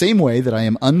 in the same way that I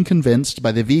am unconvinced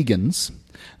by the vegans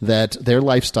that their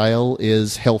lifestyle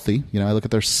is healthy. I look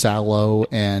at their sallow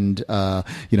and,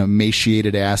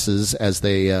 emaciated asses as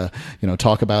they,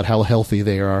 talk about how healthy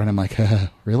they are. And I'm like,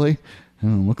 really? I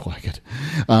don't look like it.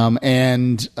 I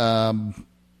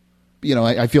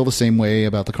feel the same way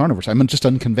about the carnivores. I'm just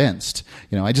unconvinced.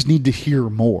 I just need to hear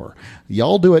more.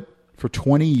 Y'all do it for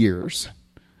 20 years.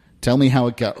 Tell me how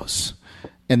it goes.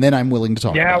 And then I'm willing to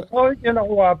talk about it. Yeah,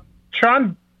 well,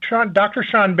 Dr.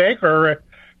 Sean Baker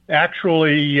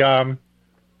actually,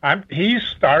 he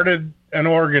started an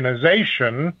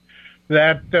organization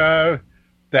that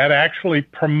actually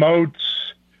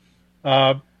promotes,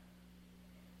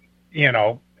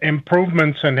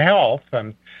 improvements in health,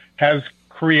 and has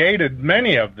created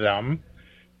many of them,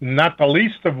 not the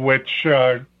least of which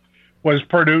was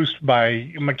produced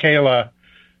by Michaela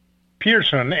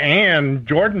Peterson and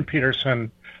Jordan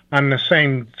Peterson on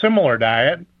the similar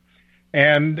diet,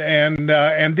 and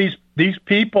these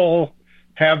people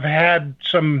have had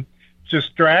some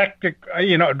just drastic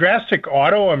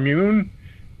autoimmune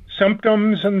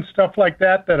symptoms and stuff like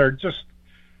that are just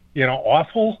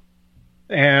awful.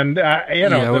 And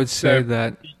I would say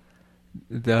that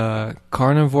the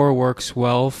carnivore works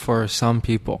well for some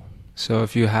people. So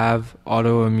if you have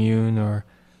autoimmune or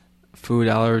food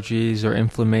allergies or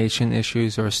inflammation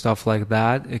issues or stuff like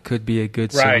that, it could be a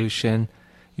good solution.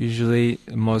 Usually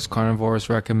most carnivores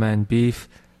recommend beef,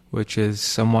 which is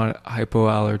somewhat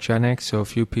hypoallergenic, so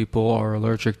few people are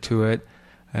allergic to it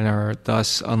and are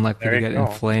thus unlikely to get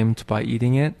inflamed by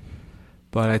eating it.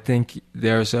 But I think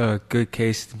there's a good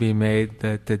case to be made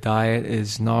that the diet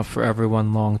is not for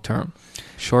everyone long term.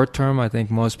 Short term, I think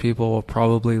most people will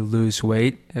probably lose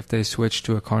weight if they switch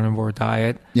to a carnivore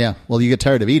diet. Yeah, well, you get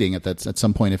tired of eating it at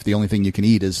some point if the only thing you can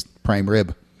eat is prime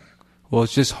rib. Well,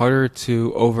 it's just harder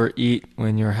to overeat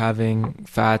when you're having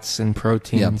fats and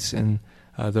proteins and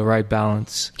the right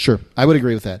balance. Sure, I would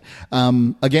agree with that.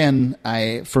 Again,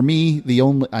 for me, the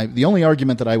only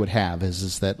argument that I would have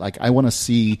is that I want to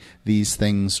see these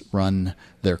things run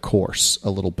their course a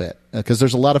little bit, because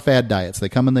there's a lot of fad diets. They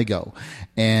come and they go,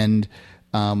 and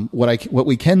what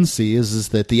we can see is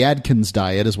that the Atkins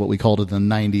diet is what we called it in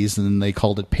the 90s, and then they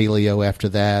called it paleo after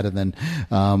that, and then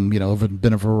have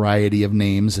been a variety of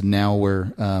names, and now we're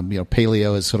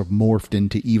paleo has sort of morphed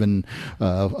into even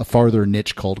a farther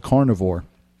niche called carnivore.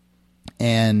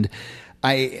 And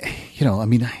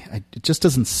it just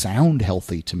doesn't sound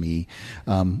healthy to me.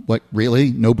 What,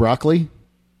 really? No broccoli?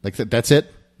 That's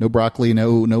it? No broccoli,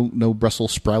 no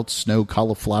Brussels sprouts, no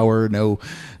cauliflower, no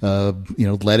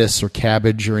lettuce or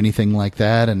cabbage or anything like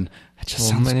that. And it just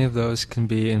sounds... many of those can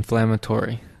be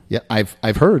inflammatory. Yeah,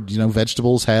 I've heard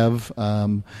vegetables have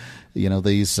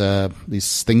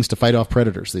these things to fight off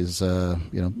predators. These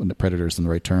predators in the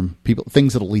right term,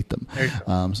 things that'll eat them.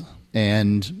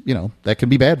 And that can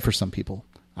be bad for some people.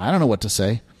 I don't know what to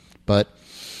say, but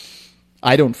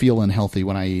I don't feel unhealthy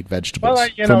when I eat vegetables. Well,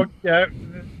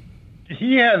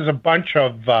 he has a bunch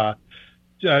of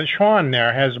Sean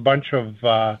there has a bunch of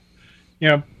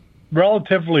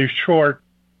relatively short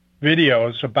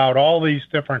videos about all these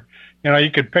different. You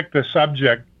could pick the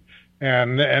subject,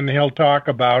 and he'll talk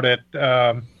about it,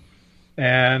 and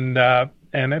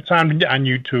it's on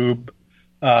YouTube,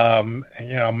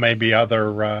 maybe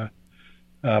other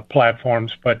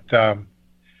platforms, but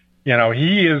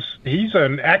he's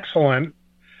an excellent.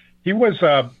 He was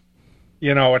a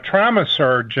trauma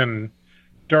surgeon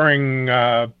during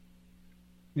Iraq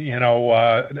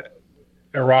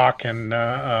and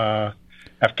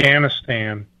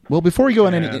Afghanistan. Well, before we go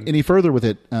on any further with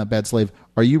it, Bad Slave,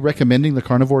 are you recommending the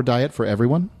carnivore diet for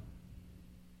everyone?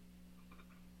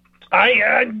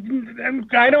 I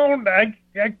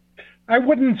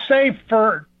wouldn't say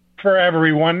for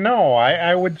everyone. No,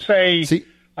 I would say,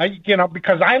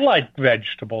 because I like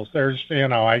vegetables. There's,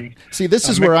 this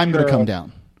is where I'm going to come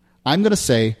down. I'm going to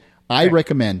say I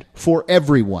recommend for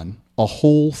everyone a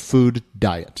whole food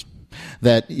diet.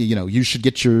 that, you should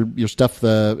get your stuff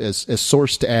as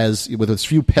sourced as with as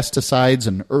few pesticides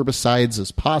and herbicides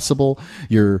as possible,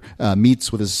 your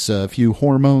meats with as few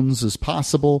hormones as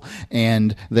possible,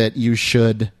 and that you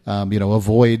should,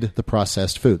 avoid the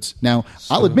processed foods. Now,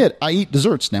 I'll admit, I eat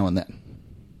desserts now and then.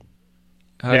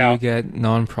 How do you get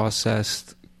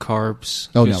non-processed carbs?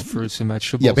 Fruits and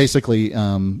vegetables? Yeah, basically,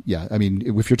 I mean,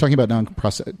 if you're talking about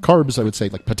non-processed carbs, I would say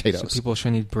like potatoes. So people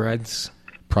shouldn't eat breads?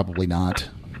 Probably not.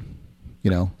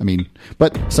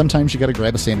 But sometimes you got to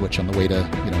grab a sandwich on the way to,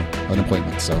 an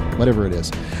appointment. So whatever it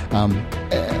is,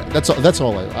 that's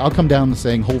all. I'll come down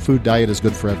saying whole food diet is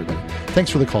good for everybody. Thanks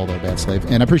for the call, though, Bad Slave,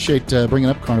 and I appreciate bringing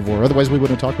up carnivore. Otherwise, we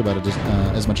wouldn't have talked about it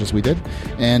as much as we did.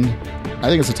 And I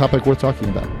think it's a topic worth talking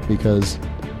about because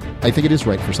I think it is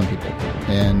right for some people,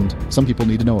 and some people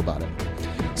need to know about it.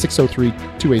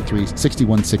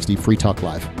 603-283-6160, Free Talk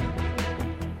Live.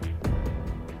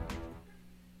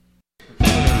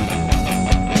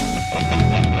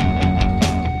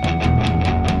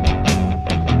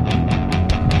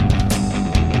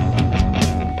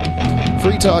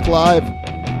 Free Talk Live.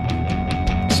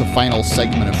 It's the final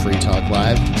segment of Free Talk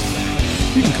Live.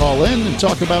 You can call in and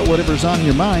talk about whatever's on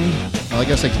your mind. Well, I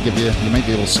guess I could give you might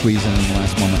be able to squeeze in the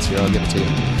last moments here. I'll give it to you.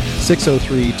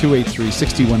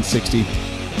 603-283-6160.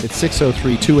 It's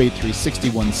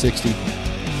 603-283-6160.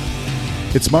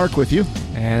 It's Mark with you.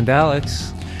 And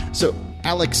Alex. So,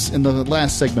 Alex, in the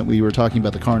last segment we were talking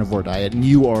about the carnivore diet, and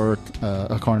you are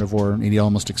a carnivore and eat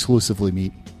almost exclusively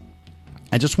meat.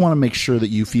 I just want to make sure that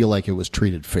you feel like it was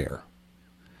treated fair.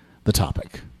 The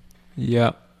topic.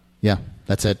 Yeah. Yeah,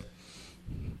 that's it.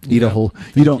 Eat a whole.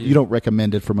 You don't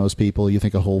recommend it for most people. You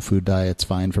think a whole food diet's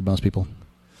fine for most people?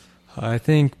 I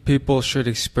think people should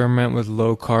experiment with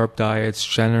low carb diets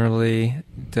generally.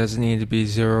 It doesn't need to be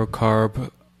zero carb.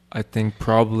 I think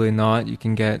probably not. You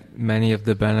can get many of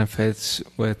the benefits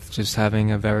with just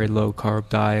having a very low carb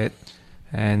diet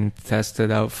and test it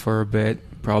out for a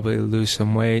bit. Probably lose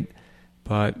some weight,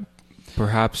 but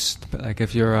perhaps like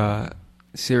if you're a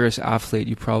serious athlete,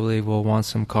 you probably will want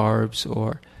some carbs,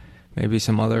 or maybe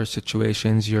some other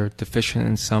situations you're deficient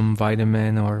in some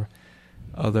vitamin or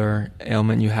other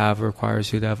ailment you have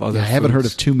requires you to have other I haven't foods.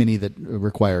 heard of too many that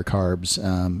require carbs.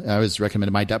 I was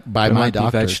recommended by my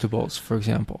doctor. Vegetables, for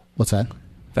example. What's that?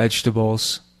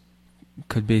 Vegetables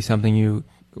could be something you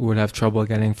would have trouble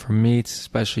getting from meats,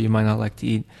 especially you might not like to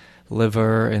eat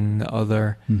liver and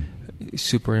other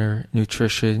super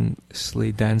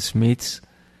nutritionally dense meats.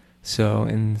 So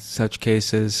in such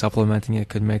cases, supplementing it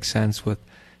could make sense with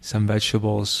some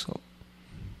vegetables.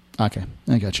 Okay,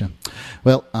 I gotcha.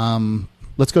 Well,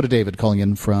 let's go to David calling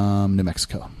in from New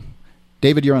Mexico.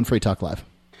 David, you're on Free Talk Live.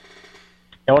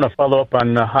 I want to follow up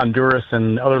on Honduras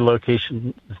and other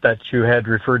locations that you had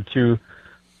referred to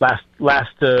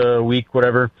last week,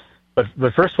 whatever. But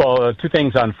first of all, two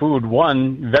things on food.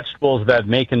 One, vegetables that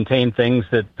may contain things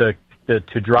that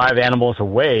to drive animals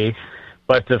away.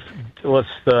 But let's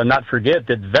not forget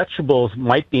that vegetables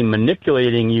might be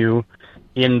manipulating you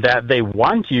in that they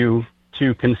want you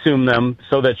to consume them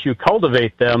so that you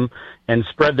cultivate them and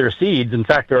spread their seeds. In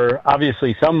fact, there are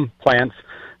obviously some plants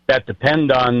that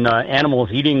depend on animals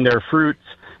eating their fruits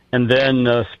and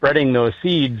then spreading those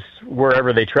seeds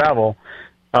wherever they travel.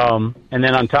 And then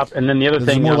the other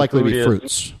thing, more likely to be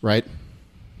fruits, right?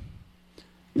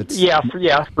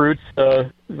 Fruits.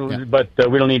 But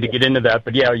we don't need to get into that.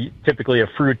 But typically a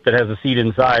fruit that has a seed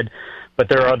inside. But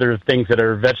there are other things that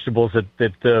are vegetables that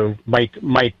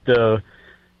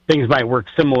things might work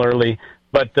similarly.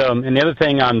 But and the other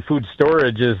thing on food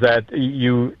storage is that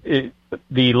the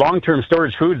long-term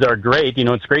storage foods are great.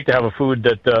 It's great to have a food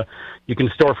that you can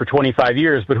store for 25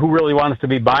 years. But who really wants to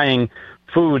be buying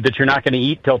food that you're not going to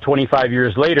eat till 25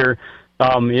 years later?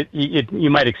 You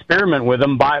might experiment with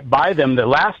them, buy them that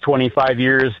last 25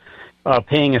 years,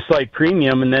 paying a slight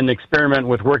premium, and then experiment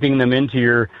with working them into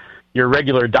your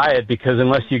regular diet, because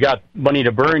unless you got money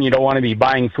to burn, you don't want to be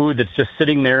buying food that's just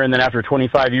sitting there, and then after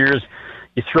 25 years,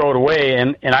 you throw it away.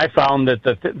 And I found that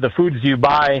the foods you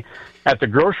buy at the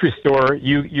grocery store,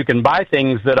 you can buy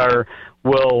things that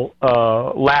will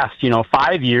last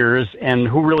 5 years, and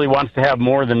who really wants to have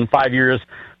more than 5 years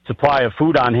supply of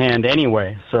food on hand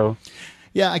anyway? So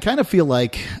yeah, I kind of feel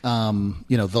like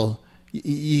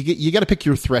you got to pick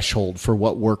your threshold for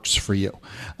what works for you,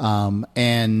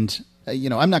 and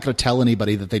I'm not going to tell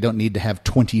anybody that they don't need to have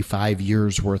 25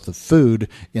 years worth of food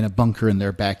in a bunker in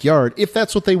their backyard if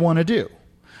that's what they want to do.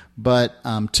 But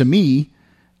to me,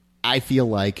 I feel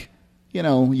like,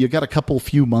 you got a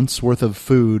few months worth of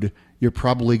food, you're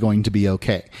probably going to be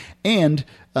okay. And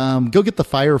go get the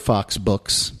Firefox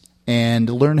books and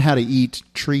learn how to eat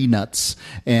tree nuts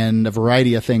and a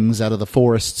variety of things out of the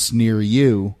forests near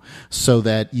you, so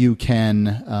that you can,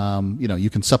 you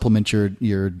can supplement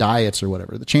your diets or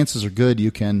whatever. The chances are good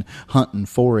you can hunt and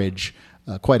forage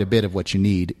quite a bit of what you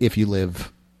need if you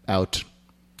live out.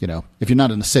 If you're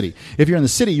not in the city. If you're in the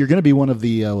city, you're going to be one of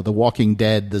the Walking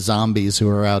Dead, the zombies who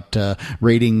are out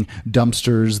raiding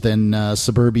dumpsters, then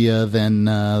suburbia, then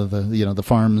the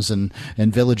farms and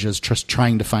villages, just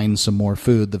trying to find some more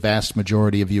food. The vast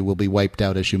majority of you will be wiped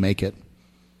out as you make it.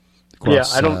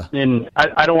 Across, I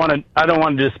don't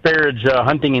want to disparage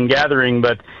hunting and gathering,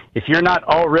 but if you're not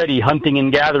already hunting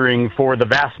and gathering for the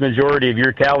vast majority of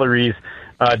your calories,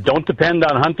 don't depend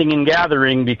on hunting and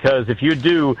gathering, because if you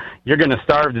do, you're going to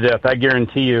starve to death. I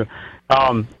guarantee you.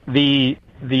 I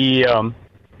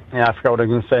forgot what I was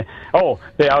going to say.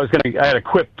 I had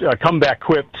a comeback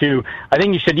quip too. I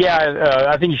think you should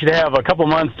have a couple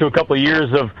months to a couple of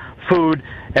years of food,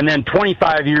 and then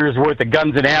 25 years worth of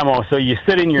guns and ammo. So you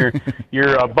sit in your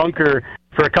bunker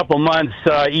for a couple months,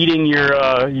 eating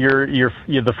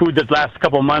the food that lasts a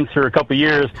couple months or a couple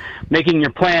years, making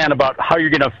your plan about how you're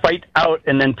going to fight out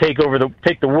and then take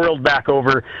the world back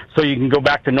over, so you can go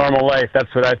back to normal life.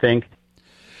 That's what I think.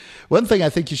 One thing I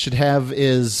think you should have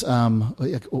is,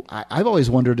 I've always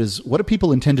wondered, is what do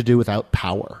people intend to do without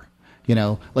power?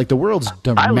 Like the world's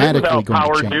dramatically going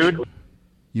power, to change. Dude.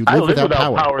 You live without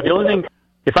power. The only thing,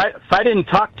 if I didn't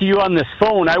talk to you on this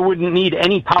phone, I wouldn't need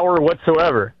any power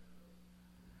whatsoever.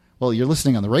 Well, you're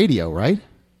listening on the radio, right?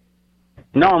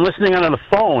 No, I'm listening on the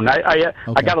phone. I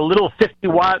got a little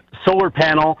 50-watt solar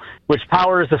panel which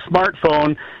powers a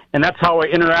smartphone, and that's how I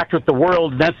interact with the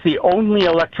world. That's the only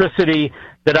electricity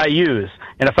that I use.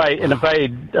 And if I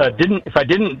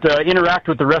didn't interact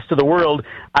with the rest of the world,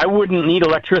 I wouldn't need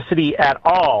electricity at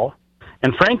all.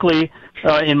 And frankly,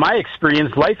 in my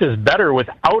experience, life is better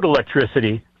without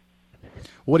electricity.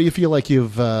 What do you feel like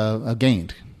you've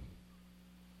gained?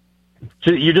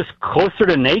 You're just closer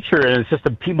to nature, and it's just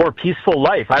a more peaceful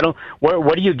life.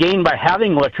 What do you gain by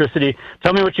having electricity?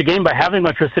 Tell me what you gain by having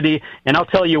electricity, and I'll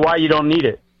tell you why you don't need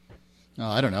it. Oh,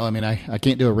 I don't know. I mean, I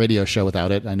can't do a radio show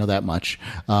without it. I know that much.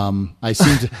 I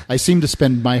seem to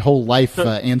spend my whole life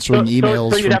answering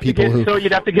emails from people who. So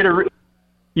you'd have to get a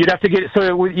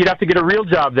real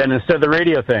job then instead of the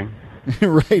radio thing.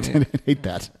 Right, I hate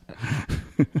that.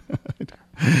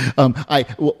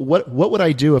 What would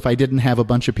I do if I didn't have a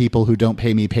bunch of people who don't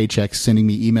pay me paychecks sending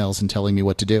me emails and telling me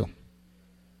what to do?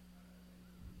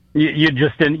 You'd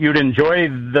enjoy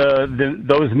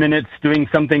those minutes doing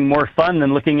something more fun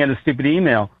than looking at a stupid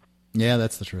email. Yeah,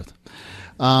 that's the truth.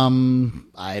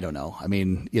 I don't know. I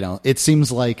mean, it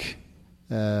seems like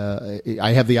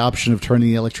I have the option of turning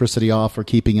the electricity off or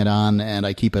keeping it on, and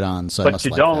I keep it on. So but I must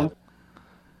you like don't.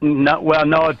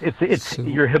 That. It's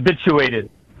you're habituated.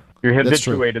 You're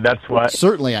habituated. That's why.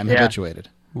 Certainly, I'm habituated.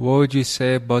 What would you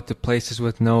say about the places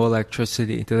with no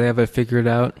electricity? Do they have it figured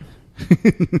out?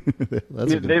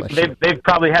 That's a good question. They've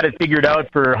probably had it figured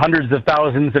out for hundreds of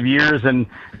thousands of years, and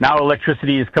now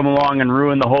electricity has come along and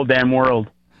ruined the whole damn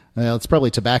world. Well, it's probably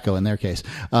tobacco in their case.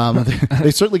 They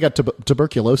certainly got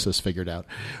tuberculosis figured out.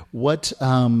 What,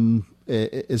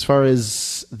 as far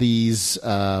as these,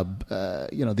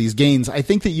 these gains, I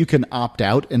think that you can opt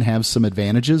out and have some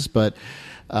advantages, but.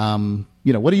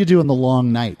 What do you do on the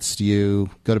long nights? Do you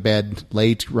go to bed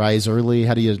late, rise early?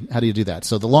 How do you do that?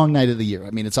 So the long night of the year,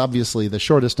 I mean, it's obviously the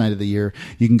shortest night of the year.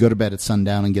 You can go to bed at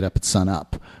sundown and get up at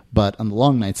sunup. But on the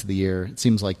long nights of the year, it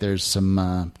seems like there's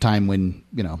some time when,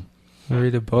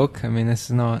 read a book. I mean, this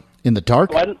is not in the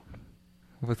dark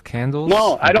with candles.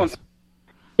 No, I don't.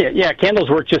 Yeah, candles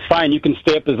work just fine. You can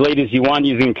stay up as late as you want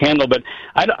using a candle, but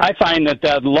I find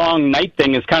that long night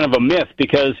thing is kind of a myth,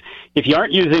 because if you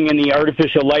aren't using any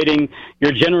artificial lighting,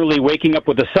 you're generally waking up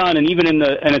with the sun, and even and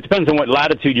it depends on what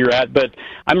latitude you're at, but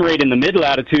I'm right in the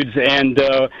mid-latitudes, and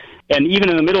even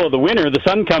in the middle of the winter, the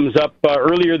sun comes up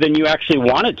earlier than you actually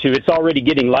want it to. It's already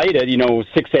getting light at,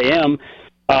 6 a.m.,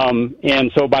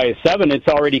 and so by 7, it's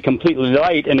already completely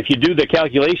light, and if you do the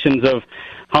calculations of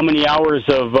how many hours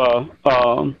of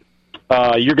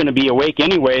you're going to be awake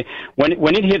anyway,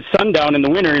 when it hits sundown in the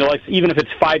winter, even if it's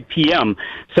 5 p.m.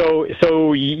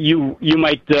 So you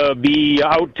might be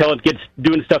out till it gets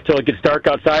doing stuff till it gets dark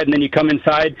outside, and then you come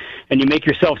inside and you make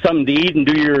yourself something to eat and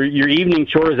do your evening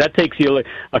chores. That takes you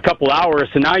a couple hours.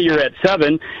 So now you're at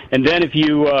 7, and then if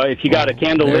you got a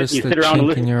candle lit, you sit around and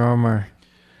listen. In your armor.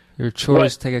 Your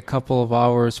chores take a couple of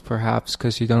hours, perhaps,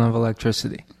 because you don't have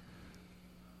electricity.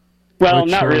 Well,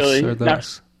 not really.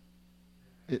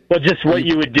 Well, just what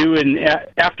you would do, and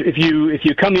after if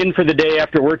you come in for the day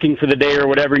after working for the day or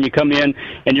whatever, and you come in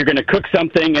and you're going to cook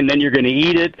something, and then you're going to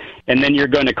eat it, and then you're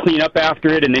going to clean up after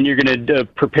it, and then you're going to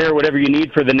prepare whatever you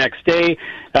need for the next day.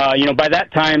 By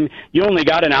that time, you only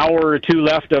got an hour or two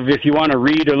left of if you want to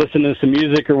read or listen to some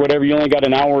music or whatever. You only got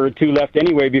an hour or two left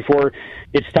anyway before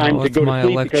it's time to go to sleep. My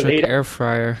electric air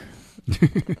fryer.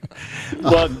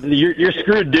 Well, you're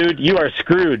screwed, dude. You are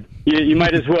screwed. You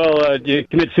might as well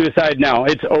commit suicide now.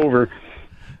 It's over.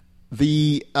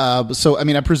 So I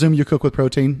mean, I presume you cook with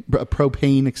propane,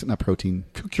 not protein.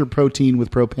 Cook your protein with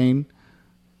propane.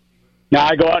 Now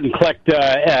I go out and collect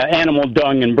animal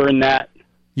dung and burn that.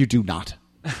 You do not.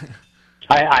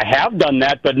 I have done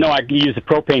that, but no, I use the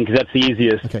propane because that's the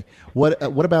easiest. Okay. What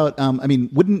about? I mean,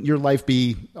 wouldn't your life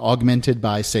be augmented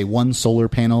by, say, one solar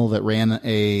panel that ran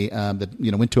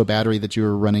went to a battery that you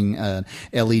were running an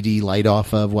LED light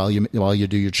off of while you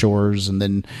do your chores, and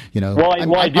then I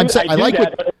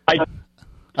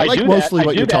like mostly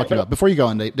what you're talking about. Before you go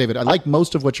on, David, I like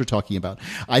most of what you're talking about.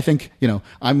 I think,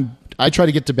 I try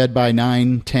to get to bed by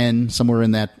 9, 10, somewhere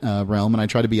in that realm, and I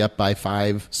try to be up by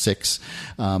 5, 6.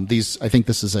 I think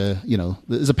this is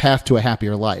a path to a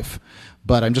happier life.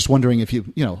 But I'm just wondering if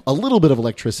a little bit of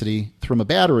electricity from a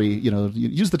battery,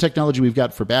 use the technology we've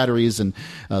got for batteries and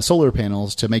solar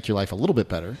panels to make your life a little bit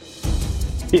better.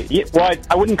 Well,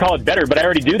 I wouldn't call it better, but I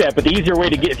already do that. But the easier way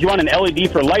to get, if you want an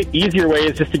LED for light, the easier way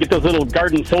is just to get those little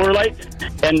garden solar lights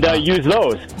and use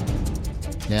those.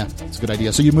 Yeah, it's a good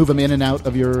idea. So you move them in and out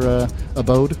of your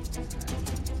abode?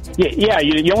 Yeah.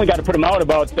 You only got to put them out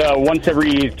about once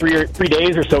every 3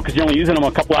 days or so because you're only using them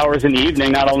a couple hours in the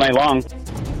evening, not all night long.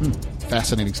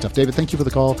 Fascinating stuff. David, thank you for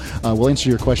the call. We'll answer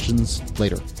your questions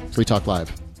later. Free Talk Live.